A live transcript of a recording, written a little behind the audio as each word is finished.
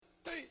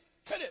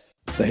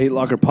The Hate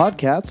Locker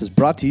podcast is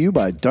brought to you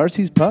by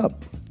Darcy's Pub,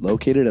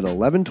 located at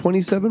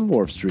 1127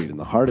 Wharf Street in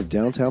the heart of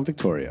downtown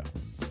Victoria.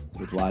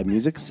 With live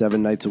music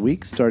 7 nights a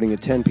week starting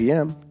at 10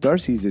 p.m.,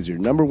 Darcy's is your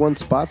number one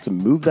spot to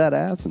move that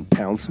ass and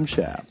pound some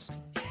shafts.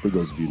 For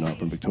those of you not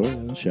from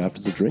Victoria, shaft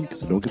is a drink,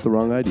 so don't get the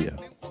wrong idea.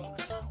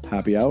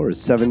 Happy hour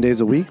is 7 days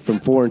a week from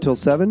 4 until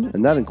 7,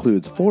 and that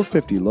includes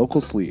 $4.50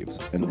 local sleeves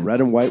and red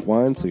and white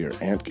wine so your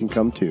aunt can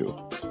come too.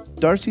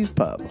 Darcy's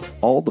Pub,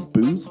 all the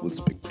booze with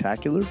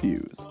spectacular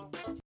views.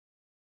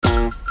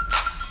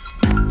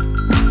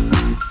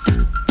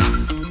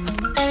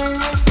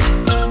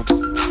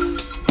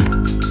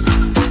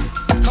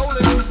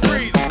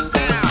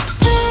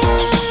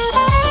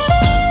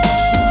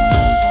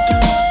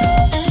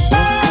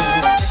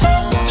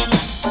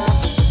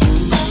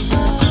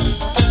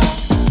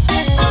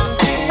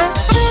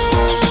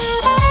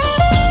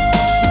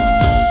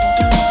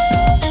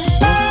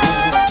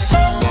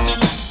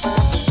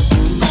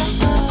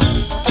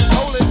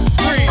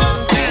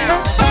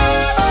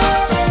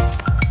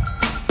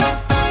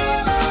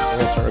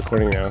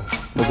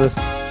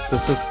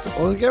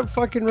 We'll get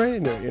fucking right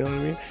into it, you know what I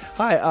mean?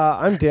 Hi,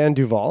 I'm Dan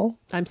Duvall.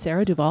 I'm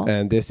Sarah Duvall.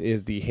 And this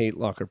is the Hate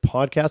Locker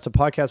podcast, a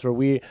podcast where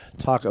we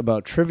talk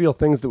about trivial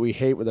things that we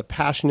hate with a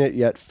passionate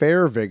yet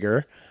fair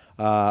vigor.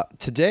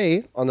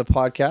 Today on the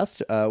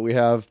podcast,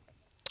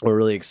 we're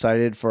really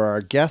excited for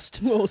our guest.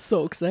 Oh,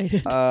 so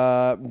excited.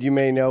 You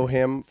may know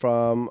him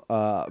from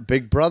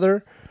Big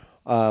Brother.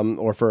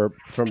 Or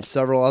from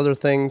several other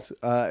things.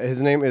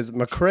 His name is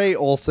McCrae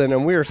Olson,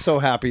 and we are so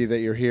happy that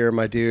you're here,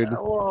 my dude.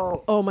 Hello.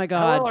 Oh my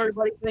God. Hello,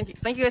 everybody.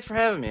 Thank you guys for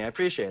having me. I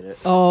appreciate it.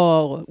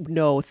 Oh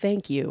no,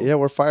 thank you. Yeah,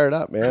 we're fired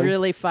up, man.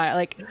 Really fire.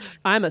 Like,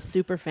 I'm a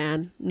super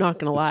fan. Not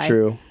gonna lie. It's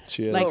true.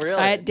 She is. Like, Oh,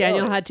 really?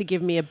 Daniel had to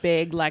give me a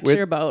big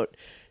lecture about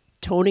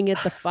toning it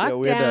the fuck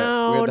we had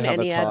down, to have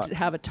and a he had talk. to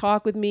have a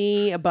talk with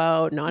me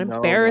about not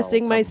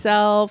embarrassing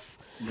myself.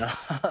 No,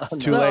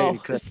 It's too late.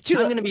 It's too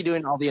I'm going to be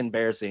doing all the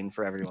embarrassing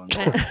for everyone.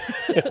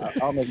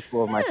 I'll make a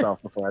fool of myself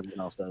before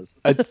everyone else does.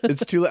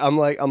 It's too late.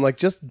 I'm like,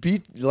 just be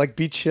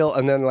chill,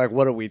 and then like,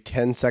 what are we?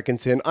 10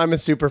 seconds in, I'm a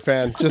super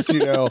fan. Just so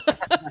you know,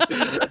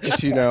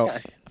 just so you know.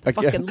 I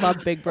fucking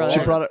love Big Brother. She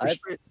brought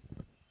it.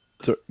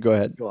 So, go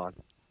ahead. Go on.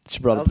 She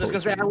brought I was just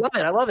going to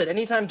say, I love it.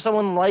 Anytime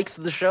someone likes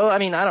the show, I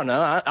mean, I don't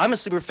know. I'm a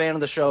super fan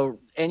of the show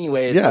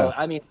anyway. Yeah. So,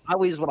 I mean,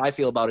 always what I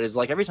feel about it is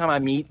like every time I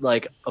meet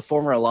like a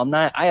former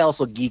alumni, I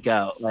also geek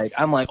out. Like,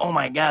 I'm like, oh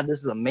my God, this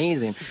is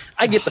amazing.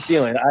 I get the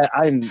feeling.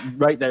 I'm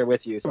right there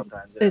with you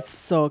sometimes. It's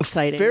so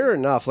exciting. Fair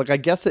enough. Like, I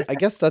guess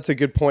that's a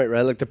good point,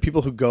 right? Like, the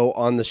people who go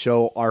on the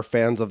show are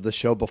fans of the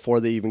show before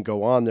they even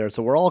go on there.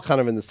 So we're all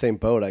kind of in the same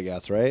boat, I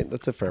guess, right?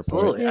 That's a fair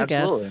point. Yeah, I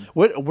guess. Absolutely.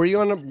 What were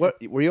you on?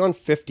 What were you on?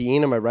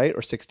 15? Am I right,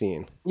 or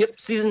 16? Yep.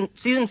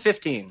 Season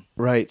 15.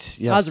 Right.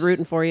 Yes. I was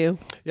rooting for you.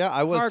 Yeah,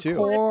 I was too.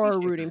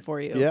 Hardcore rooting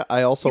for you. Yeah,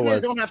 I also You guys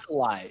was. don't have to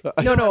lie. No,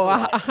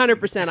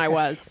 100% I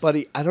was.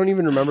 Buddy, I don't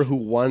even remember who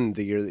won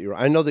the year that you were.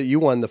 I know that you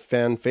won the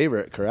fan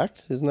favorite,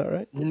 correct? Isn't that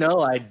right?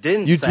 No, I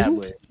didn't. You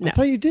sadly. didn't? No. I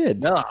thought you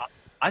did. No,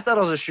 I thought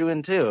I was a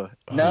shoo-in too.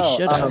 No,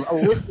 should've.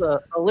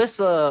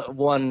 Alyssa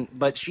won,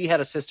 but she had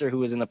a sister who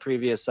was in the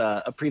previous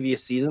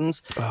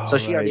seasons, so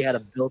she already right.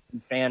 had a built-in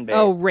fan base.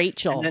 Oh,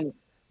 Rachel. And then,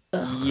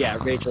 yeah,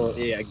 Rachel.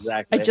 Yeah,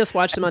 exactly. I just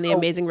watched them on The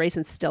Amazing Race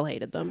and still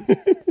hated them.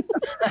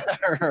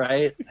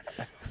 right.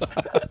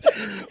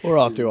 We're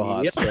off to a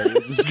hot Yep. start.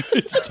 This is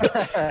great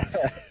stuff.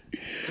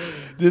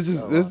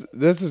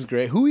 This is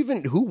great.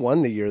 Who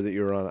won the year that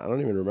you were on? I don't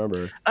even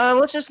remember.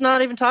 Let's just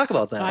not even talk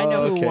about that. I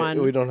know who okay.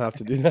 won. We don't have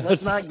to do that.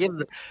 Let's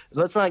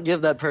not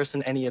give that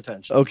person any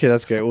attention. Okay,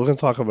 that's great. We're gonna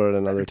talk about it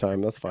another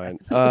time. That's fine.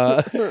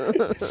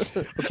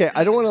 Okay,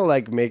 I don't want to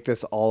like make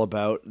this all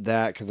about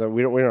that because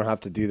we don't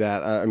have to do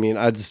that. I mean,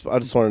 I just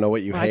want to know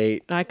what you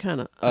hate. I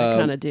kind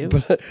of do.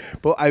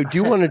 But I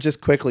do want to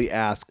just quickly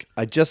ask.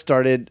 I just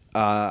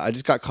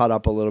got caught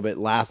up a little bit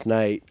last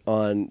night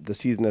on the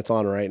season that's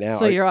on right now.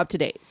 So you're up to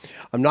date.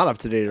 I'm not up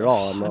to date at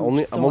all. I'm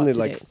only up to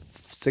like date.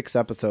 6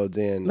 episodes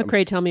in.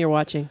 McCrae, tell me you're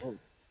watching.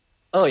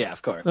 Oh yeah,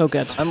 of course. Oh,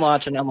 good. I'm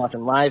watching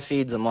live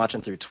feeds. I'm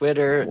watching through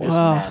Twitter. Just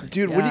Wow. mad.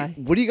 Dude, Yeah.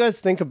 what do you guys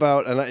think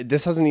about? And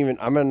this hasn't even.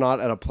 I'm not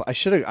at a. I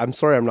should have. I'm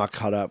sorry, I'm not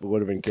caught up. It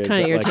would have been good. It's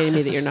kind of but, irritating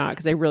me that you're not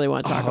because I really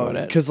want to talk about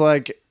it. Because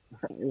like,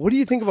 what do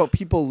you think about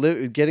people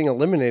getting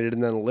eliminated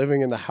and then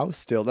living in the house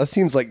still? That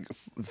seems like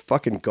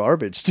fucking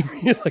garbage to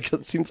me. Like,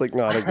 it seems like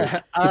not a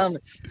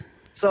good.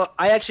 So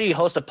I actually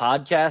host a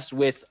podcast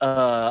with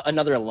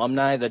another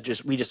alumni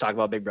that we just talk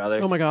about Big Brother.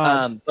 Oh my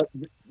God. But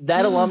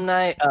that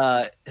alumni,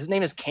 his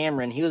name is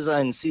Cameron. He was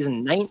on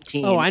season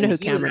 19. Oh, I know and who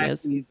he was Cameron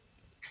is.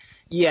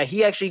 Yeah,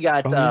 he actually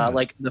got yeah.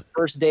 like the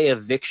first day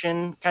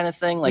eviction kind of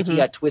thing. Like he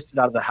got twisted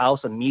out of the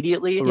house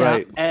immediately.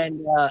 Right.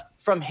 And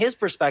from his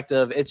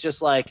perspective, it's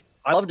just like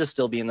I love to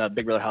still be in the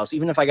Big Brother house.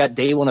 Even if I got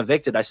day one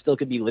evicted, I still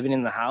could be living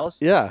in the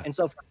house. Yeah. And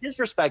so from his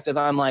perspective,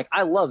 I'm like,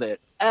 I love it.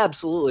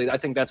 Absolutely. I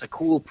think that's a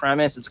cool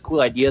premise. It's a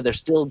cool idea. They're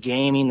still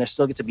gaming. They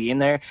still get to be in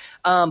there.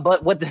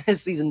 But what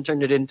this season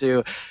turned it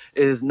into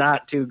is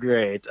not too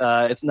great.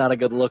 It's not a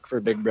good look for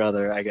Big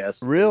Brother, I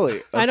guess. Really?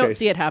 Okay. I don't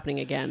see it happening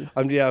again.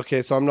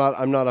 Okay. So I'm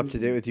not up to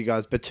date with you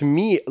guys, but to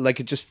me, like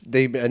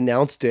they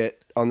announced it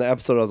on the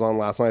episode I was on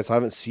last night, so I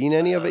haven't seen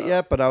any of it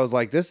yet. But I was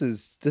like,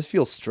 this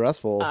feels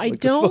stressful. I'm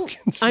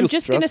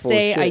just gonna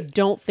say I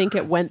don't think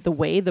it went the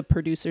way the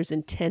producers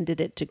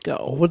intended it to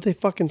go. What did they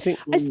fucking think?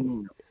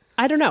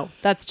 I don't know.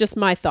 That's just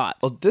my thoughts.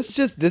 Well, this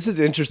is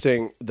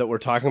interesting that we're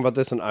talking about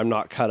this, and I'm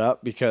not cut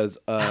up because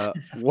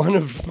one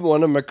of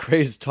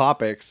McCrae's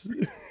topics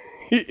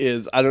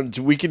is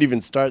we could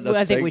even start.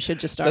 I think we should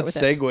just start with it.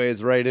 That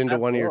segues right into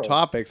one of your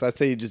topics. I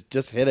say you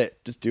just hit it,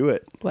 just do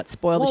it. What,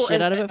 spoil the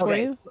shit out of it for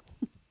you?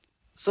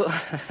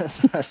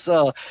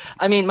 So,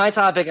 I mean, my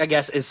topic, I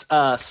guess, is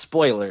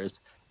spoilers.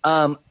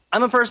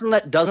 I'm a person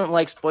that doesn't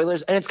like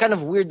spoilers, and it's kind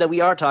of weird that we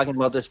are talking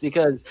about this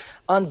because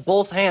on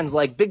both hands,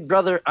 like Big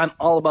Brother, I'm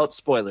all about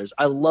spoilers.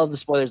 I love the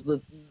spoilers.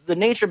 The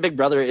nature of Big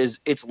Brother is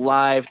it's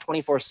live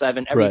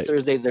 24/7. Every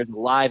Thursday there's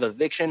live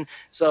eviction.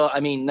 So, I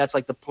mean, that's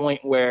like the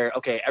point where,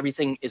 okay,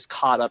 everything is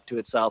caught up to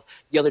itself.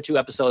 The other 2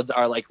 episodes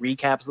are like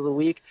recaps of the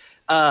week.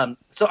 So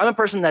I'm a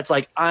person that's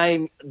like,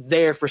 I'm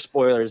there for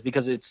spoilers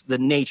because it's the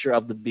nature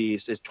of the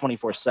beast is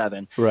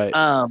 24/7.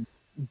 Right.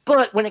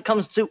 But when it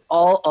comes to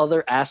all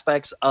other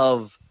aspects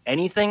of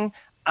anything,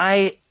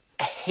 I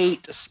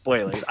hate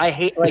spoilers. I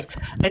hate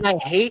and I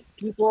hate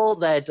people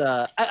that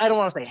I don't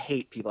want to say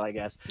hate people, I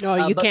guess.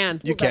 No, you can.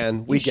 You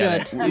can. We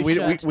get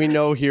it. We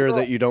know here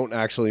that you don't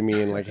actually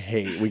mean like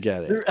hate. We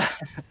get it.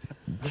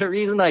 The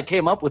reason I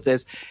came up with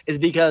this is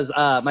because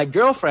my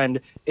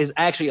girlfriend is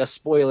actually a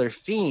spoiler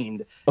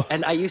fiend,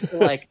 and I used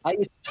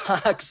to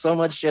talk so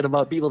much shit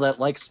about people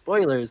that like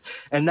spoilers,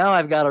 and now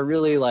I've got to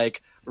really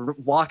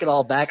walk it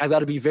all back. I've got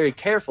to be very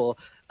careful.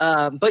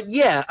 But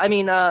yeah, I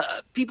mean,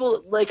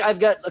 people I've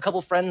got a couple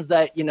friends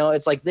that,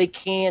 it's like they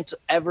can't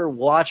ever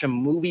watch a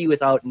movie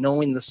without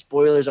knowing the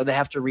spoilers, or they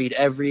have to read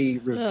every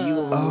review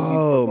of the movie.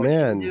 Oh,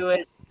 man. Do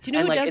it. Do you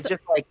know who does it's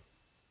just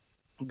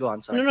go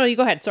on, sorry. No, you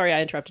go ahead. Sorry,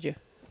 I interrupted you.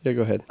 Yeah,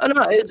 go ahead. Oh,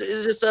 no, it's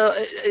just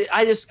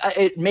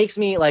it makes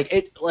me I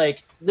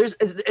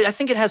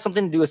think it has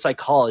something to do with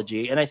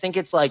psychology, and I think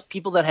it's like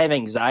people that have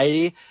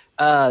anxiety,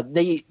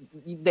 they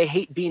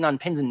hate being on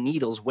pins and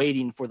needles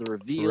waiting for the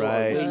reveal, or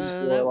waiting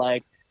for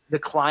the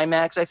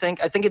climax. I think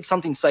it's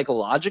something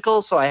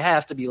psychological, so I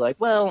have to be like,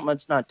 well,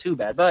 it's not too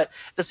bad, but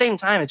at the same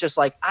time, it's just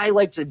like I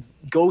like to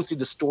go through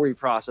the story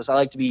process. I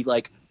like to be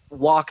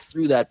walk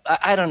through that.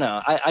 I don't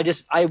know.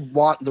 I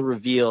want the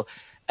reveal.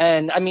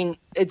 And I mean,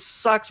 it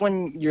sucks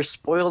when you're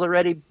spoiled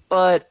already,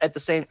 but at the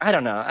same, I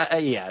don't know.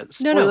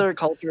 Spoiler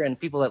culture and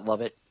people that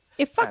love it.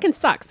 It fucking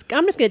sucks.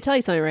 I'm just going to tell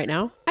you something right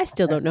now. I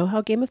still don't know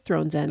how Game of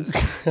Thrones ends.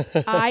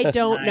 I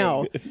don't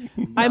know.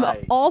 I'm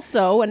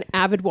also an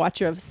avid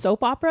watcher of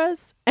soap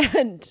operas,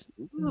 and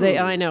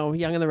I know,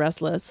 Young and the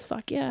Restless.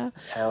 Fuck yeah.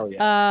 Hell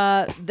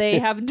yeah. They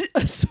have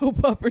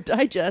soap opera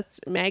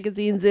digest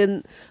magazines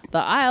in the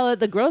aisle at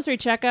the grocery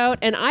checkout,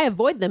 and I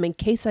avoid them in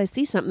case I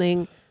see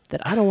something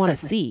that I don't want to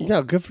see.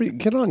 Yeah, good for you.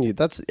 Good on you.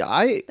 Fuck you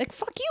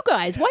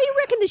guys. Why are you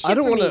wrecking this shit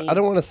for me? I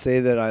don't want to say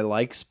that I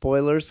like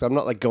spoilers. I'm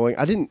not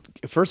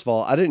first of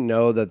all, I didn't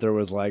know that there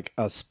was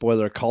a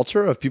spoiler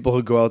culture of people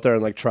who go out there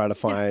and try to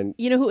find.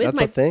 You know who is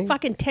my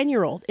fucking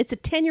 10-year-old? It's a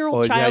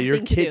 10-year-old child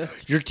thing to do.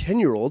 Your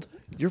 10-year-old.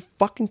 Your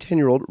fucking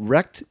 10-year-old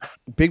wrecked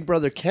Big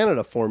Brother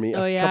Canada for me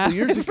a couple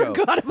years ago. I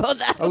forgot about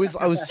that. I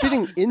was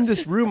sitting in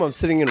this room I'm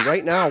sitting in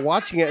right now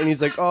watching it, and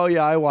he's like, oh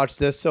yeah, I watched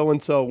this,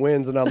 so-and-so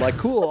wins. And I'm like,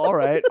 cool, all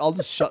right. I'll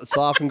just shut this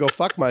off and go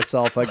fuck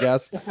myself, I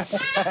guess.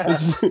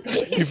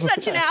 He's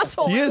such an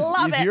asshole. He's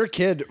your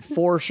kid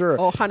for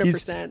sure. Oh,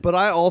 100%. But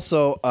I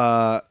also...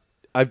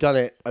 I've done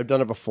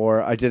it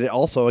before. I did it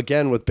also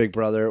again with Big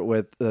Brother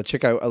with the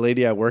chick, a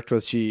lady I worked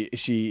with. She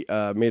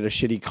made a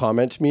shitty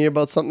comment to me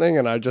about something,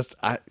 and I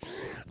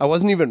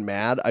wasn't even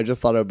mad. I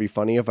just thought it would be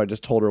funny if I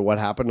just told her what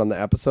happened on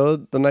the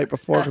episode the night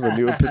before because I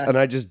knew it, and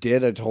I just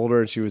did. I told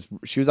her, and she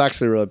was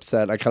actually really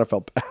upset. I kind of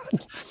felt bad,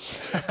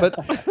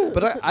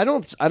 but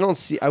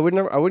I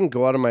wouldn't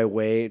go out of my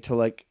way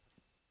to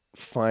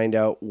find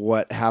out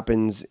what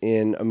happens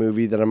in a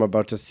movie that I'm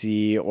about to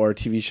see or a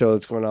TV show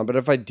that's going on. But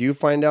if I do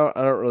find out,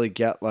 I don't really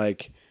get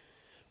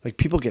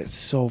people get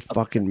so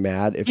fucking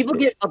mad. People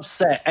get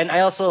upset. And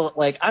I also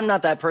I'm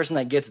not that person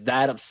that gets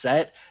that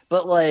upset,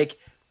 but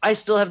I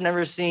still have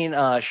never seen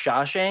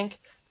Shawshank.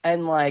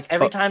 And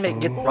every time it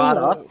gets brought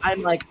up,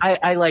 I'm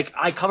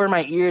I cover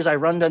my ears. I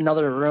run to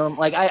another room.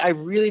 I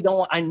really don't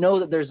want, I know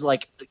that there's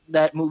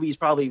that movie's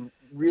probably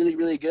really,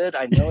 really good.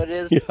 I know it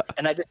is.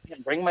 And I just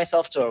can't bring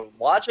myself to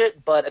watch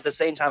it. But at the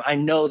same time, I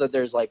know that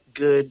there's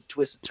good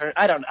twisted turn.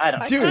 I don't. I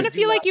kind of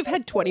feel like you've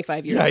had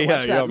 25 years to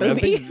watch that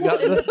movie.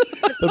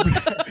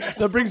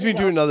 That brings me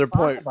to another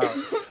point.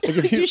 Like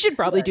if You should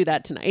probably do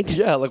that tonight.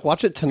 yeah, like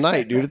watch it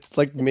tonight, dude. It's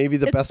like maybe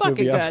the best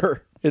movie fucking good.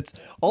 ever. It's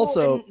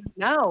also Well, and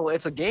now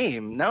it's a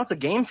game. Now it's a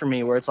game for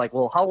me where it's like,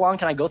 well, how long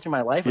can I go through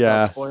my life Yeah.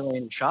 without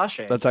spoiling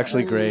Shawshank? That's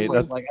actually great.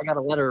 Like I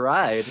gotta let her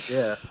ride.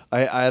 Yeah.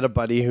 I had a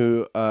buddy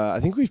who I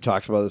think we've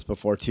talked about this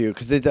before too.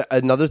 Because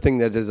another thing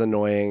that is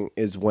annoying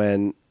is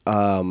when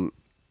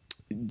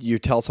you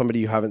tell somebody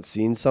you haven't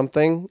seen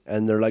something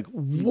and they're like,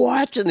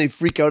 "What?" and they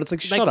freak out. It's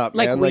like, shut up,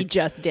 like man. we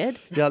just did.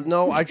 Yeah,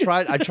 no, I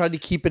tried to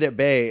keep it at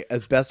bay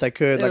as best I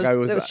could. It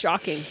was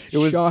shocking. It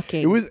was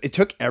shocking. It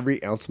took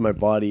every ounce of my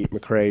body,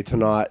 McCrae, to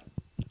not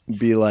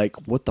be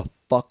like, "What the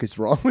fuck is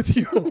wrong with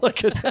you?"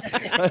 Like,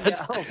 I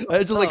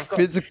had to like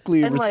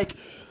physically. And like,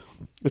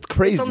 it's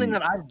crazy. it's something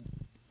that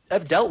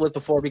I've dealt with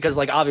before because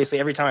like obviously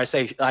every time I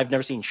say I've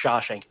never seen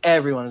Shawshank,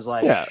 everyone is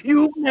like,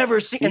 "You've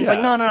never seen." And it's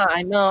like, no,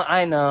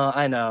 I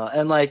know,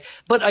 and like,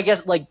 but I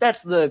guess like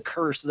that's the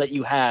curse that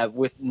you have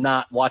with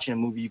not watching a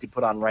movie you could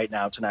put on right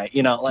now tonight.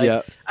 You know,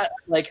 like,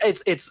 like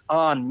it's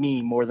on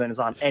me more than it's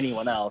on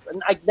anyone else,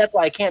 and that's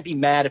why I can't be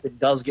mad if it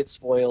does get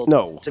spoiled.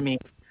 To me,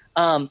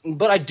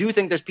 but I do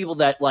think there's people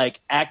that like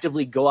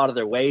actively go out of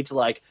their way to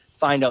like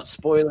find out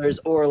spoilers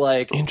or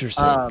like.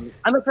 Interesting.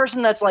 I'm a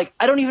person that's like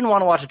I don't even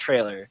want to watch a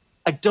trailer.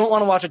 I don't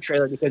want to watch a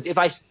trailer because if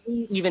I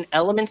see even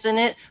elements in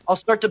it, I'll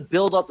start to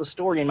build up the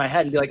story in my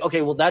head and be like,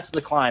 okay, well, that's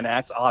the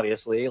climax,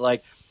 obviously.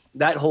 Like,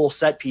 that whole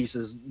set piece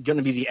is going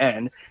to be the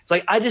end. It's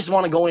like, I just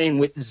want to go in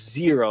with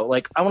zero.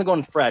 Like, I want to go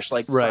in fresh,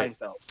 like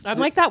Seinfeld. I'm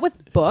like that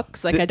with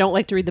books. Like, I don't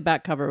like to read the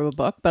back cover of a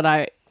book, but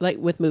I like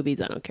with movies,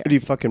 I don't care. Are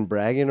you fucking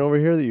bragging over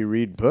here that you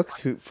read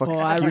books? Who fucking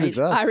excuse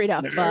us? I read a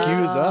excuse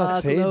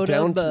us. Hey,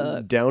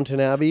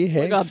 Downton Abbey.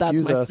 Hey, oh God,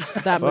 excuse us.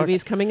 That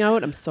movie's coming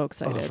out. I'm so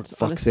excited.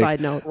 On a sakes.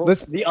 side note. Well,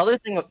 the other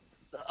thing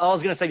I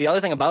was going to say, the other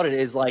thing about it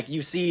is like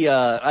you see,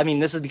 I mean,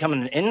 this is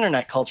becoming an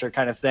internet culture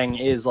kind of thing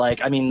is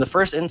like, I mean, the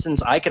first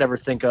instance I could ever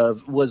think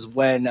of was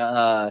when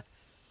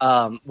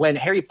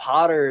Harry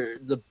Potter,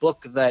 the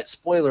book that,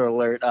 spoiler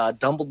alert,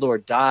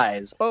 Dumbledore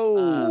dies.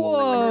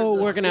 Whoa,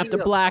 we're going to have to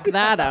black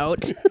that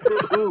out.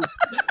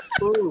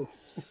 Ooh.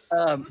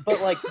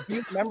 But like, do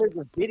you remember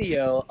the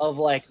video of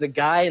like the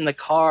guy in the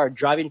car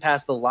driving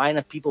past the line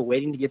of people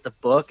waiting to get the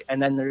book, and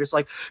then they're just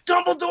like,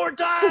 "Dumbledore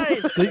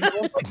dies!" Like,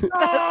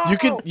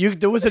 no!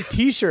 There was a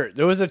T-shirt.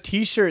 There was a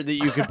T-shirt that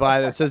you could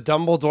buy that says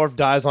Dumbledore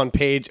dies on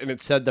page, and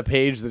it said the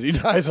page that he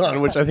dies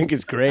on, which I think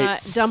is great.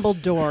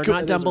 Dumbledore,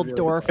 not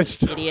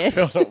Dumbledore, idiot.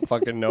 I don't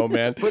fucking know,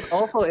 man. But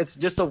also, it's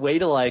just a way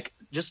to like.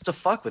 Just to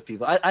fuck with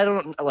people. I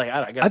don't like.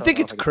 I guess I think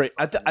it's crazy.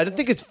 I don't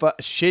think it's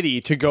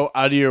shitty to go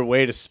out of your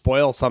way to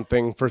spoil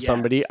something for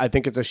somebody. I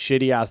think it's a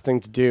shitty ass thing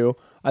to do.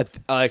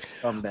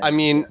 I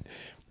mean,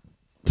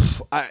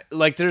 I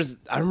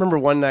remember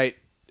one night.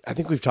 I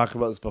think we've talked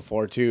about this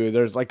before too.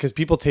 There's like because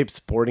people tape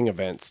sporting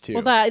events too.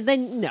 Well, that's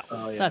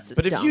just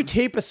but if dumb. you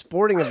tape a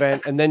sporting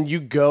event and then you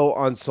go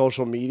on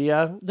social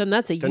media, then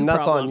that's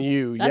problem. on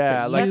you.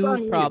 That's a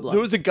you problem.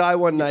 There was a guy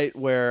one night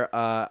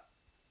where.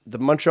 The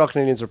Montreal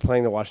Canadiens were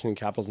playing the Washington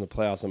Capitals in the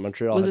playoffs, and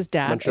Montreal was his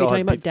dad. Are you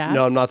talking about dad?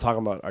 No, I'm not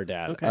talking about our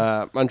dad.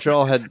 Okay.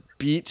 Montreal had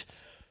beat,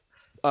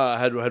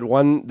 had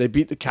won. They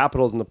beat the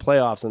Capitals in the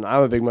playoffs, and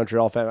I'm a big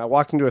Montreal fan. I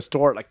walked into a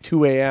store at like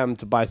 2 a.m.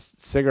 to buy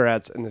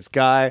cigarettes, and this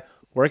guy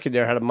working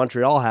there had a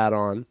Montreal hat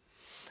on,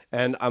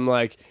 and I'm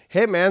like,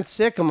 "Hey man,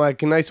 sick." I'm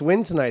like, "A nice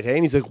win tonight, hey?"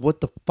 And he's like,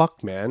 "What the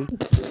fuck, man?"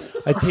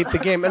 I taped the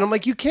game, and I'm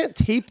like, you can't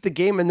tape the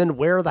game and then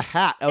wear the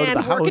hat out of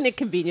the house. And work in a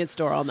convenience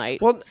store all night.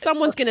 Well,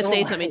 someone's gonna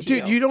say something to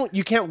you. Dude,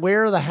 you can't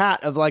wear the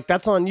hat of like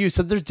that's on you.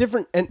 So there's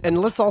different,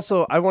 and let's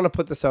also. I want to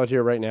put this out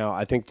here right now.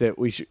 I think that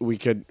we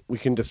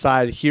can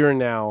decide here and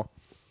now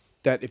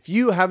that if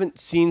you haven't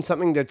seen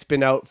something that's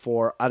been out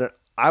for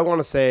I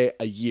want to say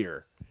a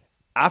year.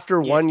 After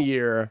 1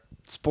 year.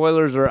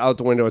 Spoilers are out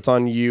the window. It's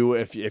on you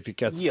if it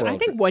gets spoiled. I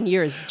think 1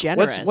 year is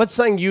generous. What's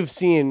something you've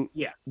seen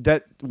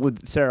that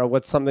with Sarah?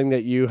 What's something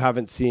that you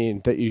haven't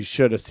seen that you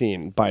should have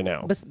seen by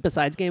now?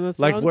 Besides Game of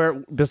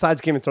Thrones?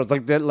 Besides Game of Thrones,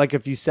 like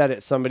if you said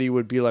it, somebody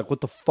would be like, "What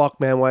the fuck,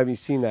 man? Why haven't you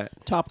seen that?"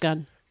 Top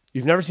Gun.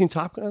 You've never seen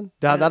Top Gun?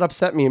 That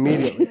upset me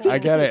immediately. I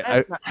get it.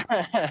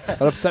 That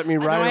upset me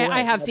right away.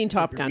 I have seen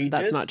Top Gun.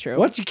 That's not true.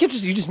 What? You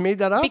just made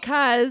that up?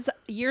 Because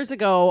years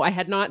ago I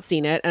had not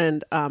seen it,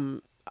 and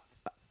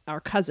our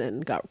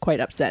cousin got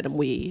quite upset, and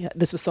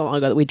this was so long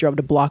ago that we drove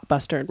to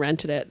Blockbuster and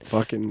rented it.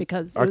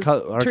 Because our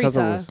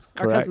Teresa,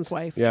 our cousin's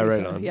wife. Yeah, Teresa,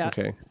 right on. Yeah.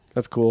 Okay,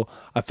 that's cool.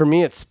 For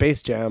me, it's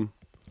Space Jam.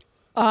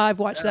 I've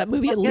watched that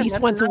movie at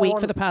least once a week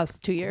for the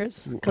past 2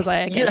 years because I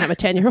again have a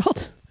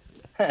 10-year-old.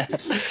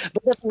 But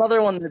that's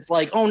another one that's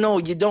like, oh no,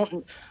 you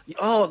don't.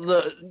 I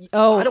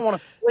don't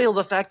want to spoil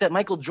the fact that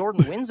Michael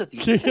Jordan wins at the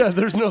end. Yeah,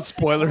 there's no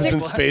spoilers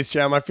in Space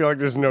Jam. I feel like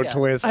there's no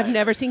twist. I've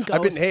never seen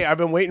Ghost. I've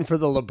been waiting for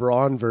the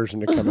LeBron version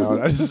to come out.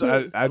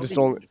 I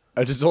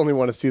just only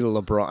want to see the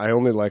LeBron. I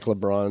only like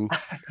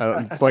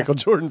LeBron. Michael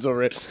Jordan's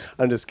over it.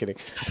 I'm just kidding.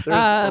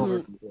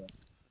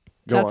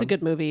 That's a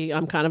good movie.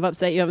 I'm kind of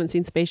upset you haven't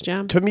seen Space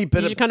Jam. To me,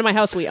 you should come to my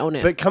house. We own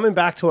it. But coming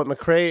back to what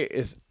McCrae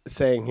is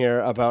saying here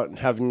about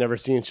having never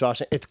seen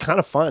Shawshank, it's kind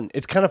of fun.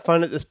 It's kind of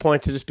fun at this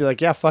point to just be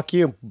like, yeah, fuck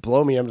you,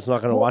 blow me. I'm just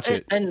not going to watch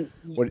it. And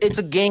it's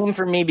a game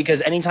for me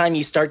because anytime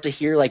you start to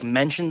hear like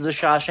mentions of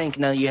Shawshank,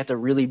 now you have to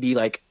really be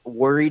like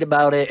worried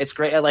about it. It's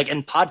great. Like,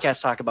 and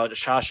podcasts talk about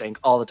Shawshank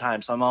all the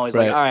time. So I'm always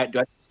like, all right, do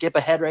I skip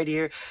ahead right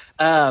here?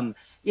 Yeah,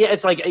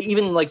 it's like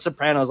even like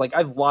Sopranos. Like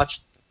I've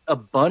watched a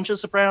bunch of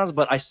Sopranos,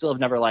 but I still have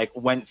never like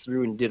went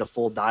through and did a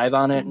full dive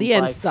on it. The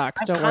end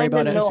sucks. Don't worry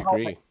about it.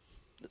 Disagree.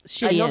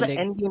 Shitty I know ending.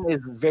 the ending is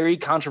very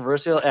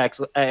controversial.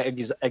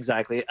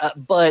 Exactly,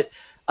 but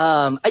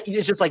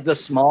it's just like the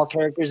small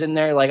characters in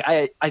there. Like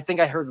I think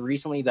I heard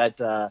recently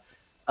that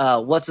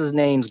what's his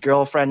name's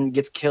girlfriend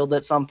gets killed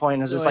at some point.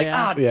 And it's just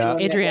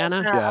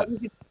Adriana.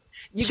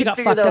 You she could got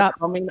figure fucked that up.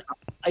 coming.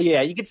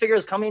 Yeah, you could figure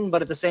it's coming,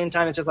 but at the same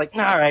time, it's just like,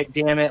 all right,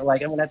 damn it,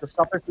 like I'm gonna have to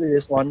suffer through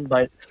this one.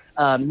 But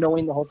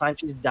knowing the whole time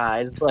she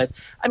dies. But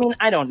I mean,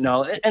 I don't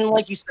know. And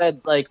like you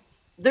said, like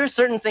there's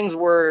certain things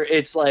where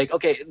it's like,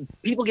 okay,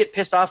 people get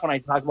pissed off when I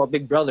talk about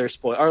Big Brother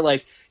spoil, or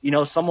like, you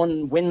know,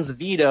 someone wins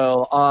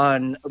veto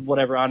on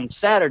whatever on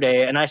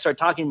Saturday, and I start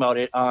talking about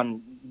it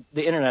on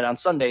the internet on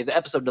Sunday. The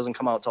episode doesn't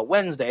come out till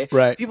Wednesday.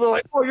 Right. People are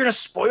like, "Oh, you're gonna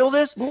spoil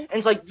this?" And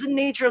it's like the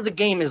nature of the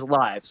game is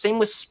live. Same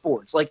with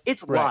sports. Like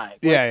it's live. Like,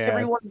 yeah.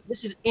 Everyone,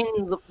 this is in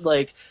the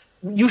like.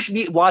 You should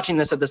be watching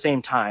this at the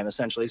same time,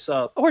 essentially.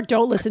 So, or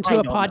don't listen to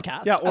a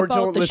podcast. Yeah, or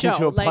don't listen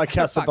to a like,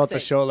 podcast about the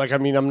show. Like, I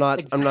mean, I'm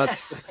not.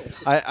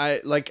 I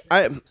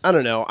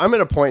don't know. I'm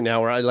at a point now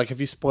where I like if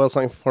you spoil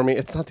something for me,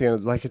 it's not the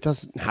end. Like, it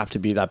doesn't have to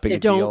be that big a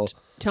deal. Don't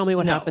tell me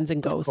what happens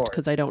in Ghost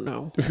because I don't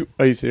know.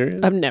 Are you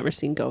serious? I've never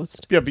seen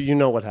Ghost. Yeah, but you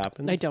know what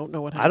happens. I don't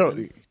know what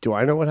happens. Do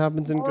I know what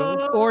happens in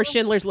Ghost? Or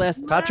Schindler's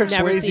List. Patrick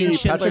Never seen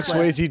Swayze. Patrick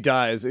Schindler's List. Swayze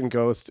dies in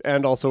Ghost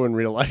and also in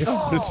real life.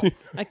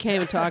 I can't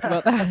even talk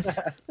about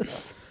that.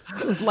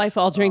 It was life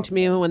altering to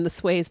me when the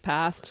Sways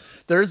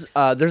passed. There's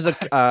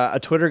a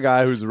Twitter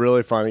guy who's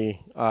really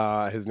funny.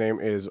 His name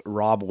is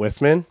Rob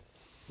Wisman.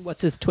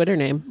 What's his Twitter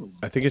name?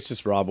 I think it's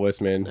just Rob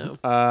Wisman.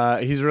 No.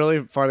 He's really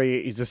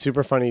funny. He's a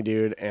super funny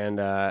dude,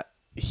 and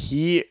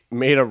he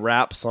made a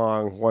rap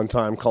song one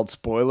time called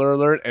Spoiler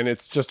Alert, and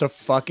it's just a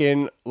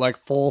fucking like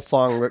full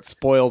song that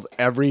spoils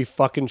every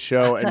fucking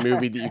show and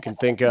movie that you can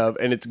think of,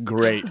 and it's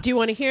great. Do you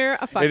want to hear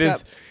a fucked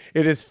up?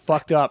 It is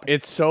fucked up.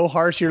 It's so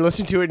harsh. You're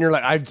listening to it and you're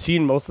like, I've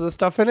seen most of the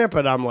stuff in it,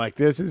 but I'm like,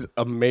 this is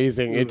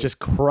amazing. It just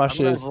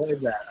crushes.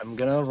 I'm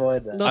gonna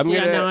avoid that. I'm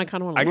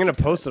gonna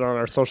post it on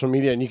our social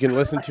media, and you can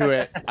listen to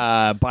it.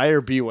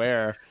 Buyer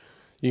beware.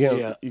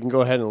 You can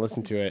go ahead and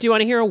listen to it. Do you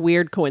want to hear a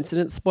weird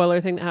coincidence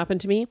spoiler thing that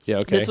happened to me? Yeah,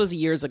 okay. This was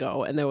years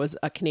ago, and there was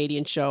a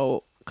Canadian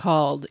show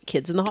called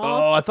Kids in the Hall.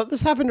 Oh, I thought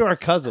this happened to our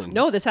cousin.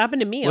 No, this happened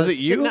to me. Was I it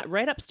you? Sitting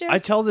right upstairs. I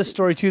tell this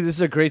story too. This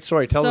is a great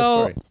story. Tell the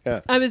story. Yeah.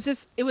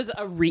 It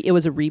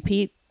was a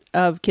repeat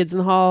of Kids in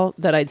the Hall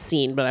that I'd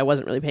seen, but I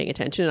wasn't really paying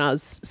attention. And I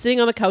was sitting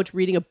on the couch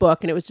reading a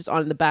book, and it was just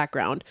on in the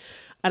background.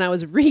 And I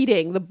was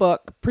reading the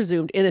book,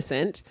 Presumed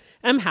Innocent.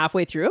 I'm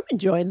halfway through. I'm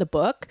enjoying the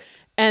book.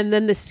 And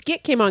then the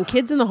skit came on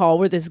Kids in the Hall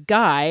where this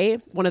guy,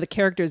 one of the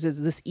characters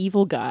is this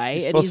evil guy.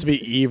 He's supposed to be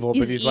evil,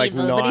 but he's like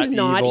not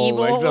evil.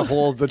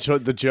 Like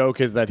the joke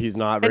is that he's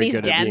not very good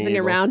at being evil. And he's dancing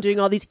around doing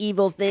all these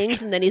evil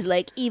things, and then he's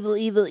like, evil,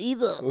 evil,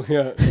 evil.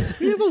 Yeah.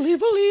 Evil,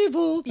 evil,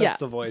 evil. That's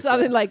the voice.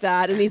 Something like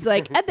that. And he's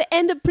like, at the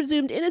end of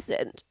Presumed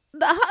Innocent,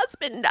 the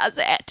husband does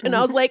it. And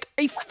I was like,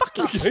 are you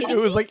fucking kidding me? It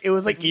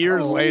was like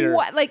years later.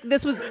 What? Like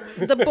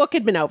the book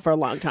had been out for a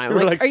long time.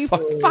 Like, are you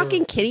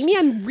fucking kidding me?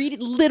 I'm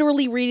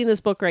literally reading this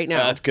book right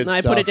now. That's good and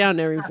stuff. I put it down and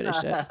never even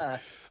finished it.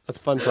 That's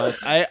fun times.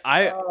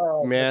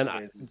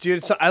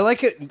 Dude, so I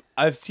like it.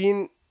 I've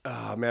seen,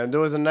 oh man, there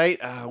was a night,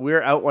 we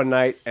were out one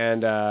night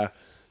and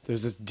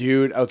there's this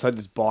dude outside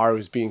this bar who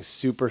was being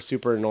super,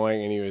 super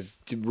annoying, and he was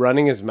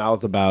running his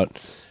mouth about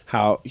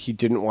how he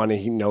didn't want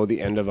to know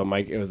the end of a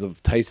Mike. It was a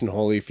Tyson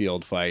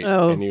Holyfield fight.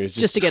 Oh, and he was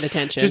just to get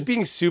attention. Just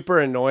being super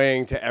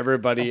annoying to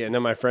everybody. And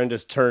then my friend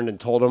just turned and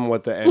told him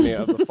what the ending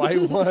of the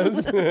fight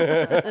was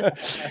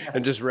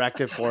and just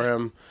wrecked it for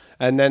him.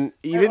 And then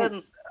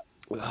even,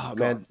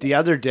 the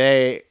other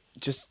day,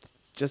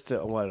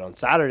 on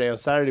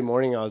Saturday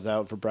morning, I was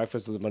out for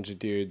breakfast with a bunch of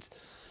dudes.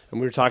 And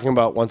we were talking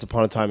about Once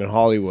Upon a Time in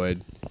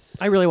Hollywood.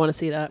 I really want to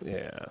see that.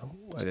 Yeah.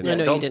 I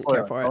know you didn't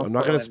care for it. I'm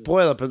not going to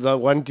spoil it, but the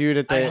one dude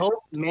at the... I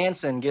hope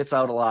Manson gets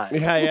out alive.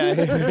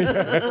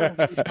 Yeah.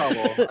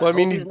 Well, I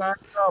mean... He's not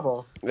in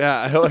trouble.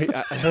 Yeah,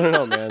 I don't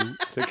know, man.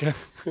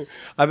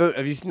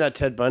 Have you seen that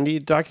Ted Bundy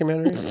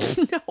documentary?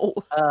 No.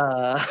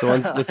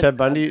 The Ted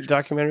Bundy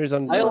documentaries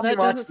on... I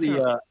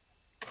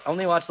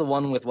only watched the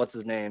one with, what's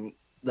his name?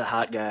 The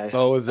hot guy.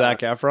 Oh, with Zac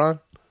Efron?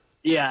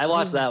 Yeah, I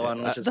watched that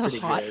one, which is pretty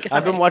good.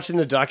 I've been watching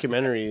the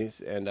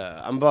documentaries, and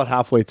I'm about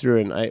halfway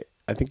through, and I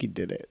think he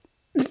did it.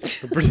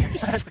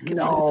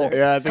 No.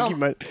 Yeah, I think he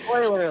might.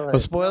 Spoiler alert. A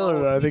spoiler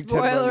alert. I think Ted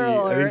Spoiler Bundy,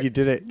 I think alert. he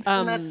did it.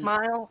 That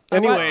smile.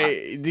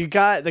 Anyway, the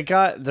guy,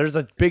 there's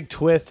a big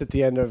twist at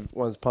the end of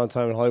Once Upon a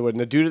Time in Hollywood, and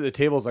the dude at the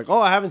table is like,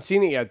 "Oh, I haven't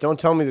seen it yet. Don't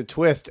tell me the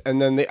twist."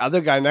 And then the other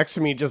guy next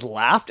to me just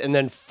laughed and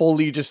then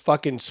fully just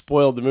fucking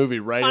spoiled the movie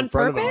right On in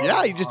front of him. purpose?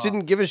 Yeah, he just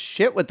didn't give a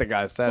shit what the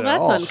guy said. Well, at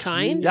that's all.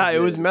 unkind. Yeah, it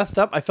was messed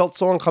up. I felt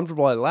so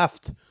uncomfortable. I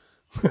left.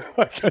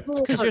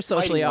 Because you're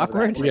socially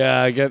awkward.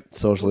 Yeah, I get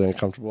socially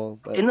uncomfortable.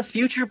 But. In the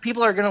future,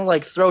 people are gonna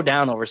like throw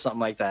down over something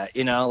like that.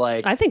 You know,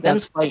 like I think them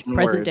that's fighting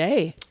present words.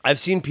 day. I've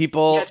seen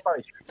people. Yeah, it's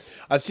probably true.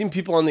 I've seen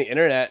people on the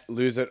internet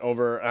lose it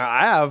over.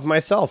 I have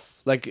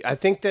myself. Like, I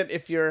think that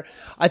if you're,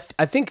 I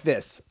think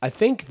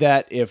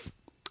that if,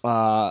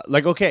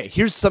 like, okay,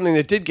 here's something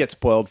that did get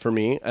spoiled for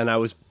me, and I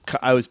was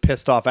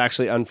pissed off. I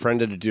actually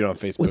unfriended a dude on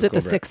Facebook. Was it The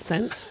over Sixth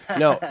Sense?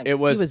 No, it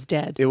was. He was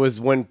dead. It was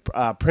when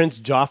Prince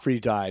Joffrey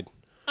died.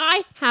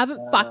 I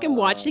haven't fucking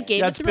watched the Game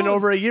Yeah, of it's Thrones. been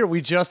over a year.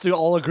 We just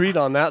all agreed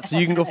on that, so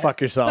you can go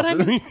fuck yourself.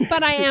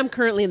 But I am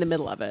currently in the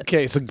middle of it.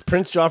 Okay, so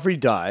Prince Joffrey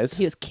dies.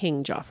 He was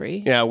King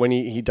Joffrey. Yeah, when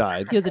he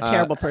died. He was a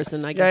terrible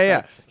person, I guess. Yeah,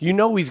 That's, you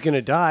know he's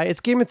gonna die. It's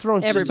Game of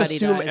Thrones. Everybody Just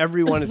assume dies.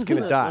 everyone is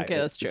gonna die. Okay,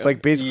 that's true. It's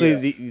like basically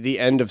the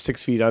end of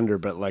 6 Feet Under,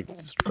 but like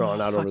it's drawn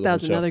out over the that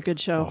was whole show. another good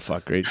show. Oh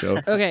fuck, great show.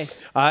 Okay.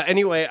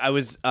 Anyway, I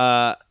was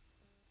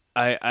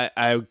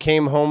I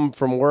came home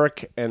from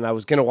work and I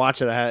was gonna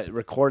watch it. I had it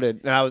recorded,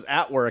 and I was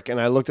at work and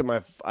I looked at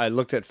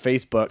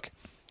Facebook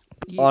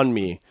on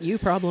me,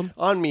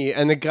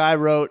 and the guy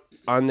wrote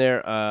on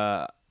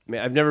there. Man,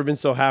 I've never been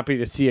so happy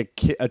to see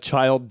a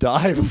child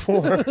die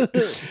before.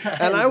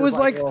 And I was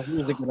like, well,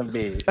 who's it gonna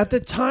be? at the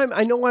time,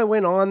 I know I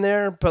went on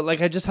there, but like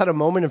I just had a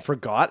moment and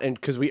forgot, and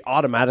because we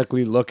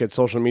automatically look at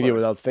social media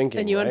without thinking.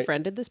 And you right?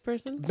 unfriended this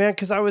person? Man,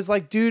 because I was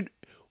like, dude,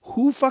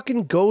 who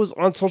fucking goes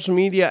on social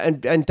media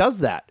and does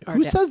that?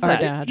 Who says Our that?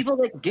 dad. People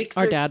that get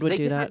Our dad would they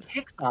do get that. their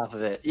kicks off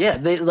of it. Yeah,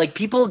 they like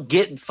people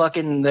get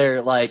fucking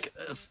their like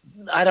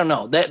I don't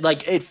know that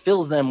like it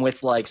fills them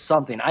with like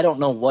something. I don't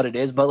know what it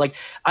is, but like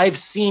I've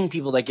seen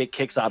people that get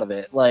kicks out of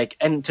it. Like,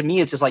 and to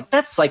me, it's just like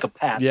that's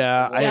psychopath.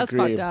 Yeah, I That's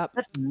agree. fucked up.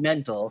 That's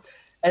mental.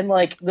 And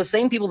like the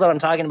same people that I'm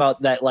talking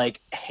about that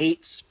like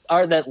hates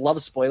or that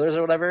love spoilers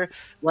or whatever,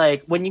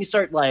 like when you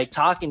start like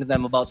talking to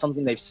them about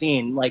something they've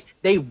seen, like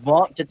they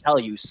want to tell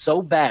you so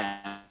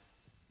bad,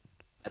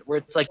 where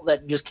it's like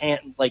that just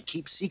can't like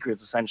keep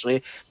secrets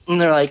essentially,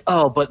 and they're like,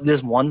 oh, but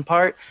this one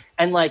part,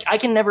 and like I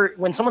can never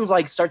when someone's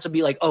like starts to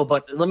be like, oh,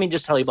 but let me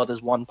just tell you about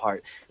this one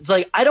part. It's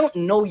like I don't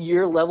know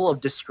your level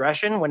of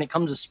discretion when it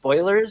comes to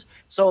spoilers,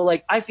 so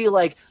like I feel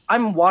like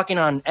I'm walking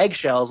on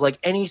eggshells like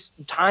any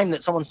time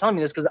that someone's telling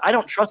me this because I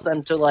don't trust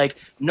them to like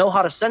know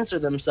how to censor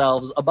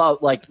themselves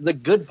about like the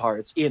good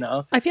parts, you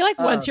know. I feel like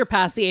once you're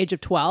past the age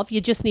of 12, you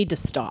just need to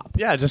stop.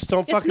 Yeah, just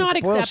don't It's fucking not spoil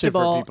shit for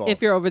acceptable people.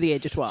 if you're over the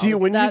age of 12. See,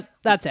 when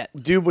that's it.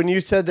 Dude, when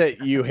you said that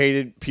you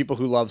hated people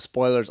who love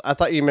spoilers, I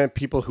thought you meant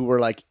people who were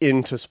like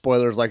into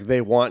spoilers, like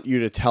they want you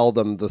to tell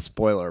them the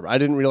spoiler. I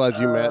didn't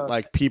realize you meant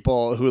like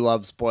people who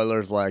love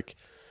spoilers, like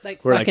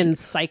were, fucking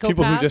psychopaths.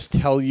 people who just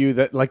tell you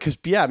that, like, because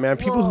yeah, man,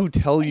 people who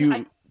tell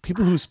you.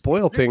 People who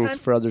spoil things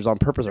for others on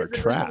purpose are There's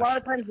trash. a lot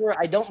of times where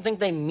I don't think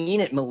they mean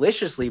it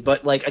maliciously,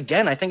 but like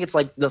again, I think it's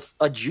like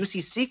a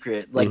juicy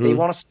secret. Like they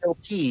want to spill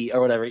tea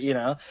or whatever, you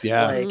know?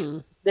 Yeah.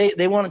 Like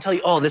they want to tell you,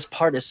 oh, this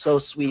part is so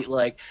sweet.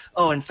 Like,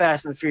 oh, in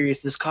Fast and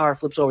Furious, this car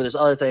flips over this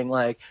other thing.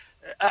 Like,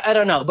 I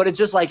don't know, but it's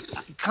just like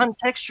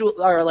contextual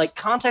or like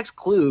context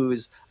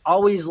clues.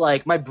 Always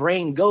like my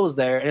brain goes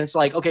there, and it's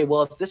like, okay,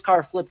 well, if this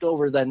car flipped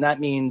over, then that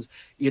means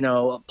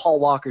Paul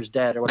Walker's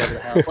dead or whatever the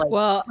hell. Like,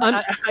 Well,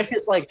 I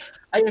just like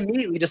I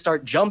immediately just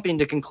start jumping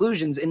to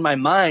conclusions in my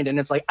mind, and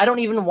it's like I don't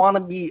even want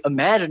to be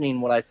imagining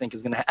what I think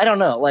is gonna. I don't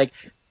know, like.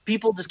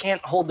 People just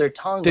can't hold their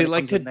tongue. They when it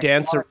like comes to they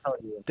dance. wanna tell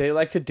you. They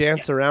like to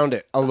dance around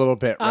it a little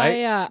bit,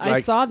 right? I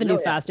Like, saw the new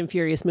yeah. Fast and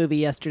Furious movie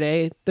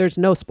yesterday. There's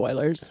no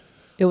spoilers.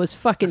 It was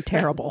fucking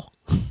terrible.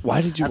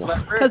 Why did you? That's what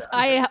I've heard. Because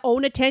I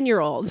own a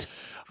 10-year-old.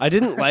 I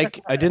didn't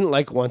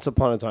like Once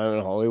Upon a Time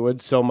in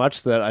Hollywood so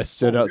much that I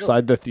stood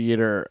outside the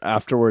theater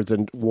afterwards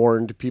and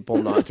warned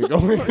people not to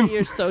go in.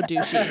 You're so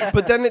douchey.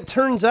 But then it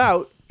turns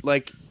out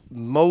like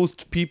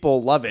most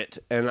people love it,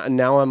 and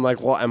now I'm like,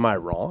 well, am I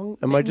wrong?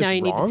 Am I just Now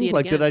you need to wrong? see it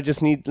Like, did again. I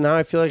just need? Now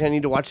I feel like I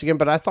need to watch it again.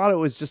 But I thought it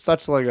was just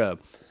such like a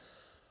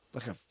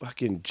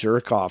fucking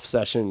jerk off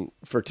session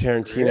for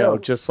Tarantino.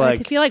 Just I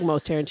like, feel like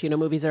most Tarantino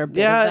movies are a bit of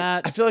yeah,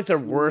 that. I feel like they're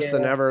worse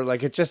than ever.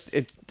 Like it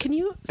Can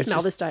you smell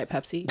just- this Diet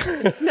Pepsi?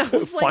 It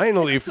smells like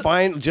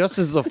finally, just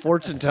as the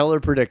fortune teller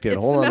predicted. It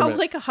Hold on a smells minute.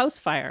 like a house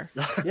fire.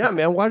 Yeah,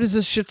 man. Why does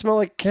this shit smell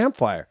like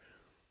campfire?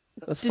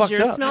 That's Does fucked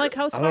yours up. smell like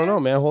house I don't know,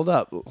 man. Hold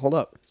up.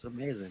 It's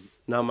amazing.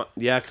 No,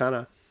 yeah, kind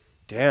of.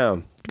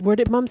 Damn. Where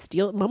did Mom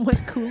steal it? Mom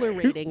went cooler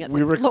rating at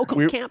the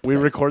local campsite. we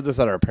record this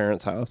at our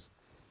parents' house.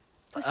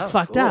 It's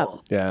fucked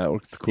up. Yeah,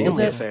 it's cool. Is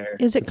it? fair.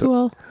 Is it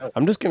cool?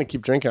 I'm just gonna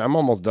keep drinking. I'm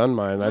almost done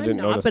mine. I didn't I'm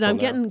not, notice. but till I'm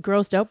now. getting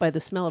grossed out by the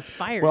smell of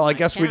fire. Well, in I my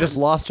guess we just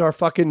can. lost our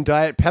fucking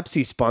Diet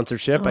Pepsi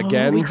sponsorship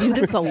again. We do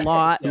this a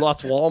lot. We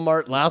lost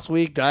Walmart last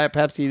week. Diet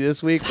Pepsi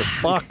this week. We're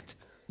fucked.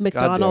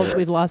 McDonald's,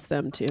 we've lost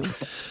them too.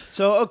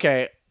 So,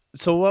 okay.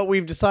 So what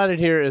we've decided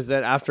here is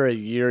that after a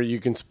year, you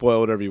can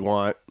spoil whatever you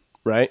want,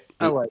 right?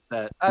 I like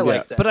that. I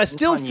like that. But I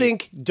still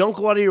think don't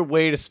go out of your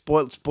way to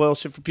spoil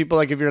shit for people.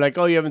 Like if you're like,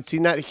 oh, you haven't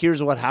seen that,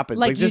 here's what happens.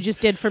 Like you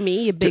just did for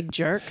me, you big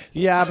jerk.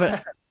 Yeah,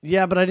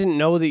 but I didn't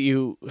know that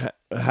you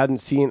hadn't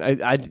seen.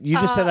 You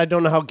just said I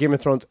don't know how Game of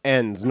Thrones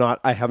ends.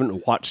 Not I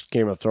haven't watched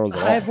Game of Thrones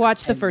at all. I've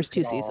watched the first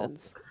 2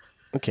 seasons.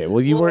 Okay,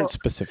 well, you weren't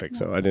specific,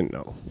 so I didn't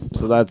know.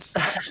 So that's...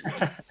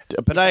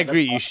 But I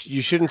agree.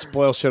 You shouldn't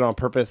spoil shit on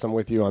purpose. I'm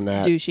with you on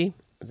that. It's douchey.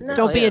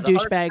 Don't be a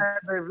douchebag.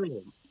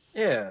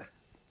 Yeah.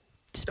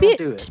 Just be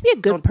a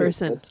good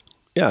person.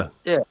 Yeah.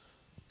 Yeah.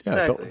 Yeah,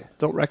 Exactly.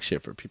 don't wreck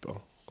shit for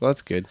people. Well,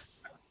 that's good.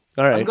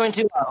 All right. I'm going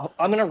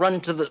to run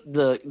to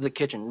the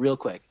kitchen real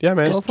quick. Yeah,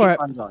 man. Go for it.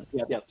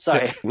 Yep.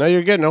 Sorry. Yeah. No,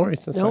 you're good. No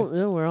worries. That's fine.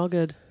 No, we're all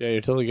good. Yeah, you're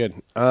totally good.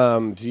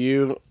 Do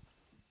you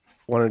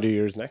want to do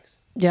yours next?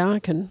 Yeah, I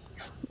can.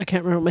 I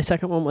can't remember what my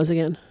second one was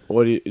again.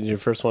 Your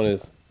first one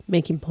is?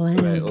 Making plans.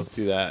 All right, let's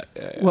do that.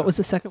 Yeah. What was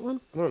the second one?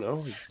 I don't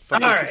know. All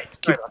right.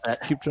 Sorry about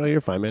that. Keep trying.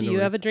 You're fine, man. Do No you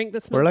worries. have a drink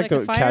that smells We're like a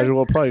the fire?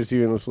 casual. Probably just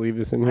even let's leave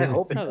this in here. I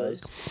hope it Probably.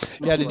 does.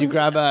 Yeah, did you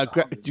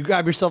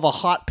grab yourself a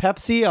hot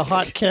Pepsi, a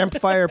hot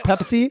campfire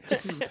Pepsi?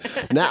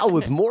 Now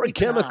with more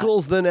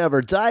chemicals than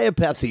ever, Diet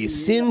Pepsi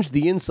singe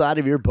the inside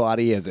of your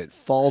body as it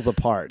falls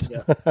apart.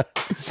 Yeah.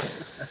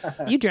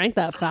 You drank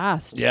that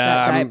fast. Yeah,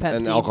 that I'm Diet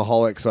Pepsi. an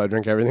alcoholic, so I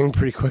drink everything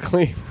pretty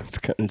quickly. That's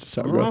kind of just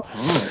how it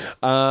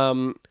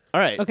goes. All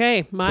right.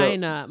 Okay,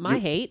 mine. My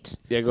hate.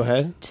 Yeah, go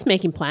ahead. Just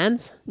making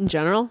plans in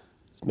general.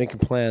 Just making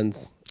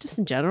plans. Just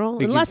in general,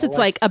 unless it's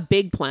like a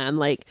big plan,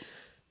 like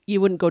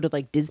you wouldn't go to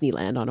like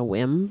Disneyland on a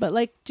whim, but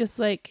like just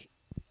like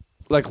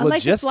Like I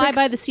like to logistics? fly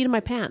by the seat of my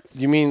pants.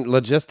 You mean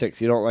logistics?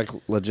 You don't like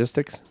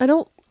logistics? I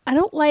don't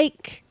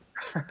like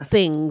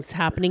things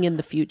happening in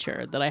the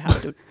future that I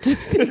have to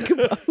think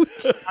about.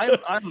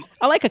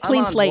 I like a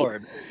clean slate.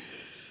 Board.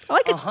 I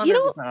like a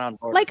 100% on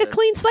board like a with this.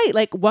 clean slate.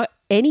 Like what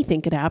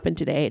anything could happen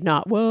today.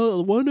 Not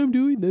when I'm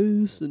doing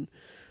this, and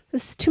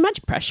this is too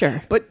much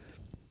pressure. But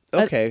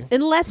okay,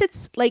 Unless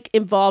it's like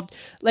involved,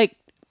 like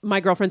my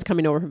girlfriend's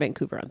coming over from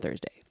Vancouver on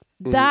Thursday.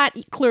 That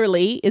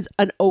clearly is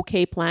an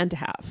okay plan to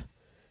have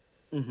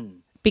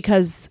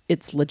because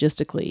it's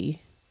logistically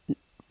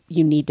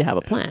you need to have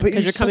a plan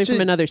because you're coming from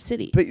another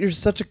city. But you're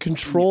such a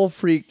control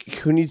freak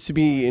who needs to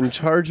be in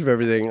charge of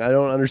everything. I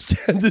don't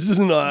understand. This is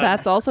not.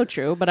 That's also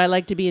true, but I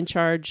like to be in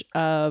charge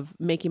of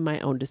making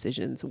my own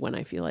decisions when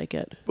I feel like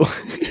it.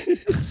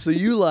 So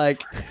you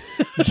like.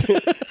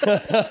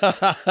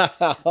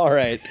 All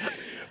right.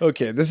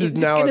 Okay, this is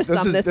now this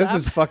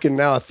is fucking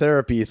now a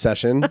therapy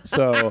session.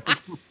 So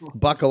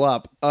buckle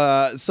up.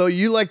 So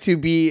you like to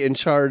be in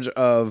charge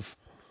of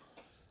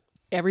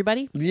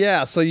Everybody?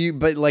 yeah. So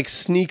but like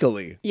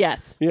sneakily.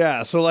 Yes.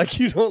 Yeah. So like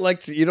you don't like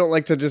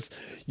to just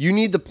you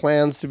need the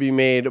plans to be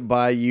made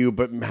by you,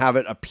 but have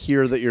it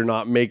appear that you're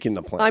not making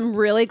the plans. I'm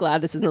really glad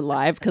this isn't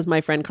live because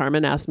my friend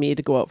Carmen asked me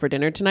to go out for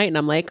dinner tonight, and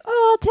I'm like,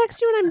 oh, I'll text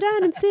you when I'm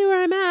done and see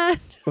where I'm at.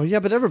 Oh yeah,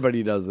 but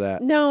everybody does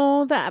that.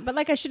 No, but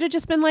like I should have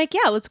just been like,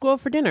 yeah, let's go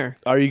out for dinner.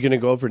 Are you gonna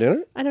go out for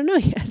dinner? I don't know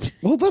yet.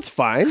 Well, that's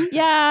fine.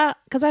 Yeah,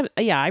 because I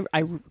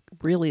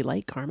really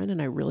like Carmen and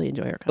I really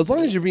enjoy her company. As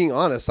long as you're being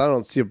honest, I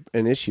don't see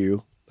an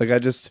issue. Like I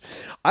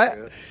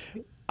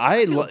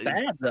feel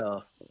bad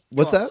though.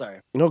 What's that?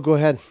 Sorry. No, go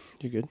ahead.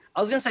 You're good. I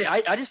was gonna say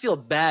I just feel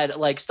bad,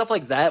 like stuff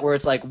like that, where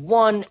it's like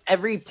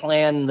every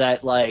plan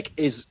that like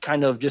is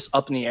kind of just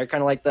up in the air,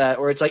 kind of like that,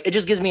 or it's like it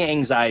just gives me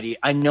anxiety.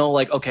 I know,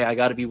 like, okay, I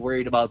got to be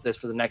worried about this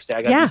for the next day.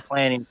 I got to be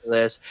planning for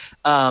this.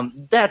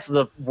 That's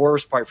the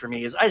worst part for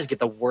me is I just get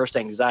the worst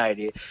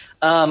anxiety.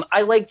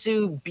 I like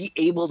to be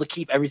able to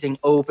keep everything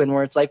open,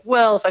 where it's like,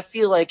 well, if I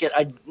feel like it,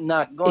 I'm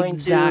not going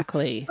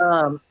exactly.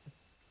 to.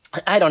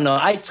 I don't know.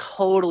 I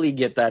totally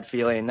get that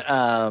feeling.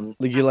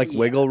 Like you like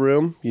wiggle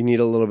room? You need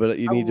a little bit.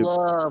 I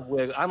love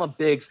wiggle. I'm a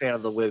big fan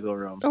of the wiggle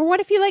room. Or what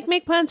if you like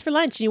make plans for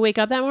lunch and you wake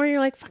up that morning, you're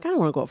like, fuck, I don't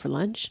want to go out for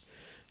lunch.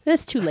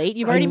 It's too late.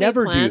 You've already made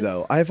plans. I never do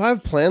though. If I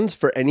have plans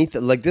for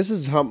anything, like this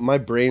is how my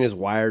brain is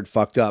wired,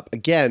 fucked up.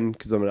 Again,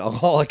 because I'm an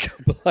alcoholic.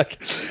 But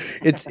like,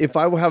 it's if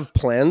I have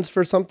plans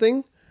for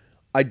something,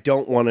 I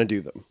don't want to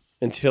do them.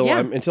 Until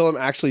I'm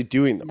actually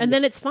doing them. And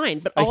then it's fine.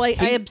 But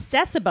I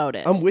obsess about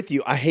it. I'm with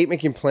you. I hate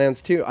making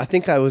plans too. I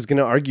think I was going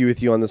to argue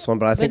with you on this one,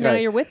 but I think now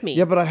you're with me.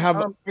 Yeah, but I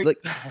have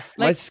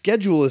my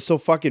schedule is so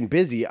fucking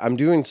busy. I'm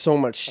doing so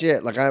much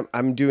shit. Like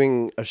I'm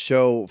doing a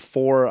show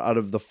 4 out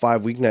of the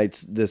 5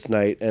 weeknights this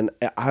night, and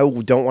I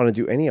don't want to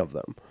do any of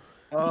them.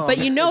 But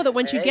you know that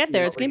once you get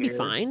there, it's going to be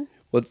fine.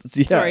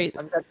 Sorry,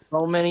 I've got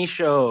so many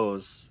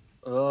shows.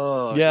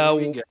 Oh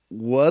yeah,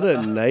 what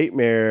a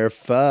nightmare!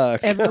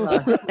 Fuck.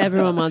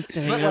 Everyone wants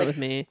to hang out with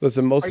me.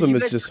 Listen, most of them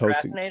is just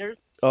hosting.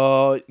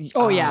 Oh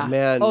yeah,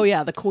 man. Oh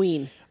yeah, the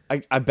queen.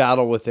 I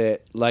battle with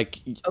it. Like,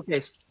 okay,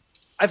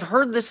 I've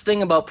heard this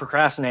thing about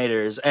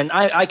procrastinators, and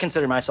I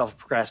consider myself a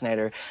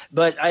procrastinator.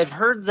 But I've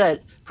heard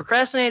that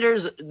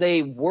procrastinators,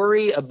 they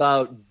worry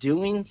about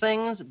doing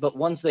things, but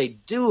once they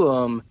do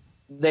them,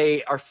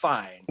 they are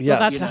fine. Yeah,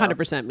 well, that's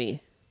 100%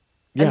 me.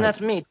 Yeah. And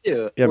that's me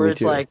too. Yeah, where me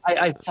it's too. like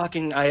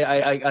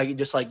I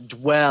just like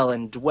dwell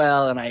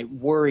and I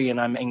worry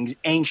and I'm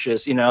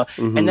anxious, you know.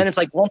 Mhm. And then it's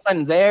like once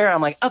I'm there,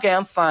 I'm like, okay,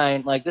 I'm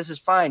fine. Like this is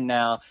fine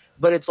now.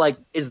 But it's like,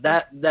 is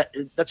that's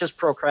just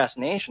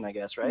procrastination, I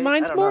guess, right?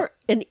 Mine's I don't more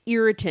an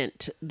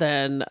irritant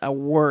than a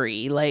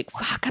worry. Like,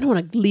 fuck, I don't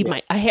want to leave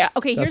my.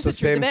 Okay, That's here's the the truth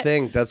same of it.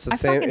 thing. That's the I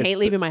same. fucking hate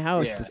leaving my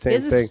house. It's the same It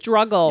is thing. a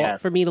struggle Yeah.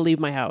 for me to leave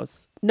my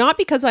house. Not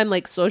because I'm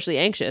like socially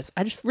anxious.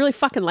 I just really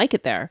fucking like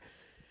it there.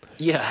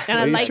 Yeah. And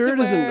Are I you like sure to it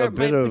isn't wear a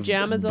bit my of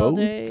pajamas all both?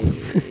 day.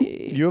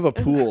 You have a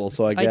pool,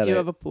 so I get I do it.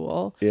 have a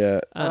pool.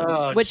 Yeah.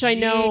 Which I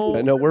know.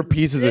 I know we're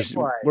pieces of Big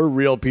life. we're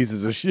real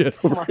pieces of shit.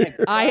 Oh my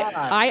God.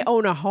 I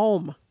own a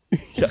home.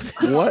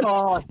 What?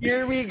 Oh,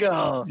 here we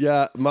go.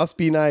 Yeah, must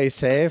be nice,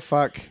 hey?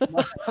 Fuck.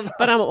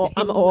 But I'm old.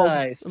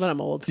 Nice. But I'm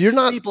old. You're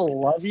not.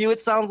 People love you,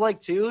 it sounds like,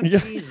 too. Yeah.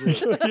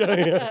 Jesus.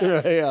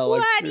 yeah.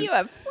 Like, What? You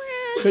have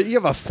friends? but you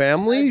have a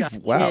family? I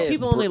got Wow. kids.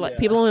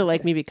 People only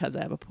like me because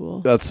I have a pool.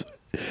 That's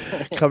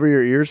cover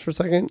your ears for a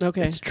second.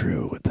 Okay. It's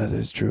true. That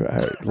is true.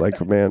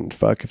 Man,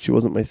 fuck. If she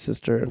wasn't my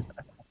sister,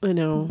 I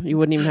know you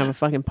wouldn't even have a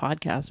fucking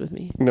podcast with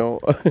me, no.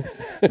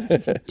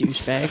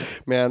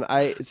 douchebag. Man,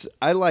 I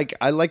like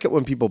it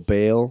when people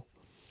bail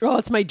Oh,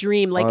 it's my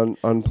dream. Like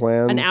on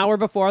plans. an hour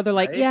before, they're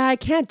like, Right? "Yeah, I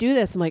can't do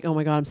this." I'm like, "Oh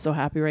my god, I'm so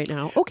happy right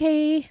now."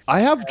 Okay.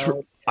 I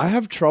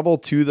have trouble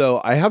too, though.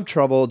 I have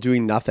trouble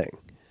doing nothing.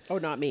 Oh,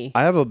 not me.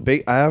 I have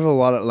a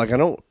lot of like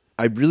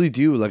I really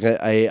do. Like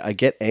I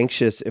get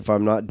anxious if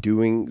I'm not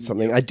doing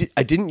something. I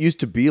didn't used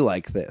to be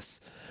like this.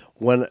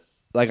 When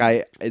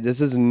this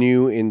is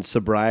new in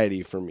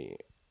sobriety for me.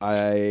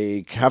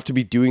 I have to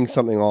be doing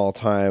something all the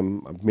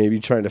time. Maybe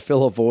trying to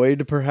fill a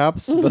void,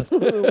 perhaps. But,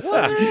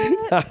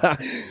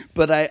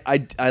 but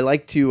I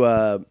like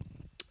to.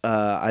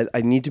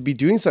 I need to be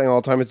doing something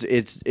all the time.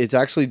 It's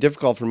actually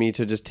difficult for me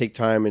to just take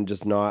time and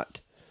just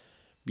not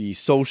be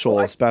social,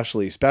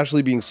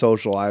 especially being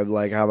social. I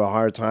have a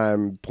hard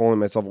time pulling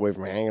myself away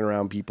from hanging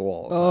around people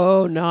all the time.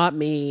 Oh, not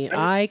me.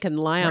 I can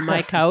lie on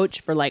my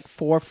couch for like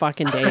 4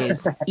 fucking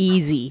days.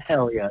 Easy.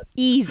 Hell yeah.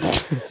 Easy.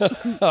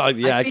 Oh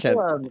yeah, I feel,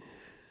 can't.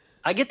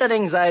 I get that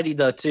anxiety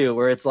though too,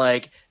 where it's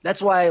like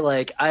that's why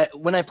like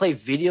when I play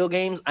video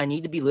games, I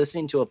need to be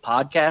listening to a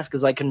podcast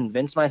because I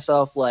convince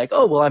myself like,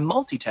 oh well, I'm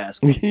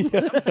multitasking.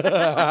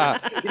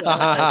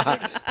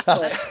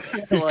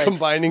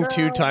 Combining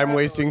two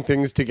time-wasting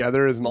things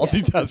together is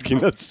multitasking.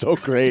 That's so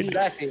great.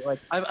 Exactly. Like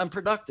I'm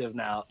productive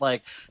now.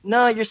 Like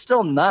no, you're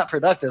still not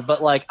productive.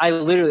 But like I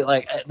literally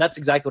like that's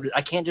exactly what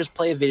I can't just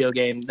play a video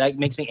game. That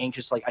makes me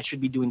anxious. Like I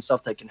should be doing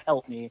stuff that can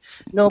help me.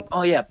 Nope.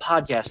 Oh yeah,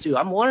 podcast too.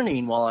 I'm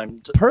learning while I'm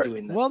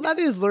doing that. Well, that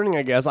is learning,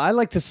 I guess. I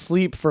like to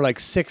sleep for like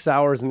 6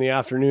 hours in the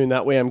afternoon.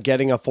 That way I'm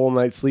getting a full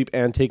night's sleep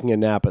and taking a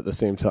nap at the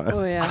same time.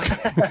 Oh yeah.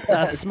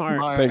 That's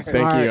smart.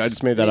 Thank you. I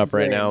just made that up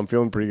right now. I'm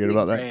feeling pretty good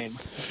about that.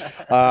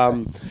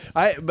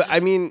 I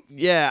mean,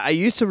 yeah, I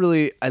used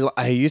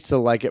to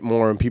like it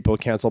more when people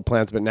cancel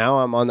plans, but now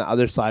I'm on the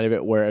other side of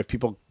it where if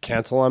people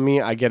cancel on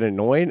me, I get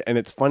annoyed, and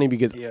it's funny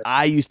because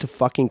I used to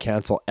fucking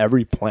cancel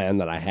every plan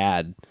that I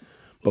had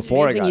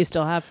before you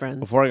still have friends.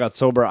 Before I got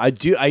sober. I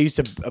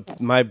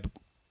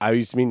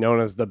used to be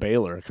known as the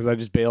bailer because I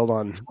just bailed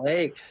on.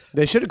 Like,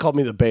 They should have called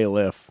me the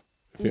bailiff.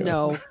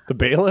 No. The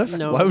bailiff?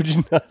 No. Why would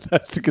you not? I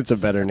think it's a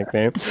better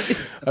nickname.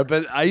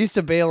 But I used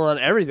to bail on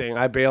everything.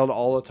 I bailed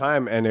all the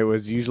time, and it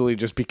was usually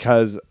just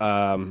because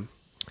I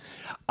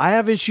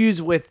have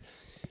issues with,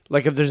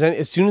 like, if there's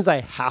as soon as I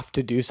have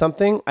to do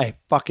something, I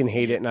fucking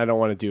hate it and I don't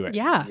want to do it.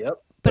 Yeah.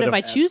 yep. But if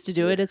I choose to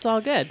do it, it's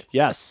all good.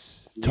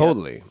 Yes,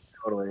 totally.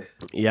 Totally.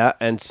 Yeah,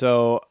 and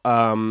so,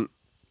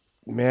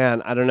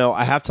 man, I don't know.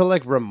 I have to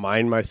like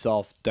remind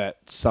myself that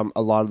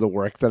a lot of the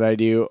work that I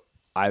do,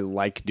 I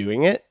like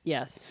doing it.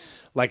 Yes.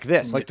 Like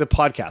this, like the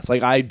podcast.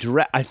 Like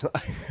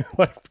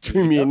like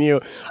between me and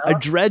you, I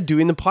dread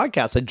doing the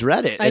podcast. I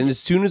dread it. And as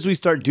soon as we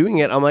start doing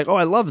it, I'm like, oh,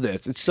 I love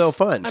this. It's so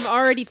fun. I'm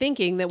already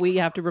thinking that we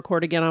have to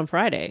record again on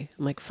Friday.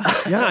 I'm like,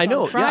 fuck. Yeah, I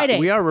know. Friday. Yeah,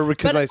 we are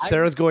because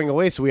Sarah's going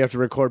away, so we have to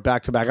record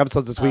back-to-back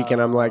episodes this week.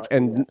 And I'm like,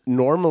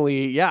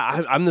 normally,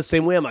 I'm the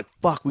same way. I'm like,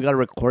 fuck, we got to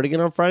record again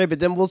on Friday. But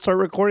then we'll start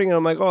recording, and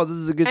I'm like, oh, this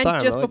is a good time.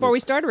 And just before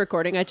we started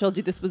recording, I told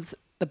you this was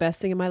the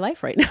best thing in my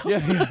life right now.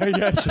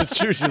 Yes, it's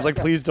true. She's like,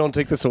 please don't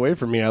take this away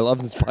from me. I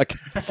love this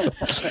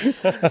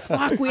podcast.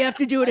 Fuck, we have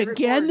to do it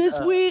again this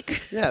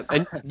week. Yeah,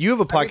 and you have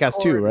a podcast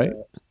too, right?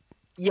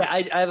 Yeah,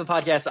 I have a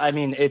podcast. I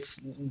mean, it's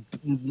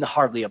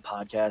hardly a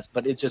podcast,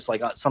 but it's just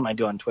like something I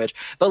do on Twitch.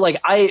 But like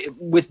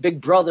with Big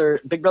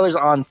Brother's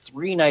on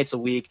 3 nights a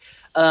week.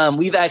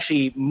 We've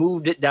actually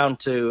moved it down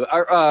to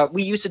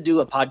we used to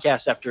do a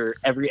podcast after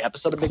every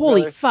episode of Big Brother.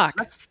 Holy fuck.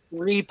 That's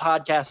 3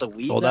 podcasts a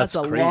week. Oh, That's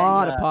a crazy.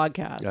 lot of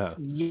podcasts. Yeah.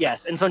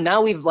 Yes. And so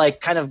now we've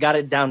like kind of got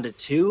it down to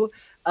 2.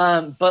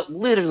 But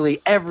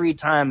literally every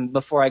time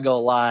before I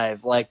go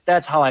live, like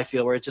that's how I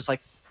feel, where it's just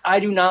like, I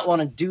do not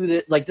want to do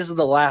this. Like, this is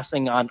the last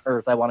thing on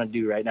earth I want to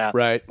do right now.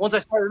 Right. Once I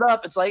start it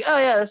up, it's like, oh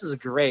yeah, this is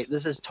great.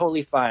 This is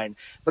totally fine.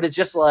 But it's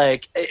just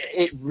like,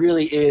 it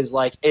really is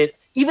like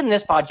even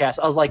this podcast,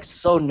 I was like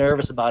so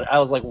nervous about it. I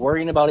was like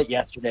worrying about it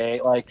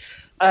yesterday. Like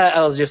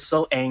I was just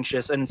so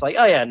anxious, and it's like,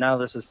 oh yeah, now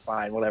this is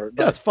fine, whatever.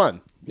 But Yeah, it's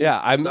fun.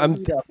 Yeah,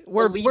 I'm.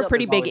 We're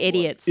pretty big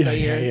idiots. So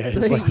Yeah. so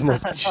It's like the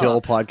most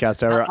chill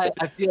podcast ever.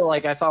 I feel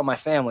like I found my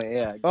family.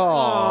 Yeah. Exactly.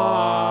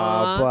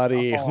 Oh,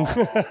 buddy.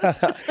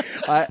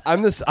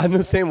 I'm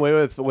the same way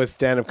with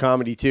stand-up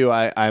comedy too.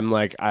 I'm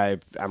like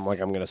I'm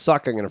gonna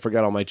suck. I'm gonna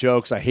forget all my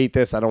jokes. I hate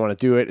this. I don't want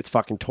to do it. It's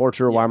fucking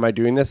torture. Why am I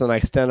doing this? And I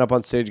stand up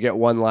on stage, get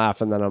one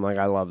laugh, and then I'm like,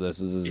 I love this.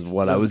 This is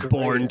what I was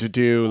born to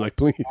do. Like,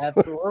 please.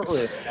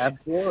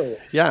 Absolutely.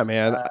 Yeah,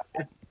 man.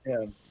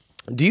 Yeah.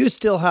 Do you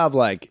still have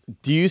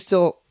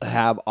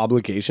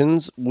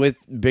obligations with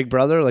Big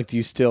Brother? Like, do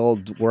you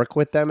still work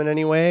with them in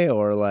any way,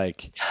 or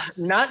like?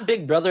 Not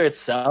Big Brother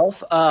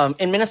itself.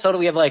 In Minnesota,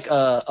 we have like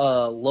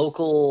a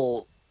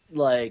local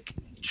like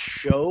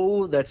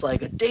show that's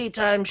like a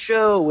daytime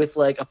show with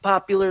like a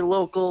popular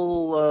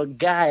local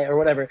guy or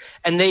whatever,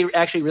 and they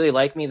actually really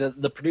like me.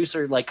 The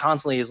producer like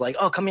constantly is like,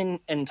 oh, come in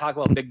and talk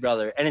about Big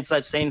Brother, and it's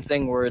that same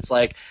thing where it's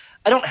like,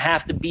 I don't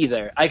have to be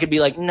there. I could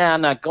be like, nah,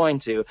 I'm not going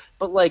to,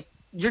 but like,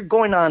 you're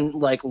going on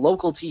like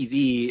local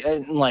TV,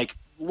 and like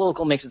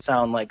local makes it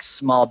sound like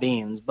small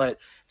beans, but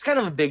it's kind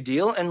of a big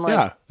deal. And like,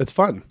 Yeah, it's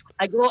fun.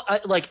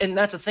 And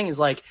that's the thing is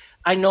like,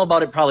 I know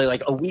about it probably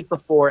like a week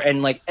before,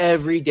 and like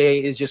every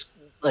day is just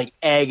like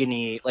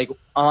agony, like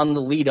on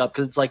the lead up,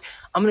 because it's like,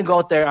 I'm gonna go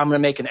out there, I'm gonna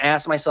make an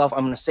ass of myself,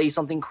 I'm gonna say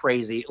something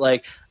crazy,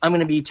 like I'm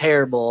gonna be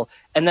terrible,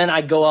 and then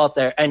I go out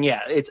there, and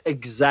yeah, it's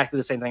exactly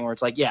the same thing where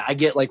it's like, yeah, I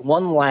get like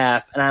one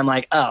laugh, and I'm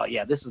like, oh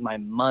yeah, this is my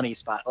money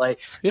spot, like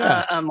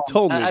Yeah,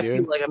 totally, I dude.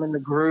 feel like I'm in the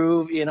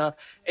groove, you know.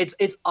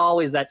 It's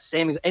always that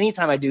same.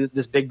 Anytime I do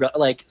this Big Brother,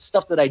 like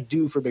stuff that I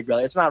do for Big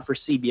Brother, it's not for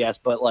CBS,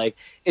 but like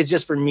it's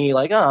just for me,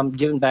 like, oh, I'm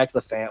giving back to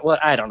the fan. Well,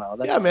 I don't know.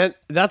 Yeah, man,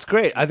 that's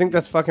great. I think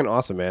that's fucking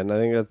awesome, man. I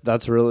think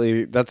that's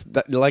really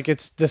like,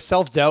 it's the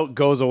self-doubt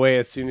goes away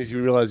as soon as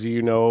you realize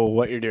you know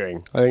what you're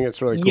doing. I think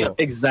it's really cool. Yep,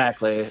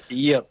 exactly.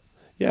 Yep.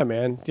 Yeah,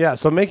 man. Yeah,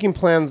 so making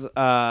plans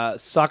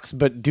sucks,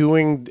 but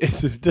doing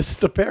this is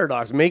the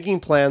paradox.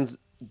 Making plans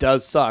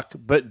does suck,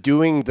 but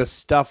doing the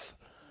stuff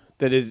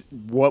that is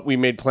what we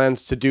made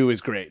plans to do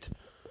is great.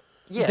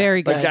 Yeah.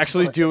 Very good. Like,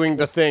 actually doing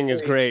the thing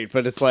is great,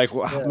 but it's like,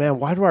 wow, man,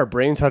 why do our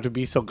brains have to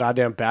be so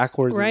goddamn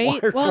backwards? Right.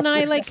 And wired? Well, and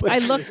I look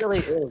It really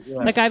is, yeah.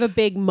 like I have a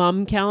big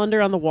mum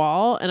calendar on the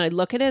wall, and I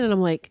look at it, and I'm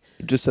like,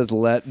 It just says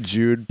let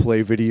Jude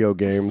play video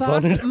games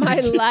on it. fuck my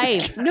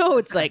life. No,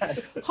 it's like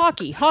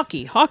hockey,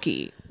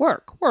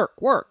 work.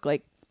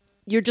 Like,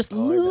 you're just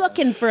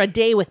looking for a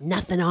day with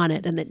nothing on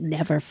it, and it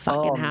never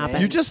fucking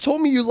happens. You just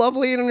told me you love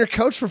laying on your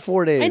couch for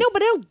 4 days. I know,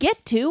 but I don't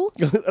get to.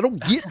 I don't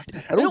get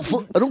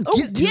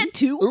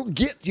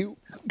to.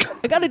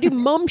 I got to do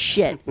mum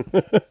shit.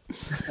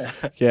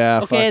 Yeah.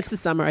 Okay, fuck. it's the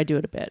summer. I do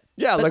it a bit.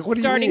 Yeah, But like, what do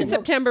you starting mean?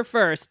 September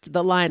 1st,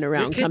 the line Your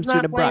around kid's comes to not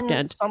an abrupt playing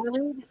end. Summer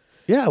League?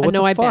 Yeah. What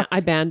No, the fuck?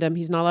 I banned him.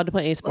 He's not allowed to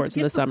play any sports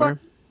in the summer.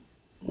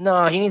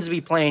 No, he needs to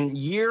be playing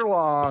year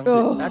long.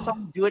 That's how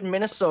we do it in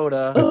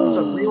Minnesota. It's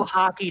a real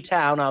hockey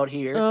town out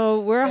here.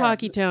 Oh, we're a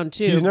hockey town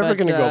too. He's never but,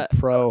 going to go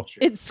pro.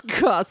 It's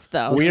cost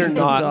thousands We are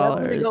not- of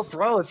Never gonna go dollars.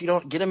 pro if you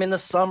don't get him in the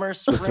summer.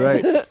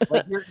 Spring. That's right.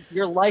 Like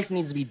your life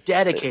needs to be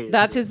dedicated.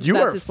 That's his. You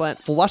that's are his plan.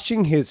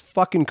 flushing his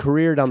fucking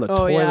career down the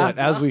toilet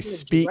yeah. as we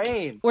speak.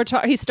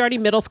 He's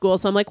starting middle school,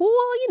 so I'm like, well,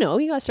 you know,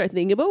 you gotta start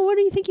thinking about what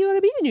do you think you want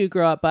to be when you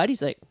grow up, bud?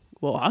 He's like,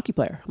 well, a hockey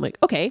player. I'm like,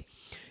 okay.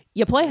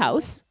 You play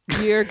house.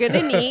 You're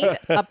gonna need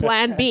a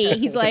plan B.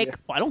 He's like,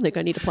 well, I don't think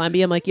I need a plan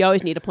B. I'm like, you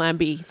always need a plan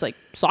B. He's like,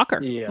 soccer.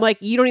 Yeah. I'm like,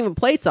 you don't even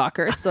play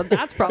soccer, so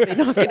that's probably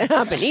not gonna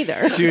happen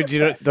either. Dude, you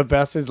know, the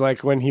best is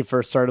like when he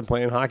first started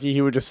playing hockey,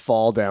 he would just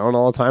fall down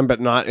all the time, but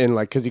not in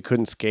like, because he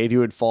couldn't skate. He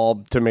would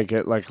fall to make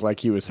it like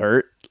he was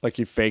hurt. Like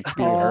he faked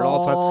being hurt all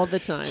the time. All the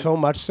time. So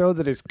much so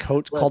that his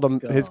coach called him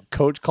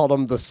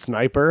the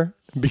sniper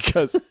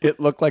because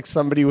it looked like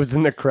somebody was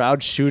in the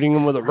crowd shooting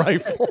him with a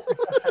rifle.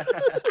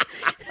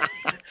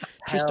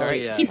 True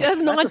story. Yeah. He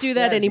does not do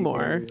that strategy,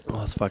 anymore. dude.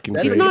 Oh, it's fucking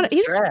That's great. not- a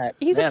he's- strat.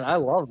 he's a- Man, I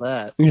love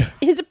that.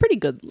 He's a pretty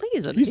good.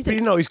 He's He's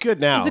good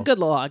now. He's a good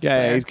little hockey Yeah,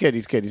 player. he's good.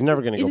 He's good. He's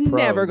never going to He's go pro.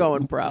 never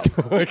going pro.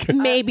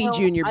 Maybe Well,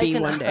 junior I B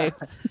can- one day.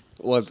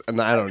 Well,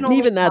 and I don't can know. only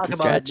Even that's talk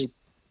a about it stretch.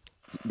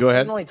 Go I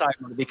ahead. can only talk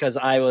about it because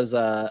I was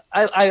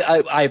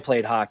I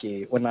played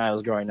hockey when I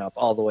was growing up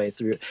all the way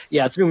through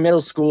through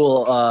middle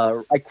school.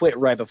 I quit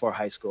right before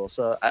high school,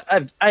 so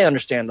I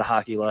understand the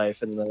hockey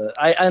life and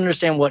I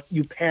understand what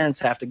you parents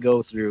have to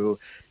go through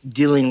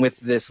dealing with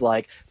this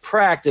like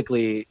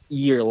practically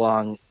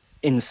year-long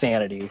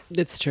insanity.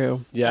 It's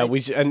true. Yeah,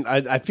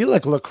 I feel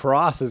like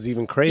lacrosse is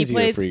even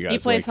crazier for you guys. He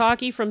plays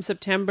hockey from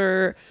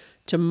September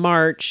to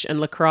March and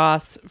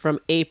lacrosse from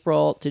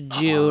April to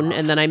June,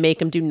 and then I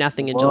make him do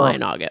nothing in July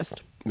and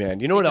August. Man,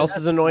 you know what else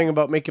is annoying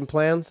about making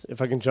plans?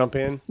 If I can jump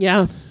in.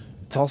 Yeah.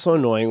 It's also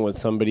annoying when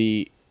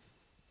somebody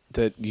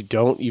that you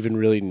don't even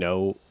really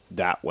know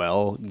that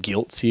well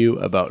guilts you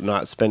about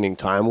not spending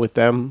time with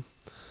them.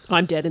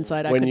 I'm dead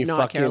inside. I When could you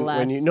not care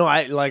less.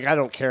 I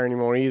don't care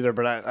anymore either,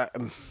 but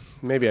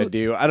Maybe I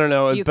do. I don't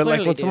know. You But like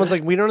clearly when do. someone's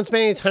like, we don't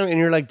spend any time, and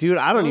you're like, dude,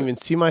 I don't even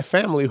see my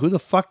family. Who the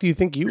fuck do you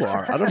think you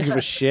are? I don't give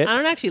a shit. I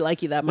don't actually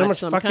like you that How much,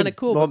 so I'm kind of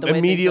cool with the way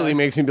immediately things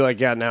makes me be like,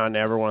 yeah, now I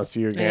never want to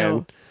see you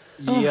again.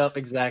 Yep,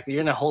 exactly.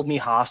 You're gonna hold me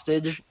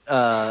hostage,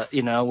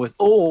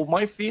 with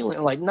my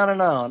feeling. Like,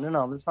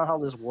 no. That's not how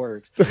this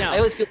works. No. I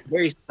always feel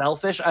very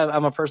selfish.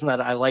 I'm a person that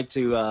I like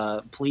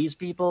to please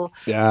people.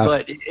 Yeah.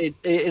 But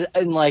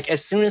and like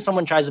as soon as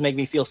someone tries to make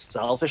me feel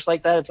selfish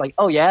like that, it's like,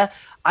 oh yeah,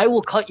 I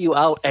will cut you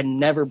out and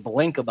never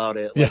blink about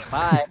it. Like,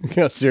 bye.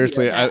 Yeah,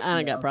 seriously. I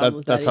don't got problems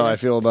with that That's how I either.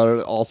 feel about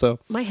it also.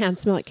 My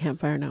hands smell like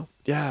campfire now.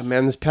 Yeah,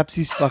 man, this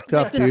Pepsi's fucked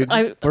up, This-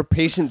 dude. We're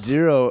patient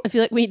zero. I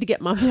feel like we need to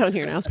get Mom down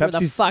here now. So where the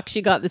Pepsi's- fuck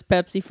she got this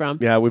Pepsi from?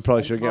 Yeah, we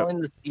probably should get.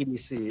 Calling the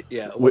CDC.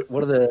 Yeah. What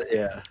are the?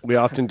 Yeah. We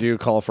often do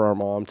call for our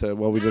mom to.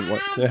 Well, we did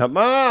what? Yeah,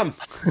 Mom.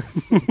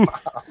 Mom!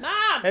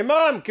 Hey,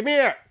 Mom, come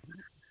here.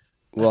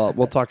 Well,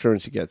 we'll talk to her when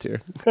she gets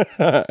here.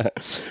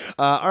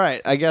 All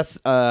right, I guess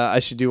I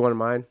should do one of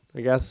mine.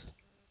 I guess.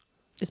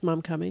 Is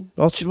Mom coming?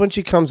 Well, when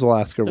she comes, we'll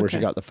ask her where she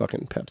Okay. got the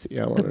fucking Pepsi.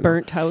 Yeah, I The wanna know.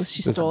 burnt house. She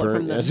It's stole it from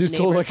burnt, the yeah. She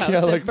stole neighbor's like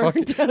house that like burned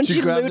fucking. down.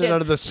 She grabbed looted. it out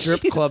of the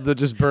strip She's- club that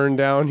just burned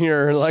down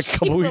here like a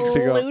couple she's weeks a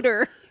ago.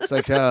 looter. It's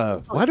like,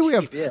 why do we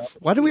have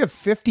Yeah.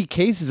 50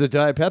 cases of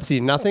Diet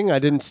Pepsi? Nothing. I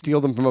didn't steal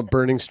them from a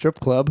burning strip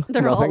club.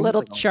 They're all a Nothing.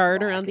 little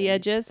charred around the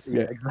edges.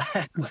 Yeah.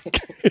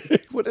 Exactly.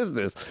 What is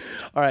this?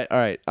 All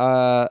right.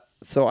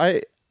 So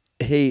I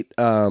hate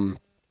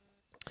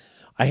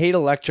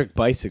electric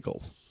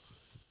bicycles.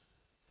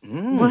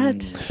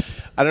 What?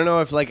 I don't know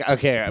if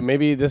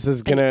maybe this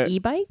is gonna An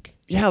e-bike?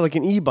 yeah, like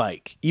an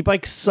e-bike.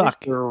 E-bikes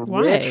suck.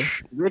 Why?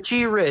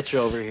 Richie Rich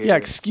over here. Yeah,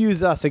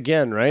 excuse us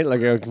again, right?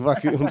 Like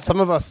some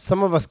of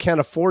us can't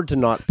afford to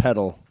not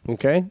pedal.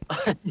 Okay,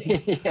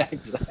 Yeah,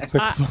 exactly.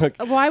 fuck.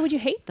 Why would you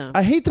hate them?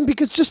 I hate them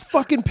because just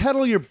fucking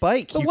pedal your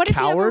bike. But you what if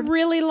you have coward. a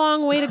really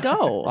long way to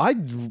go?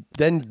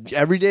 Then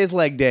every day's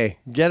leg day.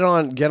 Get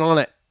on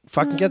it.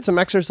 Fucking get some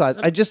exercise.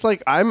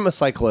 I'm a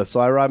cyclist, so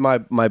I ride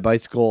my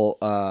bicycle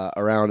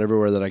around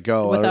everywhere that I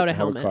go. Without I a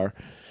don't have helmet.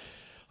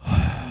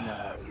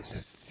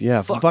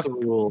 Yeah, Fuck the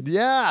rules.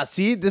 Yeah,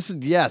 see, this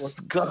is yes.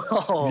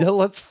 Go. Yeah,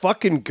 let's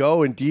fucking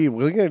go. Indeed,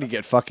 we're going to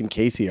get fucking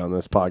Casey on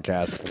this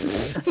podcast.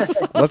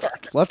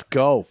 let's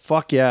go.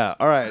 Fuck yeah.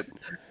 All right.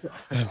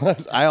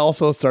 I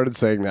also started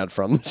saying that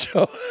from the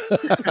show.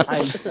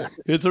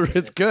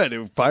 It's good.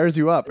 It fires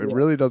you up. It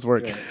really does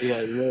work. Yeah,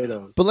 it really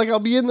does. But like, I'll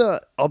be in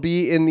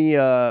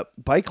the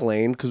bike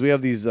lane because we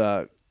have these.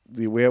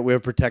 We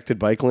have protected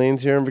bike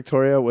lanes here in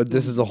Victoria.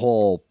 This is a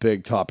whole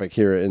big topic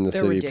here in the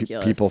They're city.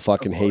 ridiculous. People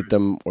fucking hate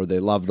them or they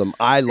love them.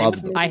 I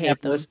love them. I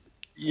hate them.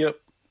 Yep.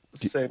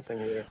 Same thing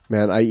here.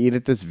 Man, I eat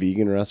at this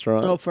vegan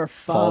restaurant. Oh, for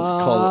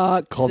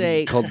fuck's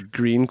sake. Called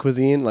Green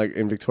Cuisine, like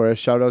in Victoria.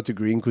 Shout out to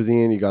Green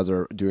Cuisine. You guys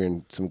are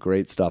doing some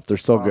great stuff. They're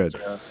so good.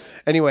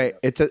 Anyway,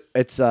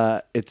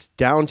 it's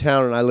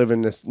downtown, and I live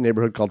in this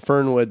neighborhood called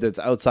Fernwood that's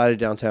outside of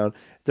downtown.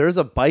 There's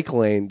a bike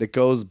lane that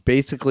goes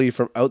basically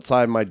from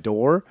outside my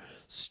door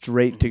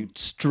straight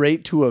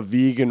to a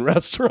vegan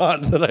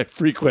restaurant that I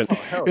frequent.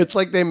 It's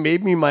like they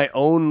made me my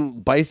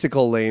own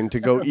bicycle lane to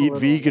go eat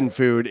vegan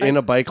food in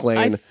a bike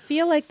lane. I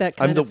feel like that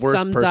kind the of worst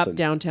sums person. up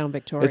downtown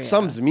Victoria. It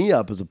sums me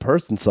up as a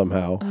person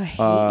somehow. I hate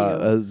you.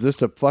 As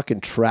just a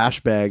fucking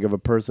trash bag of a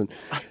person.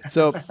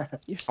 So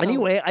You're so-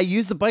 anyway, I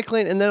use the bike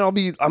lane, and then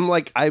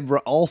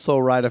also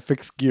ride a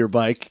fixed gear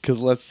bike because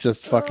let's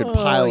just fucking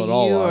pile it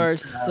all You on. are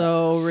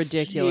so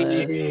ridiculous.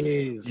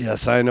 Jeez.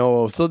 Yes, I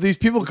know. So these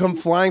people come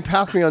flying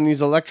past me on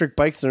these electric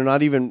bikes. They're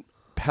not even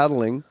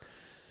pedaling,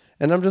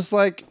 and I'm just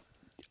like,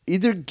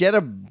 either get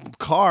a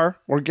car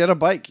or get a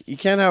bike. You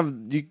can't have.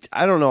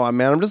 I don't know,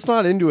 man. I'm just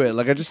not into it.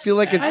 Like, I just feel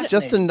like it's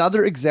just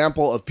another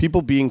example of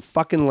people being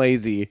fucking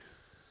lazy.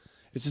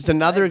 It's just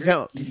another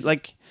example.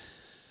 Like,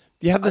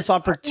 you have this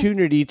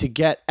opportunity to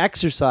get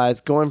exercise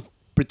going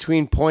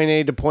between point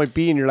A to point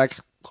B, and you're like,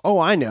 oh,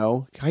 I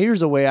know.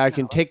 Here's a way I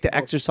can take the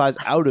exercise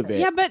out of it.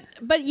 Yeah,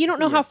 but you don't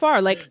know how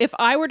far. Like, if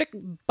I were to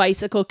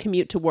bicycle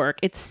commute to work,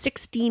 it's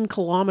 16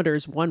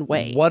 kilometers one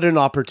way. What an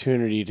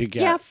opportunity to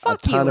get Yeah, a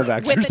fuck ton you. of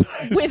exercise.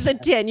 With a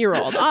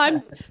 10-year-old.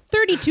 I'm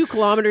 32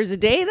 kilometers a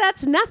day.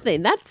 That's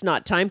nothing. That's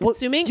not time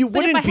consuming. you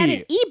but if I wouldn't had be.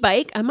 an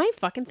e-bike, I might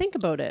fucking think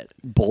about it.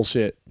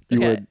 Bullshit. You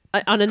Okay.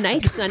 would. On a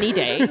nice sunny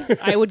day,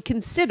 I would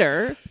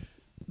consider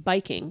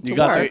biking to You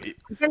got work.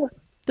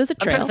 There's a I'm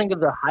trying trail. to think of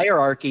the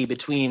hierarchy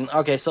between.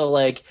 Okay, so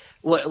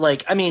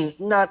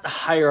not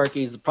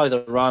hierarchy is probably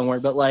the wrong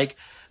word, but like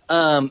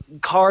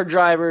car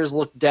drivers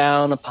look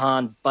down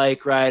upon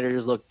bike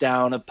riders, look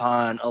down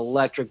upon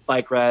electric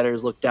bike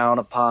riders, look down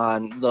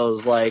upon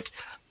those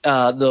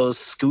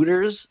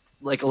scooters,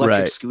 like electric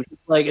Right. scooters.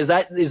 Like, is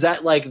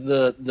that like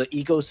the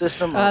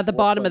ecosystem? The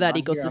bottom of that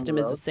ecosystem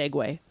is a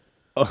Segway.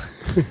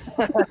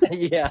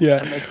 Yeah.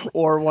 Yeah,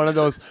 or one of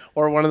those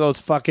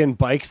fucking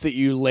bikes that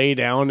you lay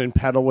down and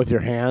pedal with your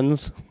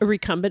hands. A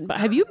recumbent bike.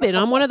 Have you been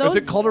on one of those?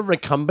 Is it called a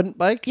recumbent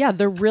bike? Yeah,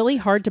 they're really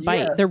hard to bite.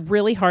 Yeah. They're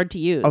really hard to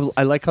use.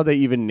 I like how they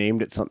even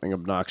named it something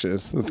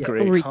obnoxious. That's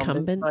great.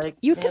 Recumbent. Bike.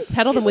 You can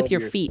pedal them with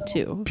your Over feet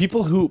too.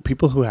 People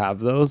who have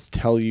those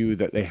tell you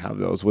that they have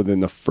those within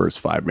the first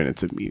 5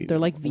 minutes of meeting. They're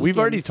like We've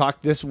already vegans.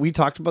 talked this. We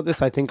talked about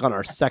this. I think on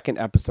our second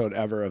episode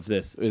ever of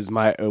this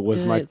my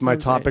it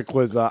sounds topic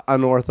was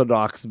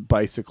unorthodox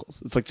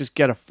bicycles. It's like just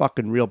get a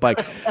fucking real bike.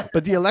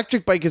 But the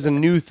electric bike is a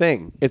new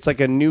thing. It's like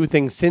a new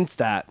thing since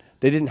that.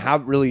 They didn't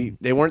have really.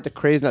 They weren't the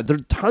craze now. There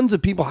tons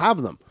of people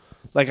have them.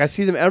 Like I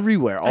see them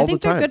everywhere all the time. I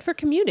think they're good for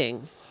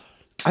commuting.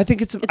 I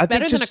think it's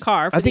better than a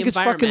car for I think the it's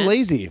fucking environment.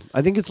 lazy.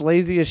 I think it's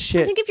lazy as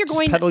shit. I think if you're Just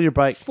going pedal your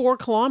bike. 4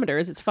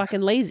 kilometers, it's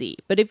fucking lazy.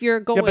 But if you're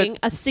going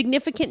a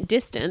significant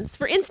distance,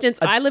 for instance,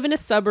 I live in a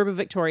suburb of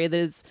Victoria that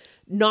is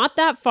not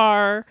that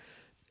far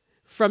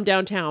from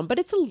downtown, but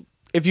it's a.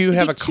 If you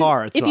have a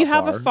car, it's if not you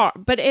have far. a far,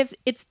 but if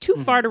it's too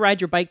far to ride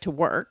your bike to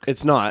work.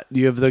 It's not.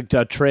 You have the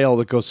trail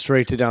that goes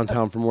straight to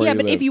downtown from where Yeah, you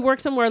but live. if you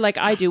work somewhere like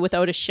I do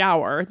without a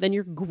shower, then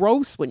you're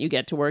gross when you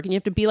get to work, and you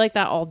have to be like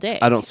that all day.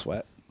 I don't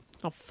sweat.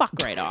 Oh, fuck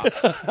right off.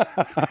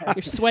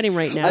 You're sweating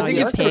right now, I think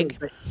you it's pig.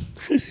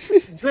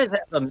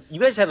 You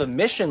guys have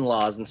emission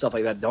laws and stuff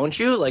like that, don't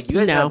you? Like you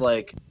guys No. have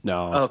like.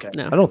 No. Okay.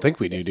 No. I don't think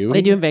we do we?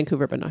 They do in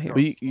Vancouver, but not here.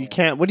 But you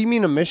can't. What do you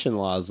mean emission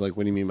laws? Like,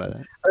 what do you mean by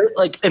that?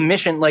 Like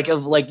emission, like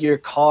of like your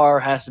car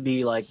has to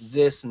be like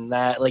this and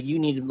that. Like you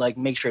need to like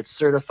make sure it's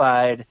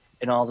certified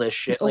and all this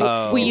shit. Like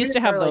Oh. We used to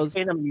have like, those.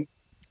 in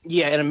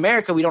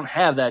America we don't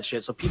have that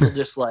shit. So people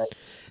just like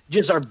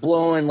just are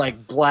blowing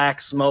like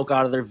black smoke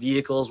out of their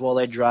vehicles while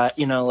they drive.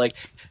 You know, like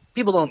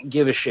people don't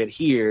give a shit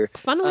here.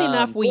 Funnily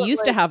enough, we but,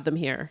 used to like- have them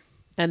here,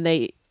 and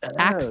they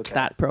axed okay.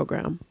 that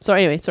program. So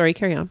anyway, sorry,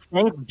 carry on.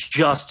 Thanks,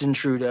 Justin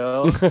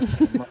Trudeau.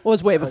 It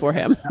was way before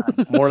him,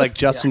 More like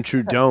Justin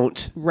Trudeau.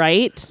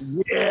 right?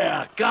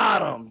 Yeah,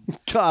 got him.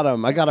 Got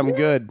him. I got him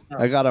good.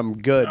 I got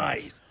him good.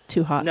 Nice.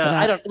 Too hot No, for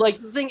that. I don't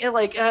like think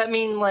like I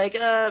mean like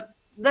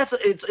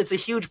it's a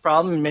huge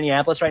problem in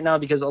Minneapolis right now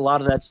because a lot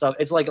of that stuff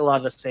it's like a lot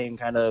of the same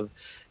kind of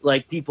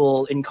like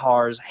people in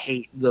cars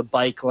hate the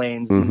bike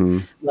lanes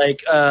and,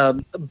 like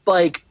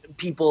bike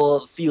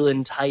people feel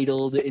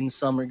entitled in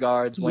some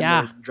regards when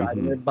Yeah. they're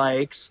driving their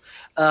bikes.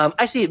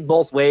 I see it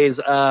both ways.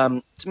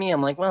 To me,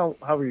 I'm like, well,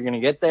 however you're gonna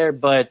get there,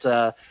 but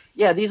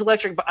yeah, these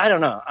electric. I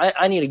don't know.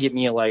 I need to get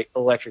me a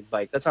electric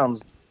bike. That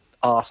sounds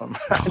awesome.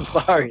 I'm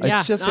sorry.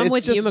 Yeah, It's I'm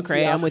with you, just-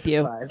 McCrae. I'm with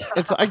you.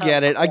 I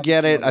get it. I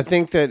get it. I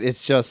think that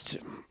it's just.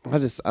 I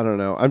don't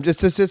know.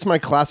 It's my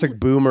classic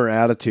boomer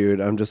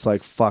attitude. I'm just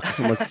like, fuck.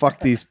 I'm like,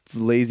 fuck these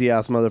lazy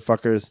ass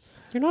motherfuckers.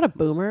 You're not a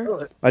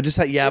boomer. I just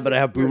had, but I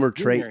have You're a boomer zoomer.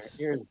 traits.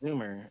 You're a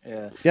zoomer.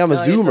 Yeah. Yeah, I'm a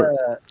No,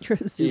 zoomer. You're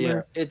a zoomer.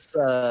 Yeah, it's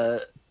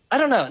I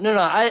don't know. No,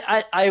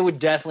 I would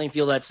definitely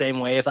feel that same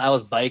way if I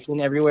was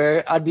biking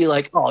everywhere. I'd be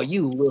like, oh,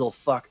 you little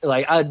fuck.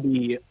 Like I'd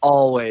be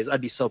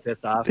so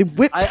pissed off. They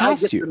whip I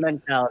past get you. the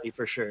mentality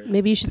for sure.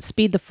 Maybe you should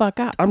speed the fuck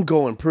up. I'm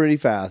going pretty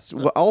fast.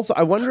 Well, also,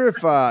 I wonder if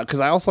because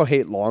I also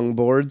hate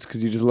longboards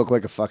because you just look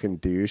like a fucking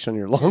douche on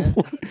your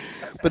longboard.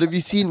 But have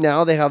you seen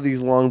now they have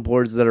these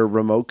longboards that are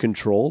remote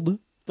controlled?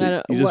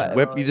 You just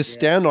what? you just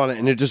stand on it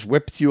and it just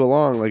whips you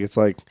along. Like it's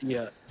like,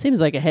 Yeah. Seems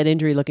like a head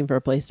injury looking for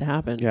a place to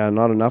happen. yeah,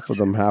 not enough of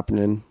them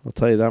happening. I'll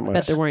tell you that much.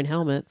 Bet they're wearing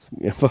helmets.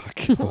 Yeah, fuck.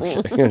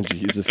 Okay.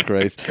 Jesus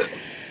Christ.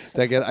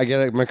 I get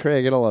McCrae,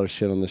 I get a lot of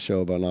shit on the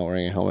show about not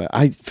wearing a helmet.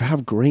 I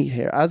have great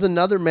hair. As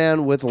another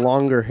man with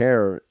longer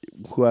hair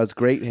who has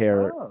great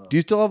hair, do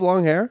you still have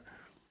long hair?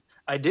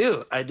 I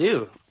do.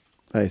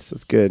 Nice.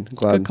 That's good. I'm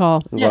glad, Good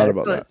call. I'm glad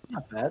about it's that.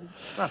 Not bad.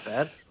 Not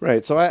bad.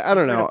 Right. So I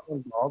don't know.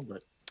 Involved,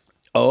 but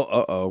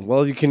Oh.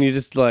 Well, can you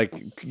just like,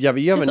 yeah,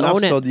 but you have Just enough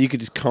own it. so that you could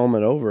just comb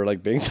it over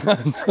like big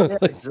time. yeah,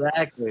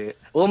 exactly.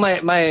 Well,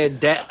 my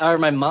dad or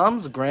my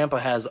mom's grandpa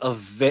has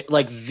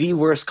the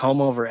worst comb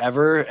over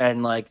ever,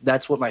 and like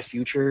that's what my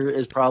future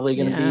is probably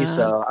going to Yeah. be.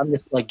 So I'm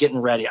just like getting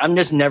ready. I'm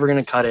just never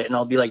going to cut it, and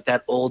I'll be like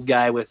that old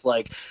guy with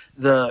like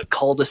the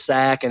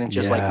cul-de-sac, and it's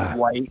just Yeah. like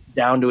white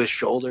down to his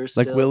shoulders,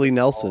 Like still. Willie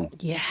Nelson.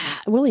 Yeah.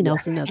 Willie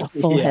Nelson has a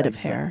full Yeah, head of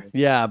exactly. hair.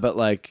 Yeah, but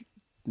like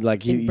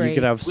you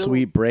could have braids.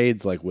 sweet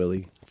braids like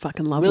Willie.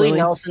 Fucking love Willie Willie.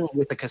 Nelson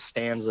with the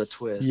Costanza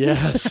twist.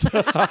 Yes.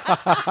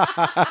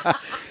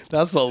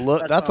 That's a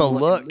look. That's a what I'm looking-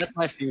 look. That's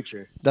my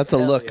future. That's a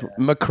Hell look. yeah.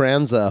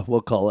 Macranza,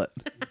 we'll call it.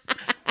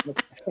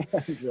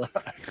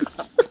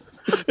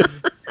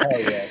 Hell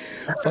yeah.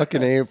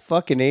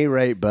 Fucking a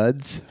right,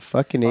 buds.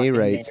 Fucking a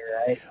right.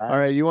 Right? All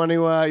right, you want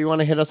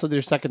to hit us with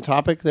your second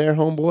topic there,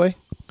 homeboy?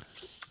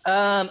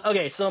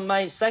 Okay, so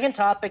my second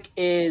topic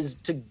is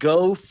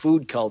to-go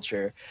food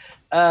culture.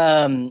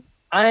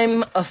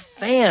 I'm a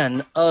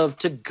fan of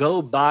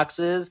to-go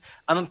boxes.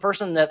 I'm a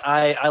person that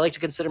I like to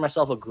consider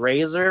myself a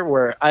grazer,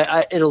 where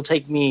it'll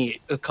take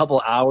me a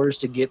couple hours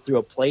to get through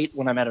a plate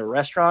when I'm at a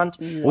restaurant.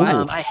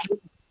 What?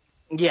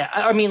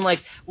 I mean,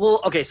 like,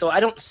 well, okay, so I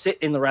don't sit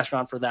in the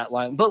restaurant for that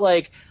long, but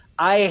like,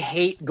 I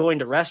hate going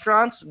to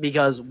restaurants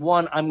because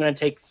one, I'm going to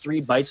take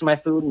 3 bites of my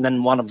food and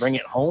then want to bring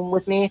it home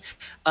with me.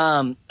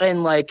 And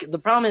like the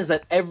problem is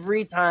that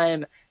every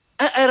time,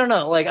 I don't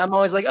know, like I'm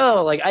always like,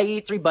 oh, like I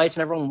eat 3 bites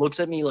and everyone looks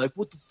at me like,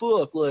 what the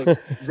fuck? Like,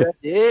 is that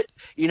it?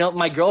 You know,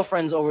 my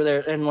girlfriend's over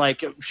there and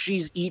like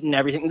she's eaten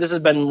everything. This has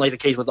been like the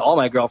case with all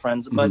my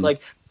girlfriends, but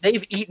like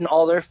they've eaten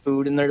all their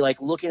food and they're like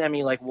looking at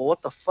me like, well,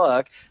 what the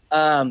fuck?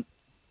 I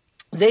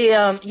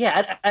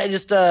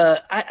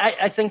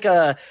think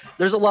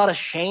there's a lot of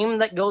shame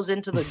that goes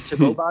into the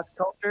to-go box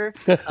culture.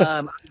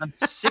 I'm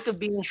sick of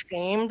being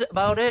shamed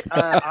about it.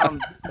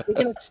 I'm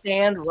taking a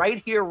stand right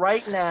here,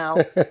 right now.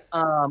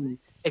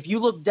 If you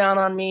look down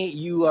on me,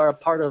 you are a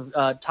part of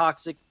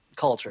toxic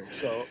culture.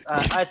 So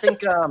I think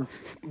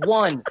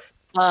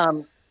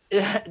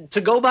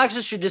to-go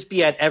boxes should just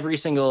be at every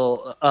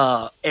single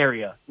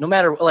area. No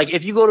matter, like,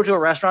 if you go to a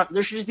restaurant,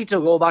 there should just be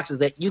to-go boxes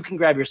that you can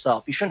grab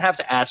yourself. You shouldn't have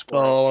to ask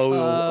for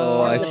it.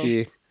 I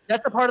see.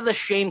 That's a part of the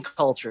shame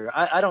culture.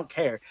 I don't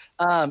care.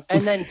 And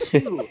then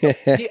 2,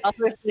 the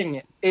other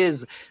thing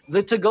is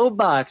the to-go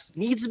box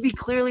needs to be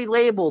clearly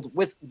labeled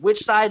with which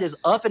side is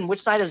up and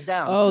which side is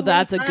down. Oh,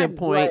 that's a good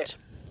point.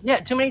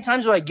 Too many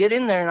times do I get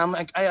in there and I'm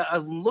like,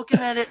 I'm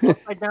looking at it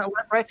upside down,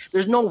 left, right.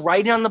 There's no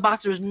writing on the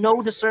box. There's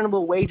no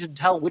discernible way to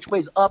tell which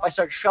way's up. I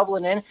start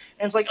shoveling in, and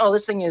it's like, oh,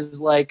 this thing is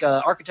like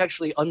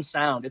architecturally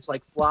unsound. It's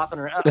like flopping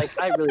around. Like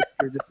I really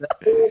screwed this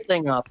whole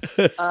thing up.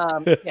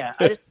 I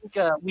just think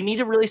we need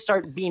to really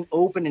start being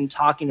open and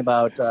talking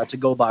about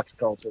to-go box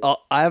culture.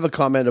 I have a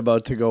comment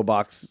about to-go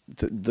box,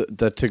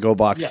 the to-go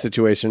box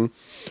situation.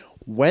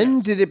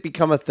 When did it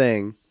become a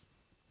thing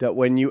that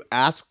when you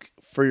ask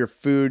for your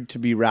food to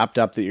be wrapped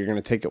up that you're going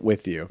to take it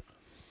with you,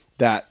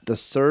 that the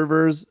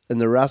servers in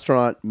the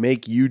restaurant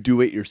make you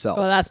do it yourself?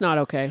 Well, that's not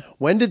okay.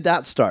 When did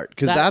that start?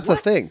 Because that's a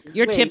thing.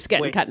 Your tip's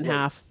getting cut in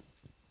half.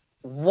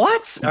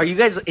 What? Are you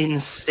guys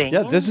insane?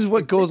 Yeah, this is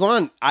what goes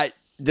on.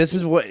 This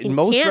is what in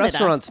most Canada,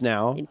 restaurants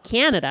now. In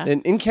Canada.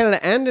 In Canada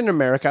and in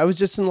America. I was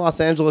just in Los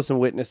Angeles and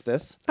witnessed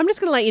this. I'm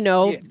just going to let you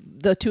know,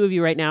 the two of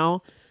you right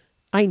now,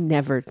 I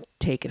never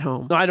take it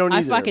home. No, I don't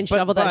either. I fucking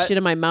shovel that shit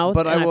in my mouth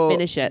and I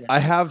finish it. I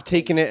have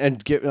taken it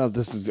and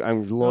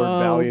I'm Lord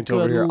Valiant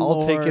over here.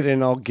 I'll take it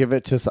and I'll give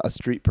it to a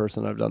street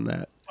person. I've done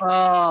that.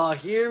 Oh,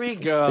 here we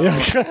go.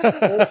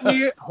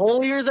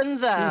 holier than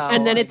thou.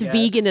 And then it's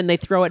vegan and they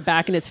throw it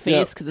back in his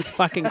face because it's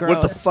fucking gross.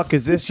 What the fuck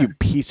is this, you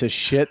piece of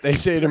shit? They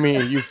say to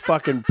me, you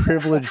fucking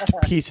privileged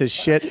piece of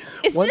shit.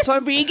 Is this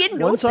vegan?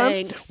 No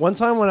thanks. One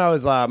time when I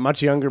was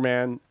much younger,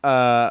 man,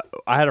 I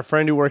had a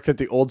friend who worked at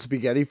the old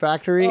spaghetti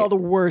factory. Oh, the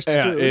worst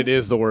food. It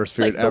is the worst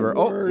food ever.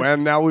 Oh,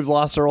 man, now we've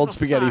lost our old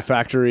spaghetti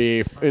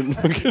factory. We're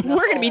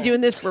going to be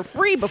doing this for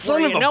free before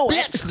Son you know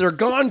bitch, it. They're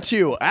gone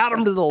too. Add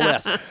them to the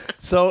list.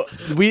 So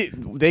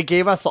they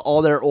gave us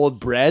all their old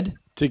bread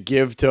to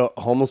give to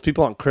homeless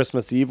people on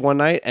Christmas Eve one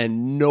night,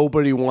 and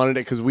nobody wanted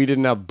it because we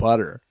didn't have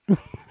butter.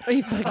 Are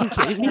you fucking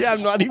kidding me? Yeah,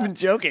 I'm not even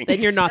joking.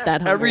 Then you're not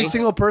that hungry. Every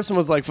single person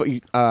was like,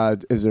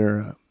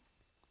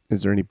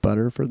 is there any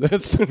butter for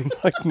this? And I'm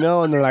like,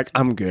 no. And they're like,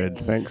 I'm good.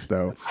 Thanks,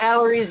 though.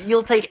 Calories,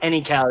 you'll take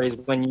any calories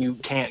when you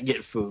can't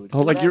get food.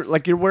 Oh,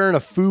 you're wearing a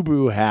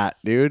FUBU hat,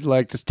 dude.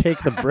 Like, just take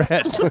the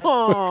bread.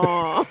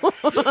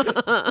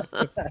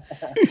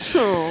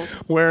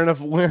 wearing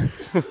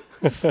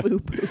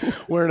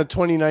a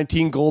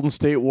 2019 Golden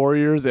State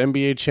Warriors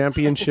NBA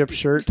championship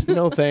shirt.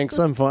 No thanks,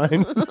 I'm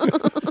fine.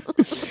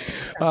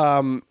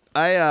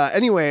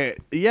 Anyway,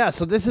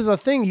 so this is a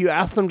thing. You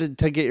ask them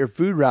to get your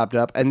food wrapped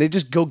up, and they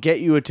just go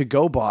get you a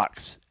to-go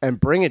box and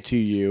bring it to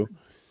you.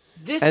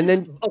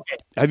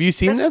 Have you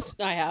seen this?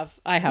 I have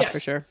for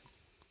sure.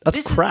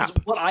 That's crap. This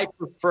is what I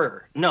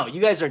prefer. No, you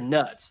guys are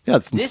nuts. Yeah,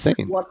 it's insane.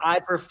 This is what I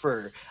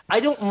prefer. I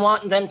don't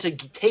want them to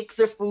take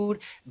their food,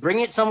 bring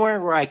it somewhere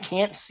where I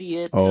can't see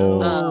it,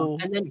 and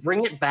then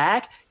bring it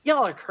back.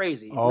 Y'all are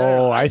crazy.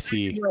 Oh, I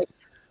see.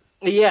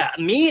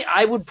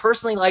 I would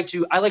personally like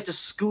to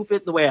scoop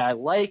it the way I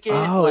like it.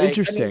 Oh,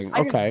 interesting.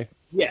 Okay.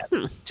 Yeah.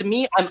 To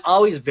me, I'm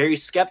always very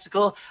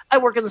skeptical. I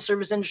work in the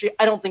service industry.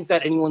 I don't think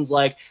that anyone's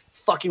like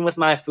fucking with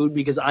my food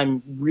because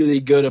I'm really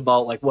good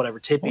about like whatever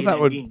tipping. Well,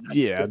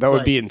 that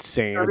would be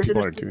insane if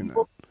people are doing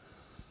that.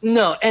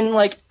 No, and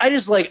like I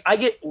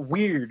get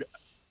weird.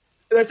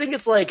 And I think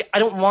it's like I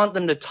don't want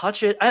them to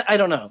touch it. I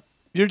don't know.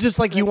 You're just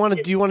like you want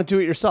to do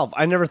it yourself.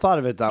 I never thought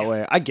of it that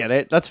way. I get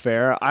it. That's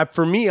fair.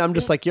 For me, I'm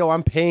just like, yo,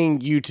 I'm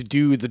paying you to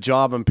do the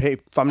job.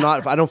 If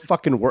I don't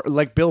fucking work.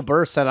 Like Bill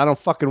Burr said, I don't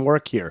fucking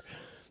work here.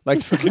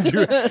 Like fucking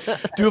do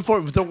it for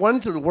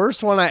the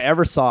worst one I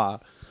ever saw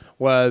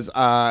was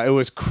it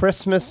was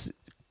Christmas.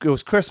 It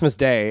was Christmas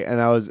Day, and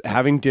I was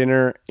having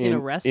dinner in a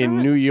restaurant in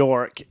New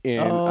York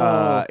in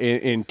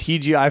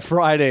TGI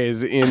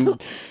Fridays in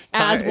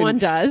As one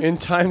does. In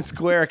Times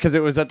Square, because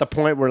it was at the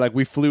point where like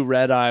we flew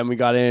red eye and we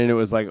got in and it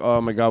was like,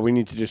 oh my God, we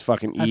need to just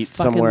fucking eat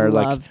somewhere. I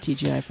Like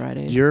TGI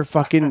Fridays. You're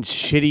fucking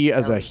shitty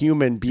as a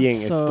human being.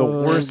 It's the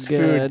worst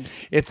good. food.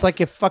 It's like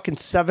if fucking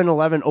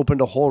 7-Eleven opened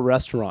a whole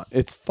restaurant.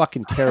 It's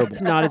fucking terrible.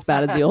 It's not as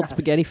bad as the old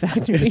spaghetti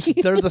factory.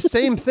 They're the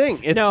same thing.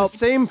 It's the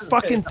same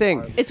fucking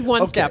thing. It's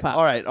one step up.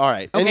 All right.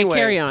 Okay, Anyway,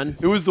 carry on.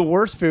 It was the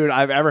worst food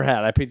I've ever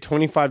had. I paid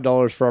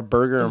 $25 for a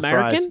burger and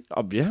fries. American?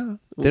 Oh, yeah.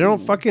 They don't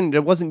fucking,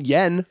 it wasn't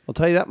yen. I'll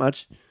tell you that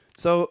much.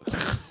 So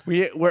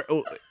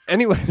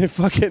anyway,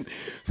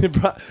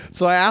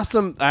 so I asked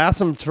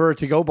them for a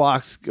to-go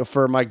box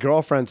for my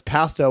girlfriend's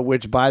pasta,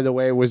 which by the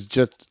way was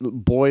just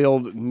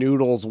boiled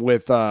noodles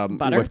with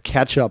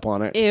ketchup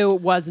on it.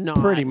 It was not.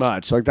 Pretty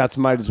much. Like that's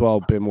might as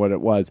well have been what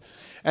it was.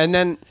 And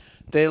then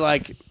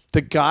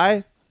the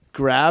guy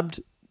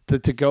grabbed the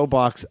to-go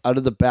box out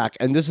of the back,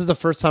 and this is the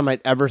first time I'd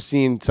ever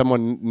seen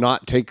someone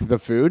not take the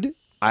food.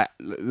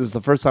 This was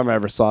the first time I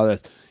ever saw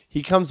this.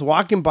 He comes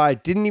walking by,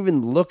 didn't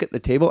even look at the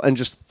table, and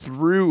just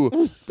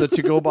threw the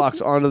to-go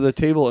box onto the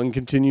table and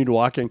continued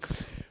walking.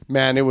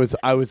 Man, I was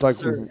irate.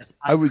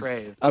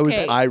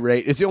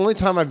 It's the only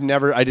time I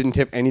didn't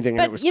tip anything,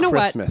 and it was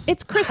Christmas. What?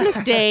 It's Christmas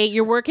Day.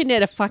 You're working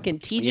at a fucking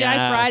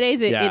TGI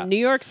Fridays in New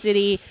York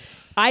City.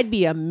 I'd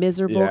be a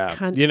miserable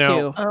cunt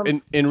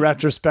too. In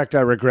retrospect,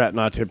 I regret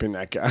not tipping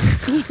that guy.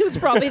 It was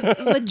probably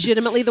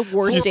legitimately the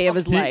worst day of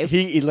his life.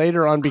 He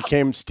later on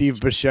became Steve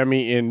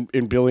Buscemi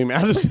in Billy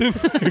Madison,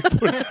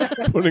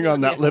 putting on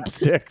that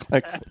lipstick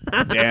like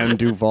Dan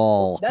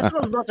Duvall. That's what I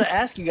was about to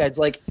ask you guys.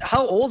 Like,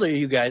 how old are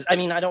you guys? I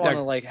mean, I don't want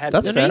to like have.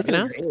 That's fair.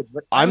 Age,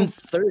 but I'm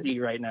 30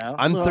 right now.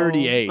 I'm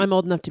 38. I'm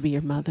old enough to be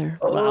your mother.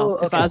 Oh, wow.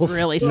 okay. If I was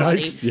really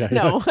sorry.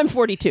 No, I'm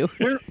 42.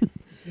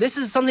 This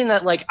is something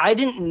that like I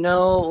didn't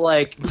know,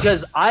 like,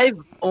 because I've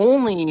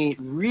only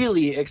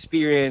really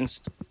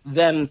experienced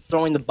them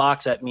throwing the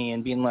box at me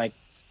and being like,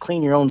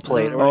 clean your own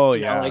plate. Or,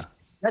 like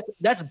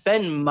that's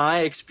been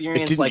my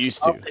experience. It didn't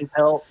used to.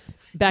 Until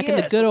back in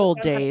the good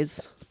old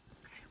days.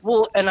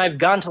 Well, and I've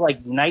gone to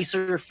like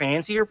nicer,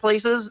 fancier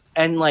places,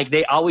 and like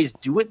they always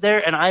do it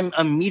there, and I'm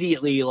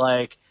immediately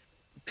like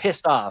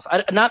pissed off.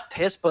 Not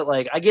pissed, but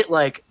like I get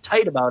like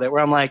tight about it,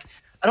 where I'm like,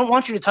 I don't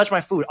want you to touch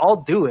my food. I'll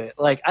do it.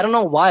 Like, I don't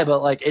know why,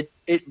 but like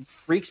it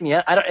freaks me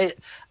out.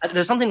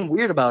 There's something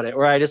weird about it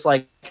where I just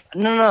like,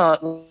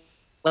 no.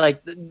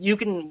 Like, you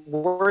can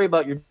worry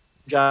about your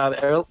job.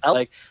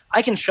 Like,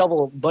 I can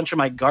shovel a bunch of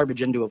my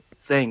garbage into a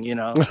thing, you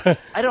know?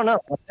 I don't know.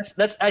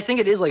 I think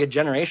it is like a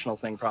generational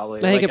thing, probably.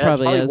 I think it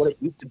probably is. What it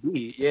used to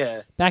be,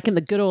 yeah. Back in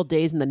the good old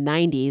days in the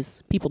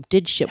 90s, people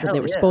did shit when they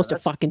were supposed to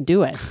fucking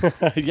do it.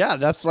 Yeah,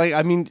 that's like,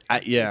 I mean,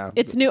 yeah.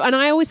 It's new. And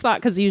I always thought,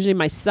 because usually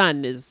my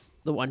son is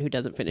the one who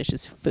doesn't finish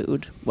his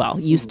food. Well,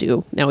 used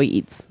to. Now he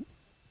eats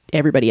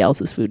everybody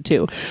else's food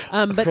too.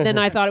 But then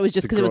I thought it was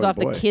just because it was off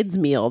the kids'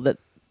 meal, that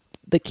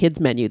the kids'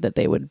 menu, that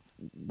they would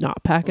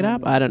not pack it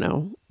up. I don't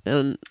know.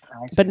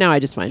 But now I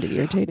just find it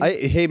irritating.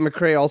 Hey,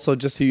 McCrae, also,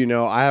 just so you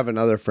know, I have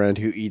another friend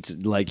who eats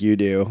like you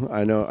do.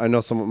 I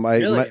know some of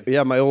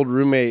my old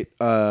roommate,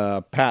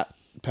 Pat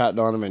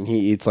Donovan, he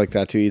eats like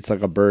that too. He eats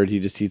like a bird. He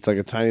just eats like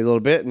a tiny little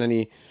bit, and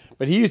then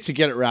but he used to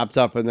get it wrapped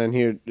up, and then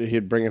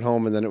he'd bring it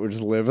home, and then it would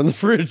just live in the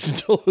fridge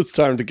until it was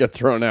time to get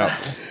thrown out.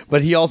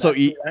 But he also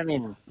he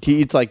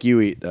eats like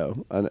you eat,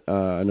 though. I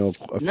know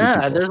a few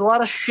people. There's a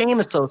lot of shame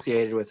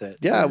associated with it.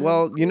 Yeah,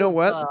 well, you know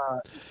what?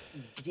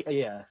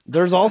 Yeah.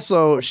 There's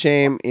also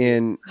shame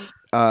in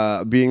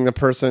being the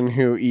person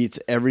who eats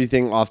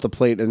everything off the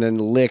plate and then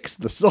licks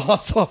the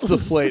sauce off the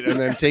plate and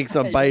then takes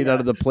a bite out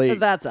of the plate.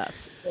 That's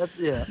us.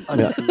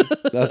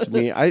 That's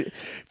me. I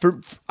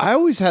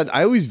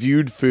always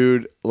viewed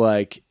food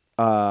like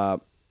I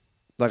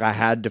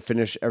had to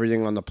finish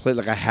everything on the plate.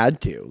 Like I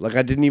had to. Like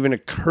it didn't even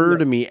occur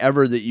to me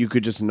ever that you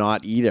could just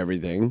not eat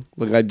everything.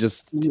 Like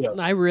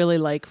I really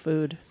like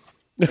food.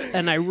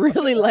 And I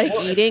really like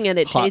eating, and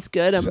it tastes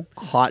good.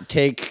 Hot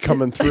take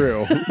coming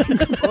through.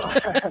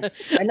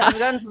 And I've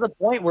gotten to the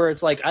point where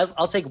it's like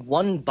I'll take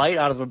one bite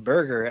out of a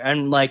burger,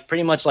 and like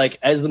pretty much like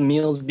as the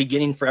meal's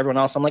beginning for everyone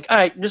else, I'm like, all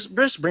right,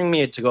 just bring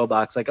me a to-go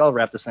box. Like I'll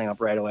wrap this thing up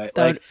right away.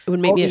 Like it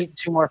would make me eat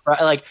 2 more fries.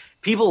 Like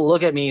people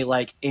look at me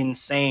like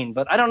insane,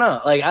 but I don't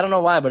know. Like I don't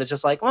know why, but it's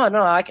just like, well,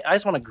 no, I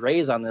just want to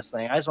graze on this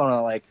thing. I just want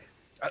to like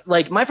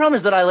my problem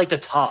is that I like to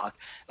talk,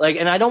 like,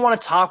 and I don't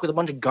want to talk with a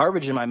bunch of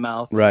garbage in my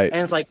mouth. Right.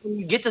 And it's like when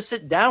you get to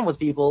sit down with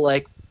people,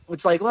 like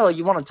it's like, well,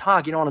 you want to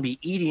talk, you don't want to be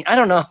eating. I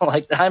don't know.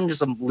 Like I'm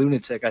just a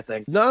lunatic, I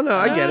think. No,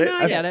 I get it.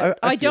 I get it.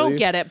 I don't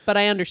get it, but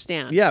I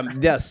understand. Yeah.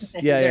 Yes.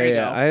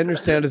 Yeah. I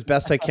understand as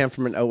best I can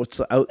from an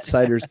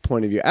outsider's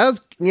point of view. As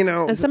you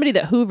know, as somebody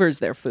that hoovers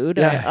their food,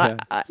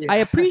 I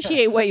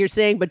appreciate what you're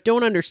saying, but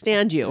don't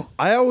understand you.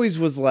 I always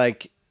was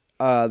like,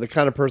 the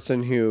kind of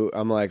person who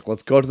I'm like,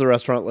 let's go to the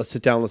restaurant, let's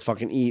sit down, let's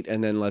fucking eat,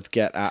 and then let's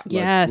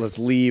let's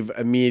leave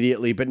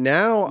immediately. But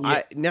now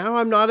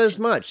I'm not as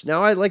much.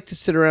 Now I like to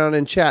sit around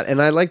and chat,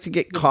 and I like to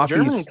get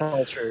coffees.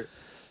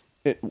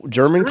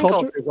 German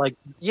culture? Is like,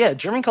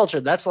 German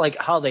culture. That's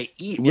like how they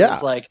eat. Yeah,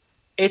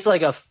 it's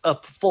like a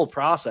full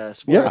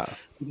process.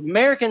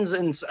 Americans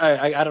and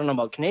I don't know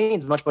about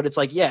Canadians much, but it's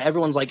like, yeah,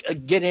 everyone's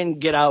like get in,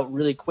 get out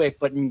really quick.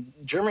 But in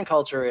German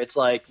culture, it's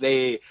like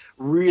they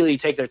really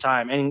take their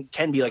time, and it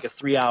can be like a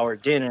 3-hour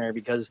dinner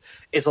because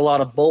it's a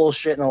lot of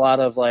bullshit and a lot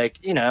of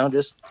like,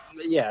 just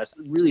it's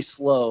really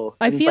slow.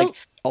 I And it's feel like,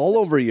 all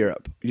over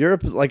Europe.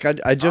 Like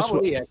I just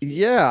Probably,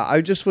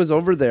 I just was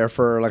over there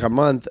for like a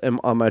month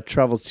on my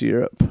travels to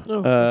Europe.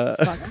 oh,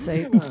 for fuck's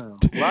sake.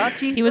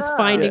 He was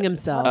finding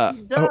himself.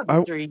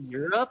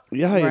 Europe.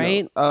 Yeah, you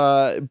Right?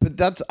 know.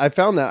 But I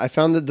found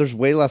that there's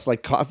way less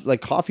like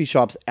coffee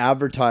shops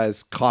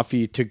advertise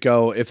coffee to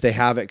go if they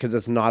have it because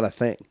it's not a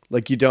thing.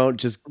 Like you don't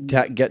just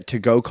get to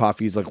go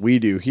coffees like we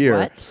do here.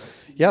 What?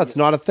 Yeah, it's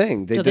not a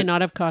thing. Do they not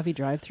have coffee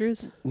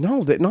drive-thrus? No,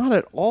 not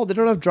at all. They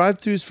don't have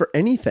drive-thrus for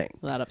anything.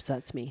 Well, that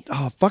upsets me.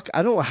 Oh fuck!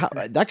 I don't know how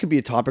that could be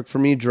a topic for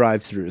me.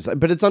 Drive-thrus,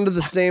 but it's under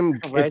the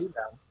same.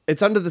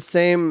 It's under the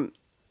same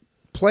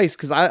place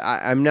because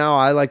I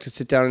like to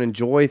sit down and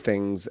enjoy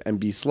things and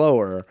be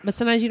slower. But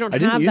sometimes you don't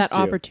have that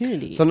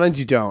opportunity. Sometimes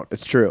you don't.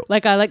 It's true.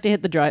 Like I like to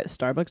hit the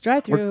Starbucks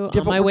drive-thru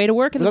on my way to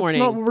work in the morning.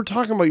 That's not what we're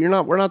talking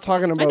about. We're not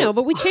talking about. I know,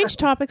 but we changed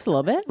topics a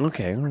little bit.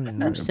 Okay, all right.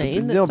 I'm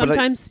saying that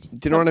sometimes.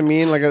 Do you know what I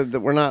mean? Like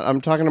we're not. I'm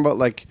talking about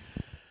like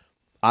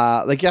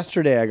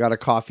yesterday, I got a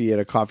coffee at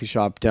a coffee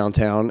shop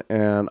downtown,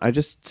 and I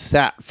just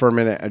sat for a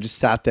minute. I just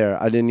sat there.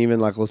 I didn't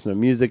even like listen to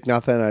music,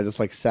 nothing. I just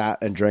like sat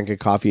and drank a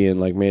coffee and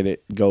like made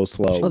it go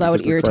slow. Well, that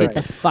would irritate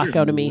the fuck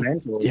out of me.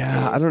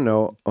 Yeah, I don't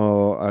know.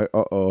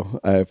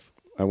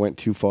 I went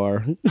too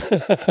far.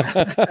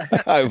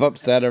 I've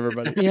upset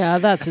everybody. Yeah,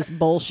 that's just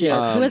bullshit.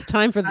 Who has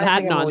time for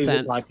that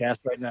nonsense? Podcast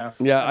right now.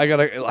 Yeah, I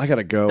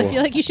gotta go. I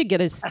feel like you should get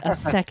a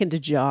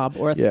second job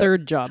or a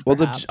third job. Well,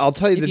 perhaps, I'll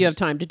tell you if you have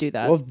time to do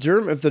that. Well,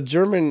 if the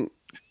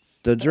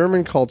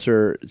German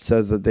culture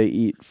says that they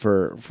eat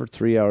for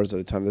 3 hours at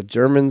a time, the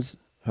Germans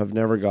have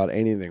never got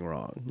anything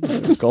wrong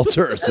in their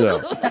culture.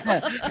 So,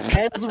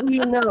 as we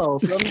know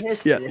from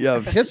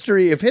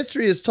history, if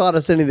history has taught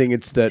us anything,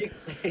 it's that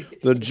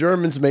the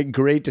Germans make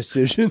great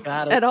decisions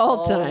at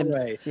all times.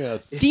 Right.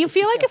 Yes. Do you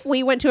feel like if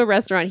we went to a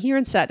restaurant here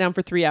and sat down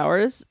for 3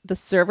 hours, the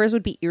servers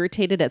would be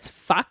irritated as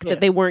fuck that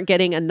they weren't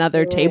getting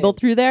another table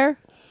through there?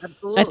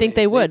 Absolutely. I think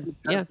they would.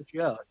 Yeah.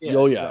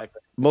 Oh yeah.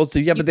 Exactly.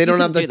 But they don't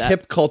have the do that.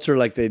 tip culture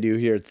like they do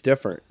here. It's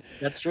different.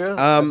 That's true.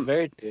 That's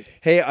very true.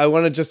 Hey, I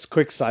want to just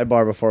quick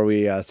sidebar before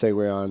we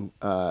segue on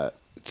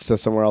to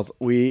somewhere else.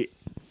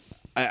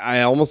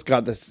 I almost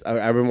got this.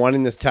 I've been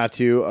wanting this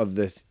tattoo of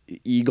this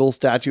eagle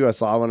statue I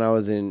saw when I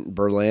was in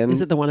Berlin.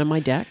 Is it the one on my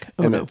deck?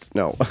 Oh, and no. It's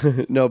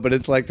no, but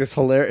it's like this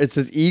hilarious. It's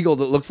this eagle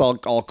that looks all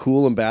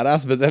cool and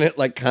badass, but then it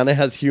like kind of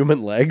has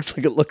human legs.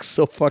 Like it looks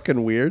so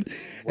fucking weird,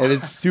 and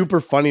it's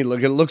super funny.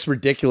 Look, it looks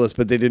ridiculous,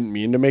 but they didn't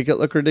mean to make it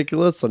look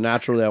ridiculous. So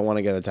naturally, I want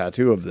to get a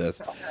tattoo of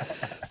this.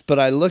 But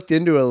I looked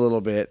into it a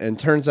little bit, and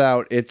turns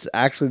out it's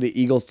actually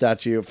the eagle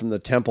statue from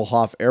the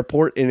Tempelhof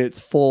Airport, and it's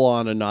full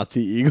on a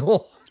Nazi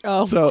eagle.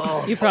 Oh,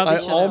 so you probably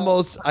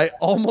I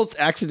almost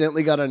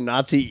accidentally got a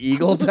Nazi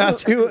eagle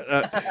tattoo.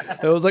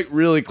 It was like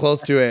really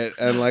close to it,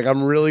 and like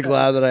I'm really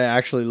glad that I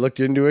actually looked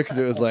into it because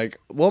it was like,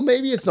 well,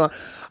 maybe it's not.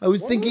 I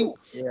was thinking,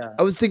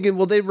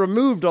 well, they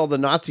removed all the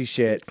Nazi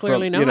shit.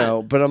 Clearly from,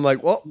 not. But I'm like,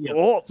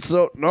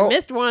 so no,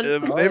 missed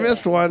one. They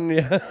missed one.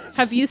 Yeah.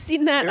 Have you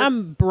seen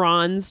that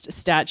bronzed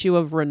statue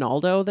of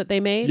Ronaldo that they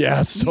made? Yeah,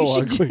 it's so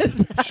ugly.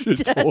 I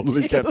should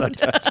totally get that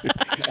tattoo.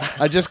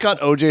 I just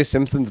got O.J.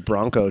 Simpson's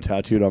Bronco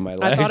tattooed on my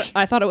leg.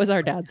 I thought it was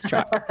our dad's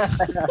truck.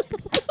 I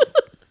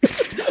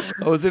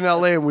was in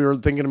LA and we were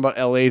thinking about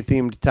LA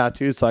themed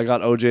tattoos, so I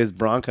got OJ's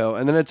Bronco.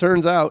 And then it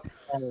turns out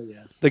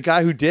the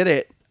guy who did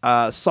it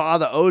saw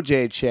the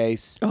OJ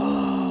chase.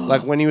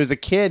 Like when he was a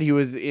kid, he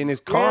was in his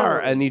car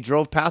and he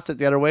drove past it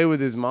the other way with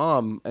his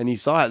mom and he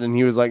saw it and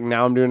he was like,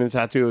 now I'm doing a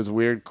tattoo. It was a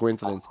weird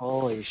coincidence.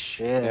 Holy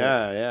shit.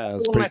 Yeah.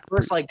 One of my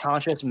first like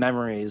conscious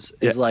memories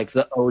is like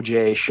the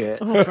OJ shit.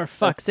 Oh, for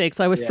fuck's sakes.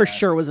 I for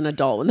sure was an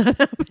adult when that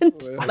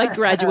happened. Like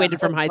graduated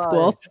from high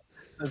school.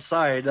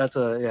 Sorry, that's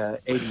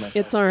aging myself.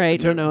 It's all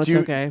right. No, it's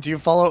okay. Do you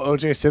follow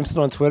O.J.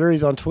 Simpson on Twitter?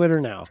 He's on Twitter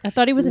now. I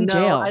thought he was in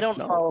jail. I don't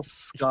follow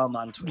scum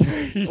on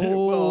Twitter.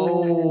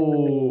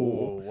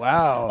 Oh,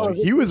 wow.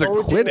 He was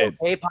acquitted.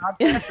 Hey,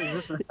 podcast?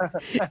 Is this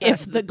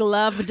If the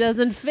glove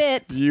doesn't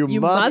fit,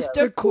 you must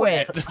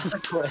acquit.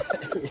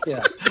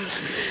 Yeah.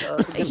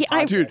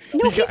 Dude,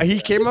 he's he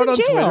came out in on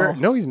jail. Twitter.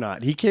 No, he's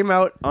not. He came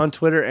out on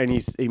Twitter and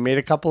he made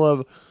a couple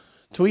of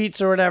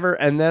tweets or whatever,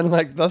 and then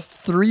like the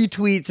 3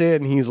 tweets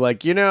in, he's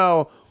like,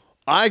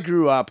 I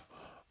grew up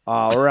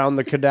around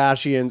the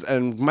Kardashians,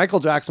 and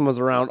Michael Jackson was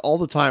around all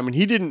the time,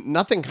 and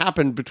nothing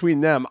happened between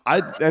them.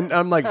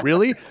 I'm like,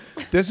 really?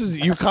 This is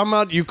you come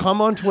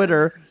on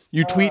Twitter,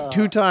 you tweet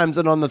 2 times,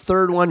 and on the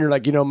 3rd one, you're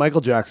like,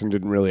 Michael Jackson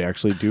didn't really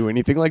actually do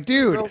anything. Like,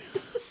 dude.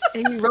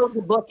 And he wrote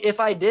the book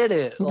If I Did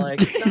It. Like,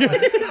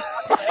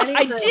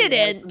 I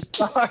didn't.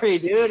 Sorry,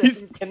 dude.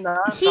 You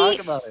cannot talk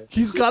about it.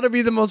 He's got to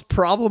be the most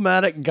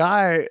problematic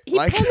guy. He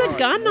pulled a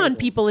gun on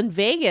people in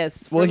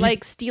Vegas for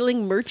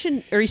stealing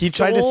merchant. Or he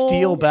tried to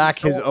steal back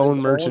his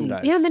own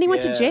merchandise. Yeah, and then he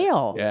went to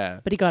jail.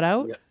 Yeah. But he got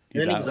out?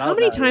 How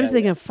many times are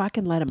they gonna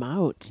fucking let him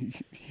out?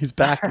 He's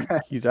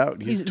back. He's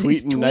out. He's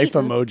tweeting knife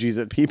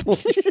emojis at people.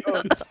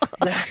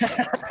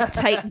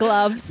 Tight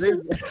gloves.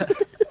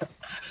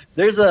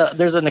 There's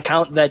an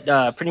account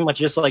that pretty much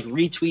just like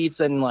retweets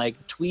and like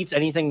tweets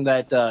anything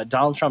that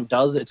Donald Trump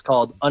does. It's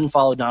called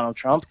Unfollow Donald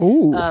Trump.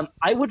 Ooh.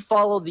 I would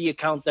follow the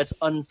account that's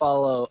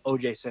Unfollow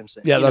OJ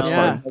Simpson. Yeah, that's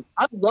fine. Like,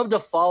 I'd love to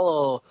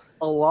follow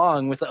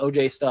along with the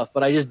OJ stuff,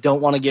 but I just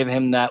don't want to give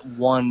him that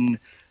one,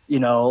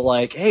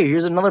 like, hey,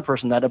 here's another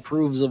person that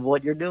approves of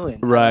what you're doing.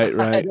 Right.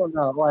 I don't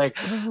know. Like,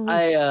 I'm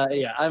very,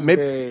 I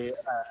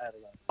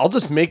don't know. I'll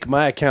just make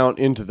my account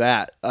into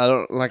that. I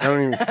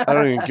don't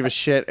even give a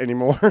shit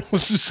anymore.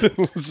 let's just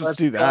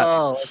do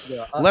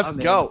that. Let's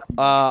go.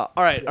 All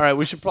right.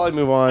 We should probably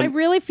move on. I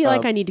really feel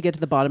like I need to get to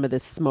the bottom of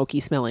this smoky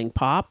smelling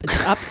pop.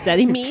 It's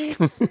upsetting me.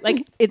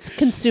 Like it's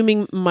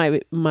consuming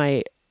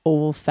my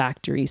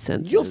olfactory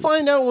senses. You'll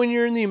find out when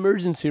you're in the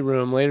emergency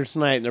room later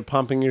tonight and they're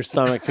pumping your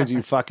stomach because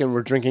you fucking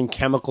were drinking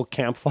chemical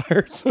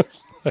campfires.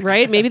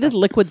 Right? Maybe there's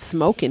liquid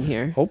smoke in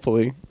here.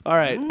 Hopefully. All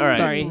right.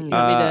 Sorry. You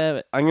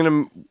want me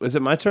to... Is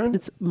it my turn?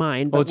 It's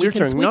mine. But it's your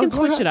turn. We can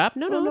switch it up.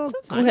 No, it's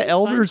fine. Go ahead.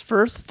 Elders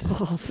first.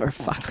 Oh, for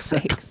fuck's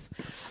sakes.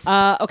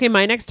 Okay,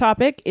 my next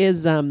topic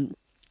is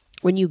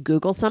when you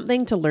Google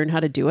something to learn how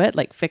to do it,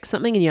 like fix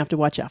something, and you have to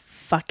watch a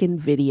fucking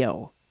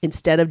video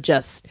instead of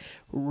just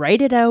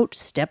write it out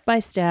step by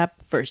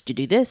step. First you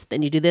do this,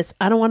 then you do this.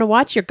 I don't want to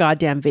watch your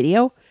goddamn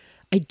video.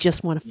 I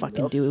just want to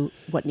fucking do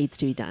what needs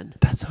to be done.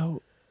 That's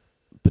how...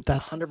 But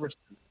that's 100%.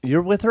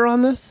 You're with her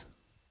on this?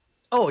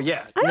 Oh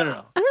yeah.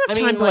 No. I don't have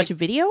time to watch a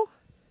video.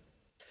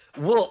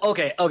 Well,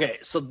 okay.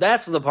 So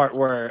that's the part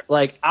where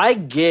like I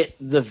get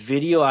the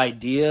video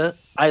idea.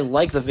 I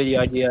like the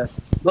video idea,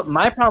 but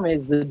my problem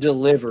is the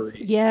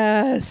delivery.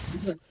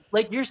 Yes.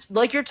 Like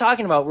you're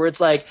talking about where it's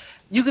like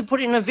you could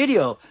put it in a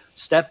video.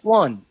 Step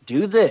 1,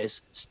 do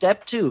this.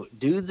 Step 2,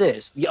 do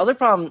this. The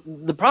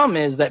problem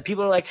is that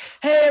people are like,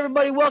 "Hey,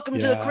 everybody, welcome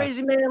to the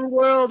Crazy Man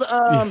World.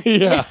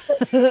 Yeah,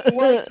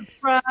 like,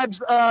 subscribes.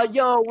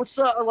 Yo, what's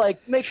up?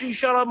 Like, make sure you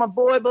shout out my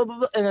boy. Blah blah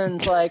blah." And then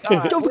it's like,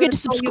 don't forget to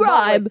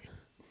subscribe.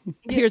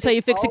 Here's how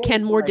you fix a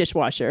Ken Moore like,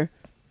 dishwasher.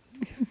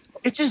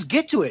 It's just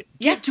get to it.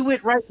 Get to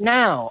it right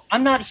now.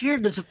 I'm not here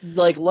to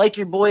like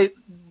your boy.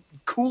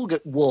 Cool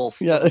wolf.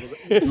 Yeah.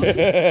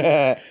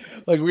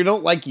 Like we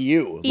don't like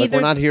you. Like we're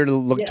not here to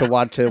look to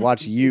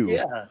watch you.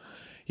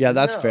 Yeah,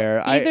 that's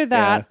fair. Either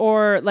that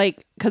or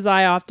like because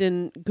I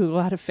often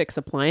Google how to fix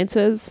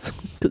appliances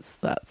because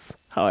that's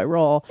how I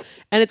roll,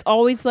 and it's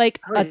always like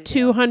a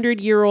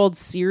 200-year-old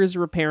Sears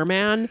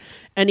repairman,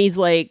 and he's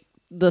like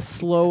the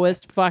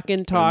slowest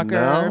fucking talker.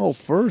 No,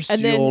 first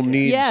and you'll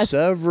need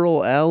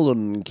several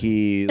Allen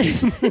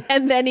keys.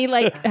 And then he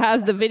like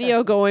has the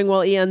video going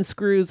while he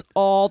unscrews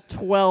all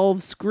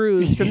 12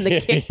 screws from the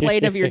kick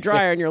plate of your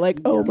dryer. And you're like,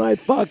 oh my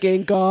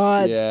fucking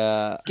God.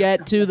 Yeah.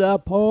 Get to the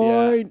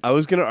point. Yeah. I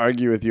was going to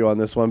argue with you on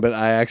this one, but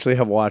I actually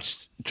have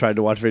tried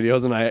to watch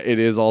videos and it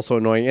is also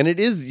annoying. And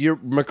it is,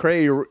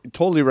 McCrae, you're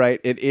totally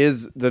right. It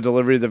is the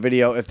delivery of the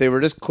video. If they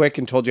were just quick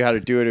and told you how to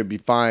do it, it'd be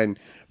fine.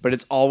 But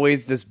it's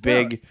always this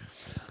big...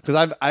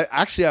 Because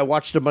I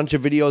watched a bunch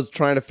of videos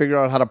trying to figure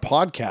out how to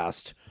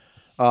podcast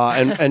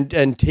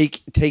and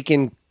take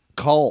in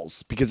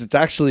calls because it's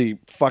actually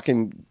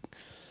fucking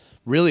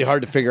really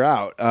hard to figure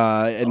out.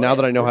 And now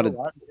that I know how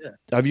to,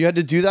 have you had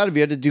to do that? Have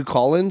you had to do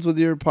call-ins with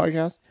your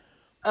podcast?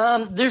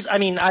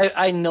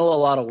 I know a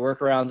lot of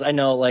workarounds. I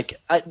know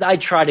like I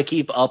try to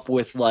keep up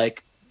with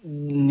like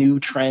new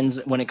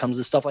trends when it comes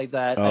to stuff like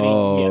that.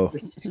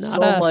 There's so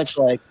much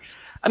like.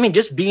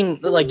 Just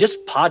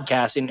just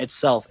podcasting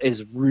itself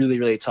is really,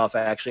 really tough,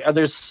 actually.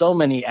 There's so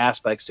many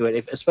aspects to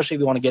it, especially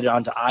if you want to get it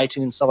onto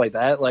iTunes, stuff like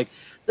that. Like,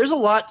 there's a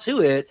lot to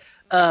it.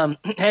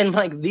 And,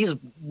 like, these,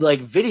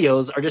 like,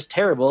 videos are just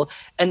terrible.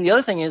 And the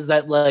other thing is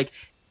that, like,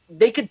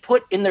 they could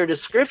put in their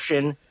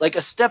description, like,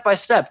 a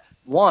step-by-step.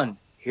 1,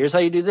 here's how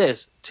you do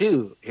this.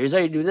 2, here's how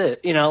you do this.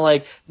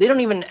 Like they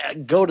don't even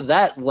go to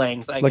that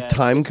length. I guess.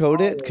 Time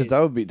code it because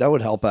that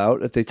would help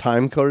out if they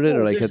time coded it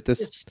or like at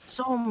this.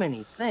 So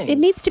many things. It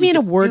needs to be in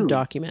a Word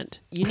document.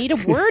 You need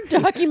a Word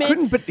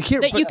document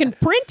that you can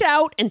print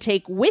out and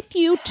take with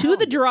you to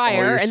the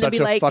dryer, and then be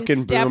like,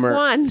 step boomer.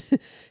 1,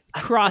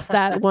 cross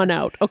that one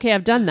out. Okay,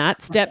 I've done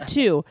that. Step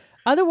 2.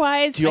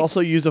 Otherwise, do you also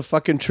use a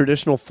fucking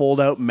traditional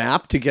fold-out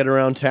map to get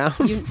around town?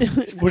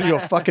 What are you, a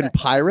fucking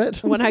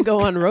pirate? When I go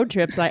on road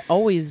trips, I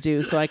always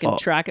do, so I can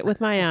track it with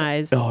my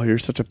eyes. Oh, you're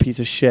such a piece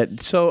of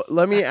shit. So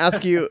let me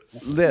ask you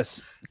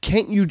this.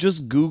 Can't you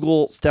just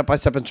Google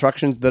step-by-step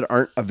instructions that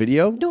aren't a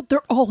video? No,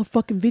 they're all a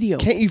fucking video.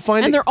 Can't you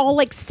find And they're all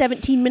like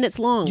 17 minutes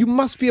long. You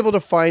must be able to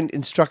find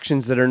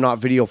instructions that are not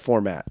video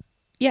format.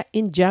 Yeah,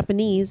 in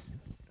Japanese.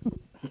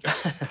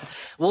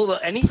 Well,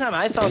 anytime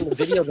I found a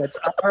video that's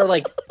or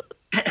like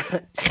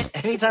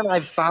anytime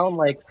I've found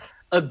like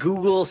a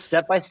Google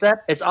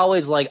step-by-step, it's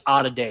always like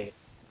out of date.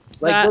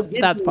 Like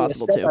that's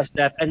possible too.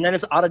 Step-by-step, and then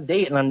it's out of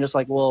date, and I'm just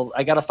like, well,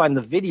 I got to find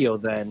the video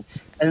then.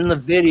 And then the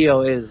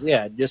video is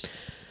just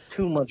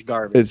too much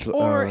garbage.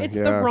 Or it's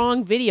the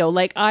wrong video.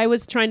 Like I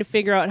was trying to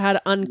figure out how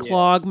to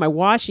unclog my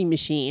washing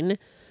machine.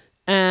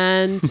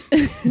 And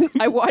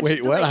I watched.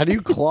 Wait, what? How do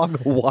you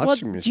clog a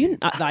washing machine?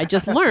 I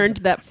just learned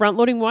that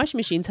front-loading washing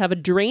machines have a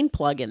drain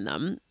plug in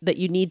them that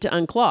you need to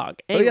unclog.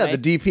 Oh Anyway, yeah,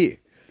 the DP.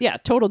 Yeah,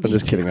 total DP. I'm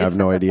just kidding. I have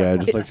no idea. I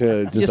just like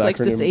to just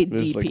likes to say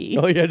DP.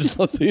 Like, oh yeah, I just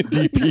love saying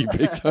DP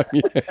big time.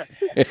 Yeah.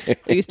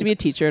 There used to be a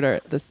teacher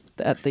at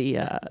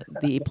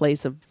the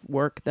place of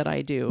work that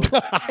I do.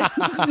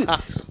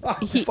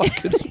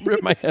 Fucking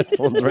rip my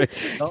headphones right.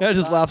 I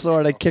just laughed so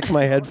hard I kicked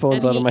my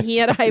headphones out of my. He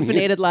had a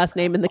hyphenated last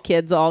name, and the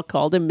kids all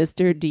called him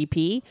Mr.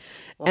 DP.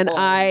 And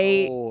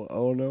I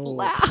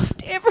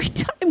laughed every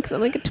time because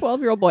I'm like a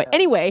 12-year-old boy.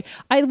 Anyway,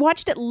 I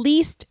watched at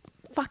least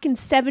fucking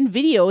 7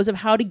 videos of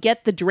how to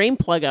get the drain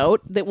plug out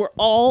that were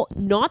all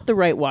not the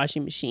right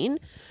washing machine.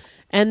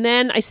 And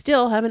then I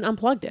still haven't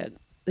unplugged it.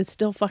 It's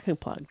still fucking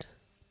plugged.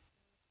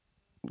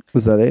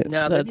 Was that it?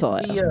 No, that's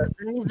all. There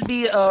needs to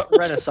be a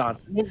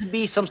renaissance. There needs to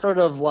be some sort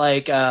of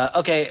like,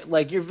 okay,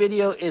 like your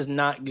video is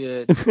not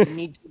good. You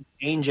need to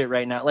change it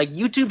right now. Like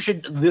YouTube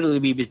should literally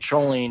be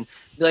patrolling.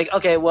 Be like,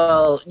 okay,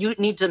 well, you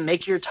need to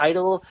make your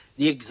title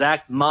the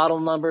exact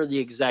model number, the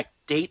exact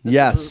date.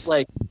 Yes.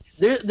 Like,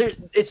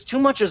 it's too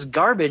much as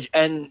garbage,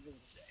 and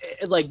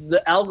like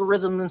the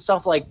algorithm and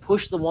stuff like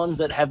push the ones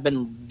that have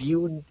been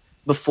viewed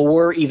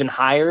before even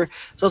higher.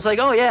 So it's like,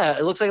 oh yeah,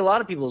 it looks like a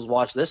lot of people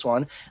watch this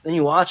one. Then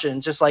you watch it and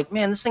it's just like,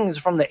 man, this thing is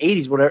from the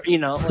 80s, whatever, you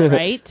know. Like,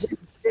 right?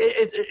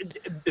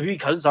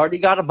 Because it's already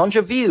got a bunch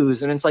of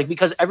views, and it's like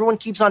because everyone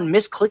keeps on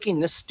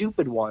misclicking this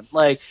stupid one.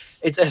 Like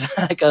it's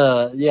like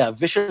a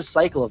vicious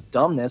cycle of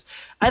dumbness.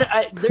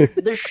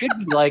 There should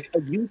be like a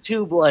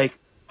YouTube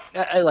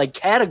like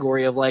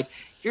category of like,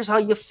 here's how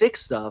you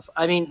fix stuff.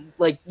 I mean,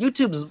 like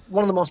YouTube's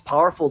one of the most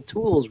powerful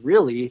tools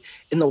really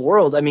in the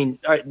world. I mean,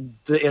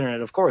 the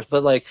internet, of course,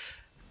 but like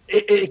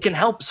it can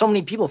help so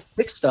many people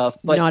fix stuff.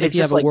 But not if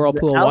you have a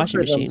Whirlpool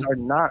washing machine. Are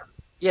not.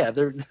 Yeah,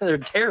 they're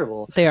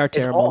terrible. They are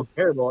terrible. It's all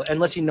terrible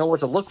unless you know what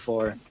to look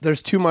for.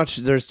 There's too much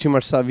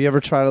stuff. You ever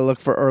try to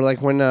look for, or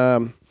like when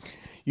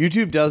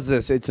YouTube does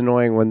this, it's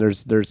annoying when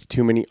there's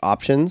too many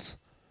options.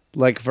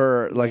 Like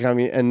for like, I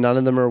mean, and none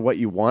of them are what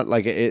you want.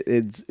 Like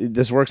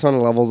this works on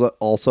levels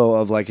also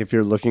of like if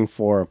you're looking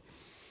for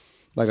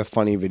like a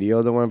funny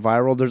video that went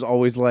viral, there's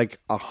always like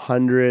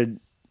 100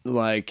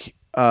 like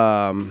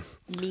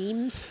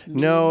memes.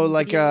 No,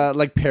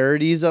 like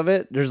parodies of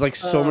it. There's like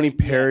so many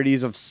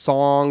parodies of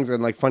songs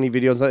and like funny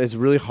videos. It's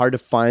really hard to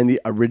find the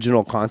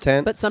original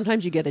content. But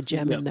sometimes you get a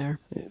gem in there.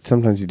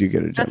 Sometimes you do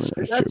get a gem in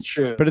there. That's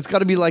true. But it's got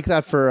to be like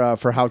that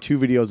for how-to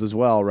videos as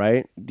well,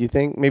 right? Do you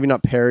think? Maybe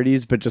not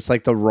parodies, but just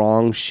like the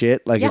wrong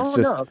shit. Like it's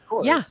just of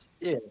course. Yeah.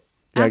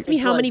 Ask me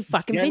how many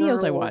fucking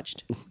videos I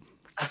watched.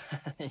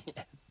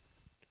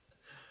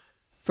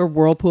 For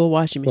Whirlpool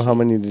washing machines. Well,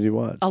 how many did you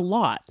watch? A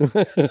lot.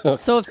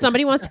 So if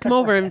somebody wants to come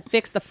over and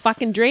fix the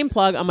fucking drain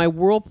plug on my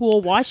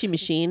Whirlpool washing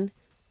machine,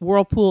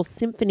 Whirlpool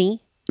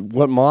Symphony.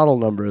 What model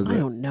number is it? I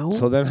don't know.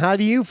 So then how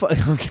do you...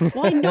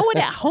 Well, I know it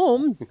at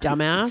home,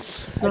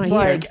 dumbass. It's not it's here.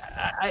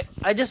 Like,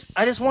 I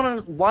just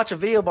want to watch a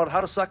video about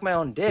how to suck my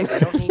own dick. I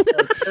don't need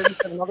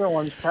 37 other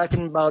ones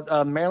talking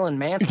about Marilyn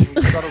Manson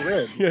who's got a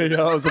rib.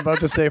 Yeah, I was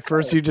about to say,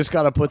 first you just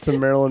got to put some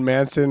Marilyn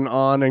Manson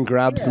on and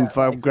grab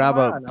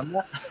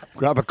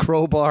grab a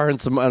crowbar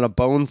and a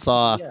bone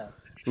saw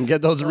and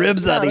get those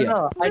ribs out of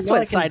you. This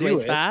went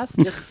sideways fast.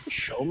 Just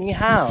show me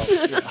how.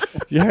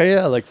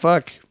 Yeah, like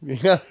fuck.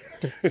 Yeah.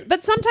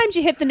 But sometimes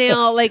you hit the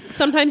nail. Like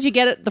sometimes you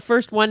get it. The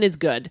first one is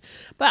good,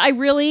 but I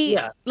really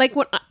like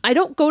when I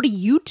don't go to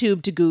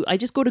YouTube to Google. I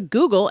just go to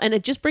Google and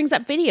it just brings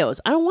up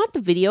videos. I don't want the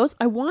videos.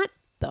 I want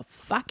the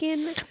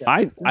fucking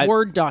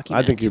Word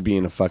document. I think you're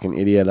being a fucking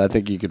idiot. I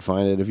think you could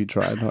find it if you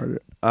tried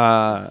harder.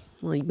 Well,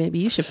 maybe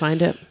you should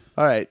find it.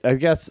 All right, I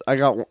guess I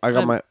got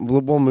my.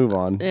 We'll move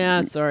on.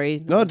 Yeah,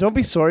 sorry. No, don't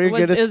be sorry. It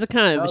was a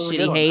kind of a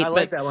shitty hate. I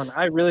like that one.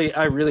 I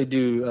really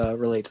do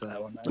relate to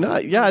that one.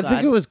 I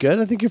think it was good.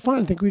 I think you're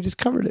fine. I think we just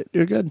covered it.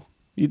 You're good.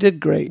 You did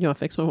great. You want to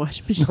fix my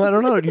washing machine? I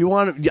don't know. Do you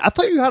want? I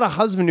thought you had a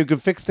husband who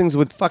could fix things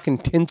with fucking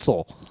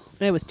tinsel.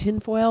 It was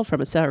tinfoil from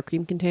a sour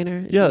cream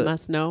container. Yeah, you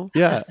must know.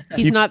 Yeah,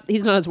 he's not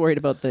as worried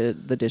about the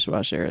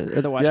dishwasher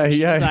or the washing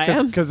machine as I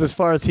am. Because as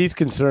far as he's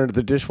concerned,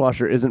 the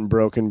dishwasher isn't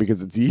broken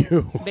because it's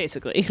you.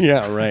 Basically.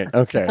 Yeah. Right.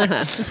 Okay.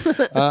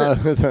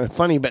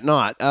 Funny, but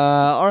not.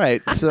 All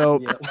right.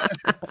 So.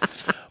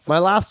 My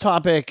last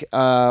topic,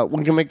 we're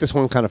going to make this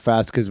one kind of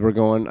fast because I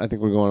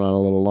think we're going on a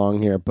little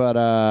long here, but...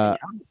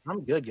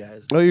 I'm good,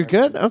 guys. Oh, you're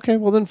good? Okay,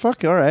 well then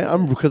fuck, all right.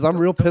 I'm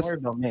real pissed. Don't worry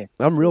about me.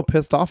 I'm real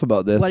pissed off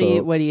about this. What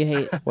do you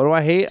hate? What do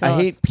I hate? Tell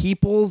I hate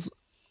people's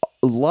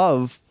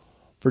love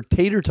for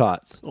tater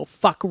tots. Oh,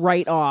 fuck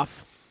right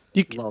off.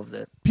 Loved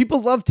it.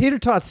 People love tater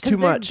tots too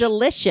much. They're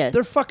delicious.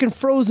 They're fucking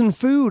frozen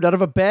food out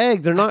of a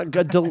bag. They're not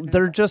good.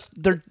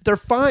 They're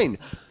fine.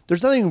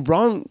 There's nothing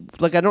wrong.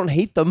 Like, I don't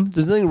hate them.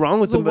 There's nothing wrong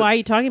with them. Why are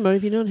you talking about it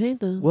if you don't hate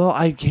them? Well,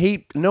 I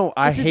hate. No,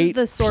 I hate.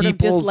 This is the sort of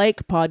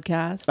dislike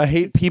podcast. I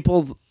hate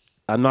people's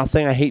I'm not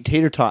saying I hate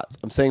tater tots.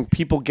 I'm saying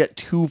people get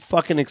too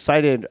fucking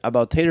excited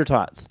about tater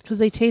tots. Because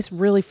they taste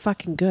really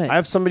fucking good. I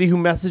have somebody who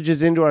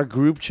messages into our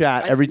group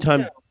chat every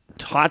time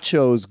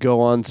tachos go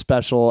on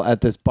special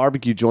at this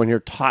barbecue joint here.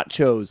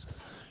 Tachos.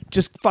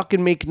 Just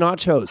fucking make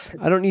nachos.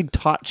 I don't need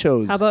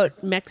tachos. How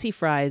about Mexi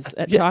fries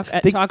at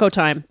taco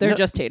time? They're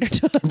just tater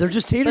tots. They're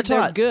just tater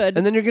tots. They're good.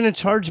 And then you're going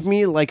to charge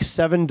me like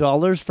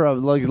 $7 for a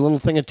little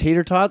thing of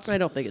tater tots? I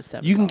don't think it's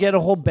 $7. You can get a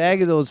whole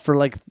bag of those for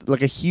like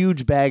a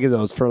huge bag of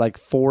those for like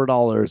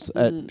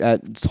 $4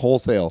 at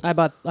wholesale. I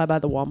bought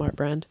the Walmart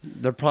brand.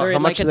 They're how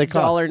much do they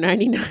cost?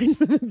 $1.99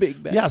 for the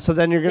big bag. Yeah, so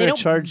then you're going to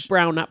charge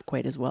brown up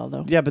quite as well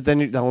though. Yeah, but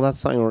then that's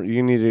something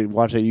you need to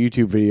watch a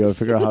YouTube video to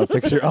figure out how to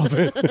fix your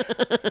oven.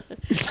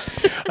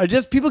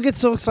 People get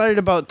so excited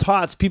about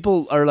tots.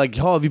 People are like,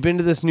 "Oh, have you been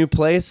to this new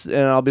place?" And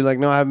I'll be like,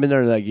 "No, I haven't been there."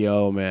 And they're like,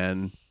 "Yo,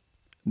 man,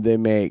 they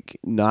make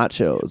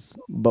nachos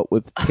but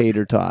with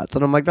tater tots."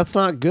 And I'm like, "That's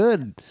not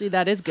good." See,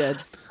 that is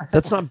good.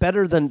 That's not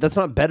better than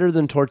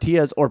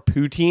tortillas or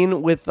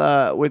poutine with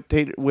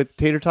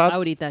tater tots. I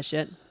would eat that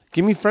shit.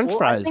 Give me French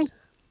fries.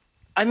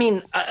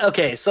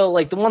 Okay, so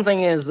like the one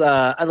thing is,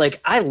 I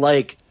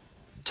like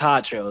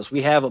tachos.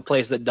 We have a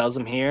place that does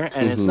them here,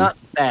 and it's not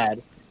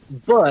bad.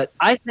 But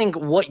I think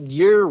what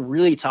you're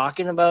really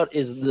talking about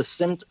is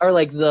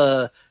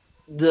the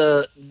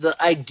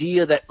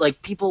idea that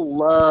like people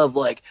love,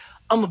 like,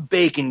 I'm a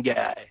bacon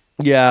guy.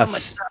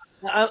 Yes.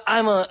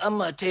 I'm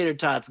a tater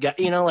tots guy.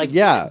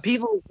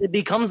 People, it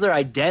becomes their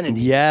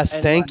identity. Yes,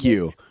 thank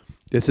you.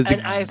 This is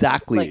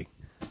exactly.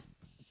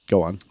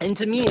 Go on. And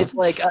to me, it's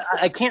like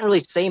I can't really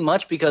say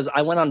much because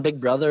I went on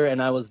Big Brother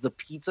and I was the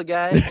pizza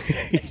guy.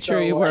 It's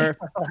true, you were.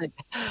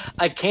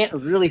 I can't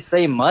really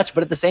say much,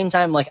 but at the same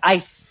time, like, I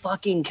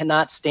fucking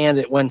cannot stand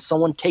it when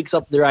someone takes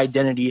up their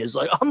identity as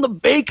like, I'm the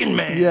bacon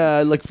man.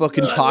 Yeah, like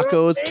fucking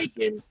tacos.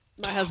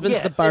 My husband's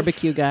the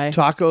barbecue guy.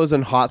 Tacos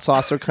and hot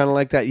sauce are kind of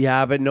like that.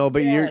 Yeah, but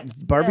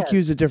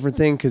barbecue's a different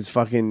thing because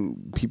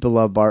fucking people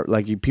love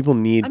people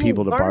need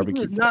people to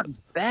barbecue. It's not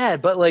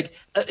bad, but like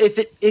if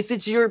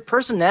it's your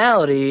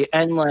personality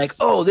and like,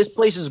 oh, this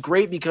place is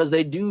great because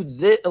they do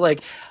this,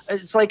 like,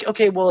 it's like,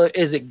 okay, well,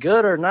 is it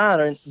good or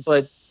not?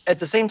 But at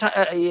the same time,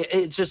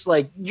 it's just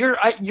like your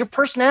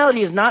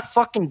personality is not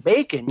fucking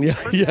bacon. Yeah,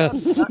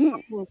 yes.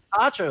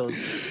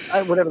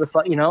 Tachos, whatever the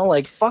fuck,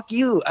 like, fuck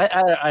you.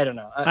 I don't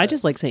know. I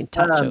just like saying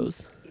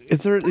tachos.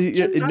 Is a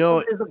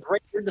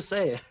great word to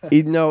say.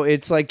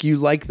 It's like you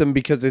like them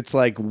because it's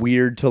like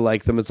weird to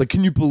like them. It's like,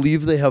 can you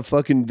believe they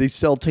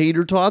sell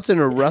tater tots in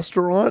a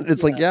restaurant?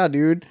 It's like, yeah,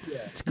 dude.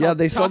 Yeah,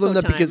 they sell them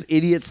because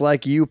idiots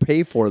like you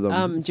pay for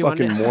them.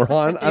 Fucking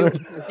moron.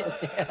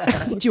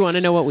 Do you want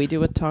to know what we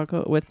do with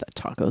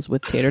tacos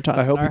with tater tots?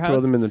 I hope you throw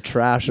them in the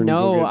trash. And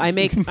no, I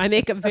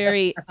make a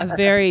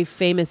very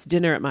famous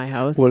dinner at my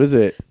house. What is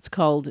it? It's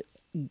called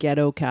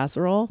ghetto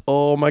casserole.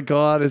 Oh my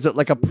God. Is it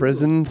like a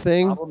prison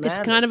thing? It's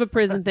kind of a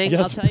prison thing.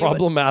 Yes, I'll tell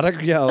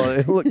problematic.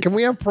 Yeah. Can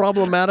we have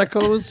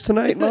problematicos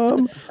tonight,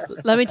 Mom?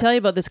 Let me tell you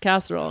about this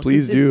casserole.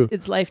 Please do.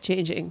 It's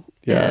life-changing.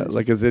 Yeah,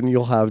 like as in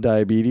you'll have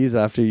diabetes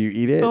after you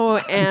eat it? Oh,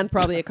 and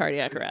probably a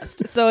cardiac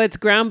arrest. So it's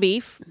ground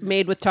beef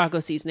made with taco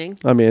seasoning.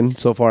 I'm in.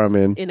 So far, I'm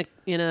in. I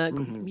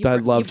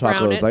love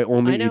tacos. I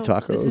only eat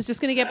tacos. This is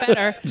just going to get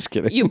better. Just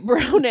kidding. You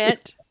brown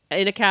it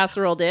in a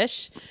casserole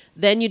dish.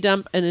 Then you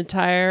dump an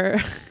entire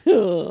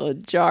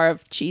jar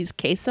of cheese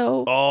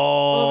queso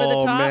over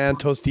the top. Oh, man.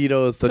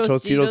 Tostitos. The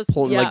Tostitos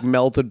pull like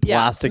melted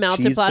plastic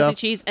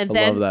cheese. And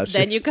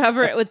then you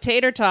cover it with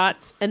tater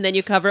tots. And then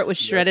you cover it with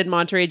shredded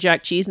Monterey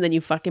Jack cheese. And then you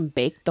fucking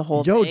bake the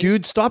whole thing. Yo,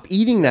 dude, stop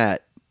eating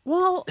that.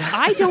 Well,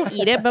 I don't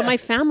eat it, but my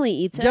family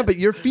eats it. Yeah, but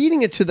you're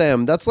feeding it to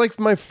them. That's like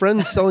my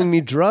friends selling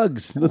me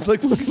drugs. That's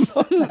like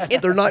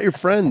they're not your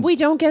friends. We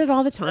don't get it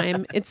all the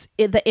time. It's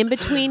the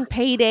in-between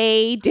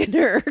payday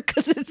dinner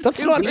because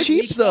that's not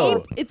cheap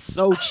though. It's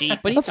so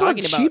cheap. What are you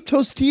talking about? Cheap.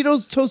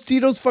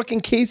 Tostitos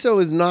fucking queso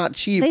is not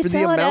cheap. They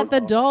sell it at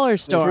the dollar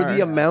store. For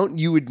the amount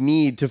you would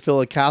need to fill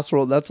a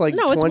casserole, that's like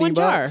 $20. It's one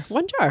jar.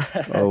 One jar.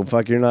 Oh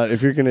fuck! You're not.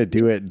 If you're gonna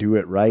do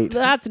it right.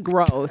 That's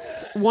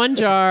gross. One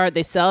jar.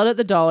 They sell it at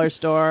the dollar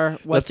store.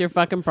 What's your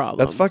fucking problem?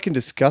 That's fucking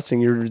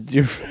disgusting.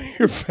 Your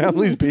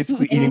family's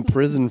basically eating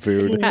prison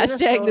food.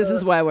 Hashtag this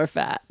is why we're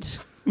fat.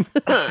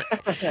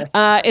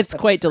 It's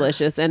quite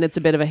delicious and it's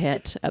a bit of a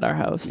hit at our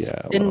house.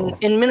 Yeah, well.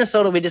 In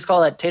Minnesota, we just call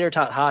that tater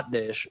tot hot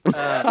dish.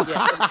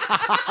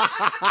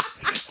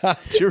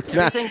 It's your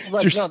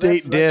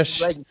state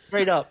dish. Like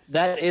straight up,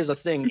 that is a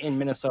thing in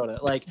Minnesota.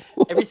 Like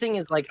everything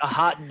is like a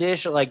hot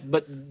dish.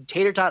 But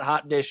tater tot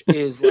hot dish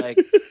is like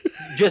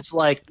just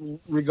like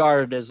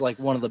regarded as like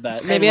one of the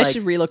best. Maybe I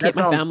should relocate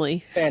my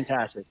family.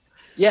 Fantastic.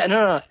 Yeah,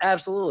 no,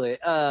 absolutely.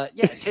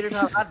 Tater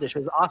tot hot dish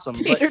is awesome.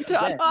 Tater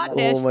tot hot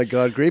dish. Oh my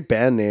God, great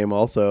band name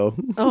also.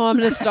 Oh, I'm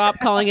gonna stop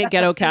calling it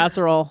ghetto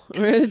casserole.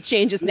 We're gonna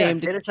change its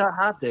name to tater tot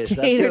hot dish.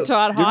 Tater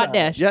tot hot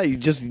dish. Yeah, you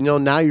just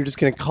now you're just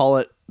gonna call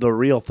it the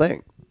real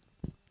thing.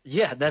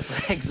 Yeah, that's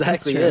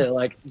exactly it.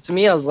 Like to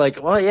me, I was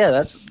like, well,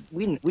 yeah,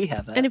 we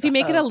have that. And if you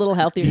make it a little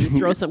healthier, you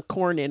throw some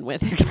corn in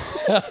with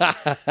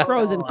it.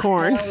 Frozen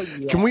corn.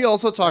 Yeah. Can we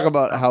also talk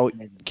about how?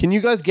 Can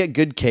you guys get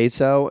good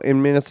queso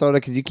in Minnesota?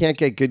 Because you can't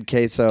get good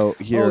queso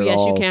here. Oh, at yes,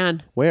 all. you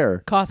can.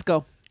 Where?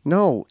 Costco.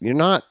 No, you're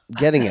not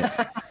getting it.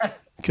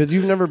 Because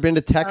you've never been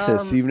to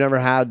Texas. So you've never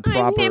had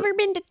proper. I've never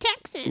been to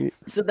Texas.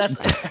 So that's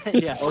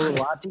yeah. Oh,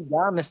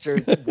 la-ti-da,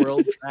 Mr.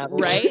 World Traveler.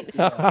 Right?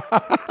 Yeah.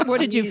 Where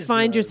did you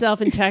find yourself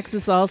in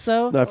Texas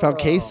also? No, I found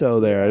queso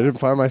there. I didn't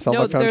find myself.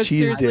 No, I found there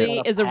cheese seriously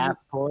dip. is a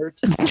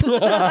Passport.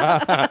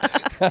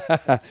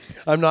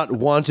 I'm not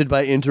wanted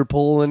by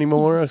Interpol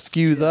anymore.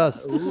 Excuse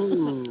us.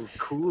 Ooh,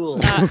 cool.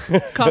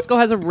 Costco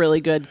has a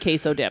really good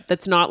queso dip.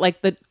 That's not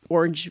like the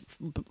orange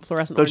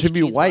fluorescent. But it should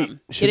orange be cheese white. one.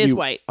 Should It is be-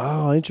 white.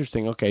 Oh,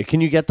 interesting. Okay.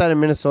 Can you get that in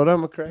Minnesota,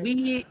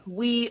 McCrae?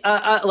 We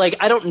like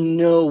I don't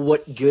know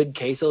what good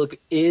queso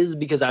is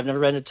because I've never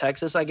been to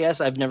Texas. I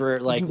guess I've never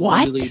like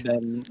What? really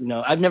been.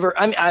 I've never.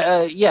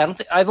 Yeah. I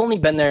don't I've only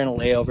been there in a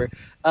layover.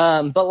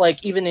 But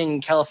like even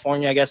in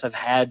California, I guess I've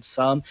had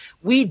some.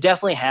 We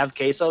definitely have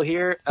queso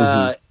here.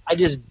 I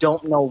just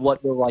don't know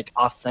what the like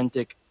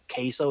authentic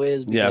queso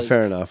is. Yeah, because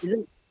fair enough.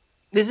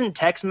 Isn't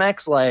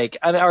Tex-Mex like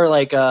or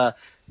like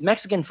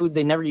Mexican food?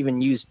 They never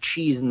even use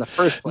cheese in the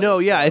first place. No,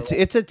 yeah, So,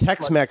 it's a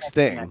Tex-Mex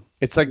thing.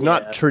 It's like Yeah.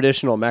 not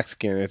traditional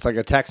Mexican. It's like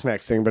a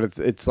Tex-Mex thing, but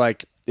it's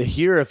like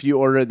here if you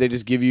order it, they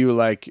just give you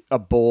like a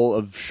bowl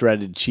of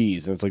shredded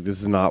cheese, and it's like this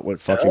is not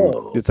what fucking.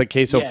 Oh. It's like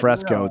queso Yeah,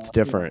 fresco. no. It's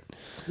different.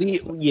 we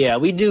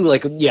do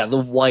like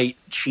the white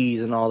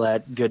cheese and all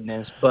that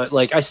goodness, but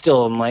like I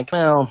still am like,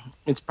 well,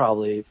 it's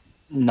probably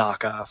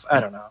knockoff. I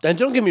don't know. And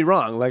don't get me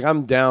wrong, like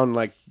I'm down.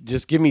 Like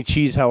just give me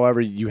cheese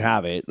however you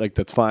have it. Like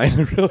that's fine.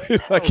 Really,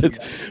 like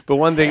it's. But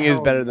one thing is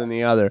better than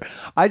the other.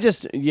 I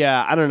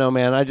don't know,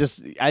 man.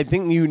 I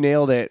think you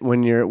nailed it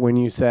when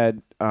you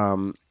said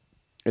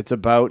it's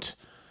about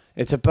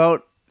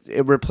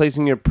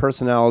replacing your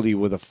personality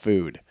with a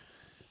food.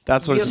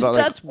 That's what it's about.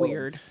 Like, That's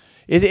weird.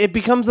 it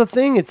becomes a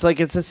thing. It's like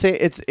it's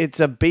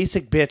a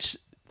basic bitch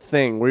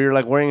thing where you're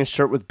like wearing a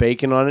shirt with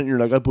bacon on it and you're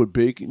like I put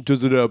bacon.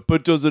 Does it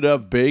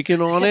have bacon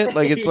on it?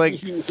 Like it's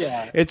like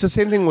Yeah. it's the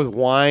same thing with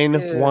wine.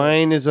 Yeah.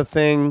 Wine is a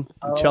thing.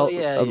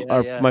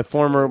 Yeah. My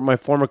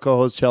former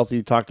co-host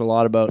Chelsea talked a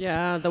lot about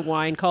Yeah, the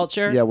wine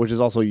culture. which is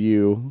also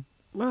you.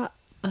 Well,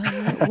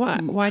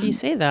 why do you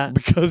say that?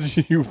 Because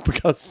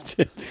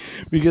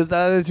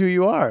that is who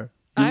you are.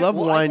 You love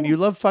wine. You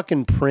love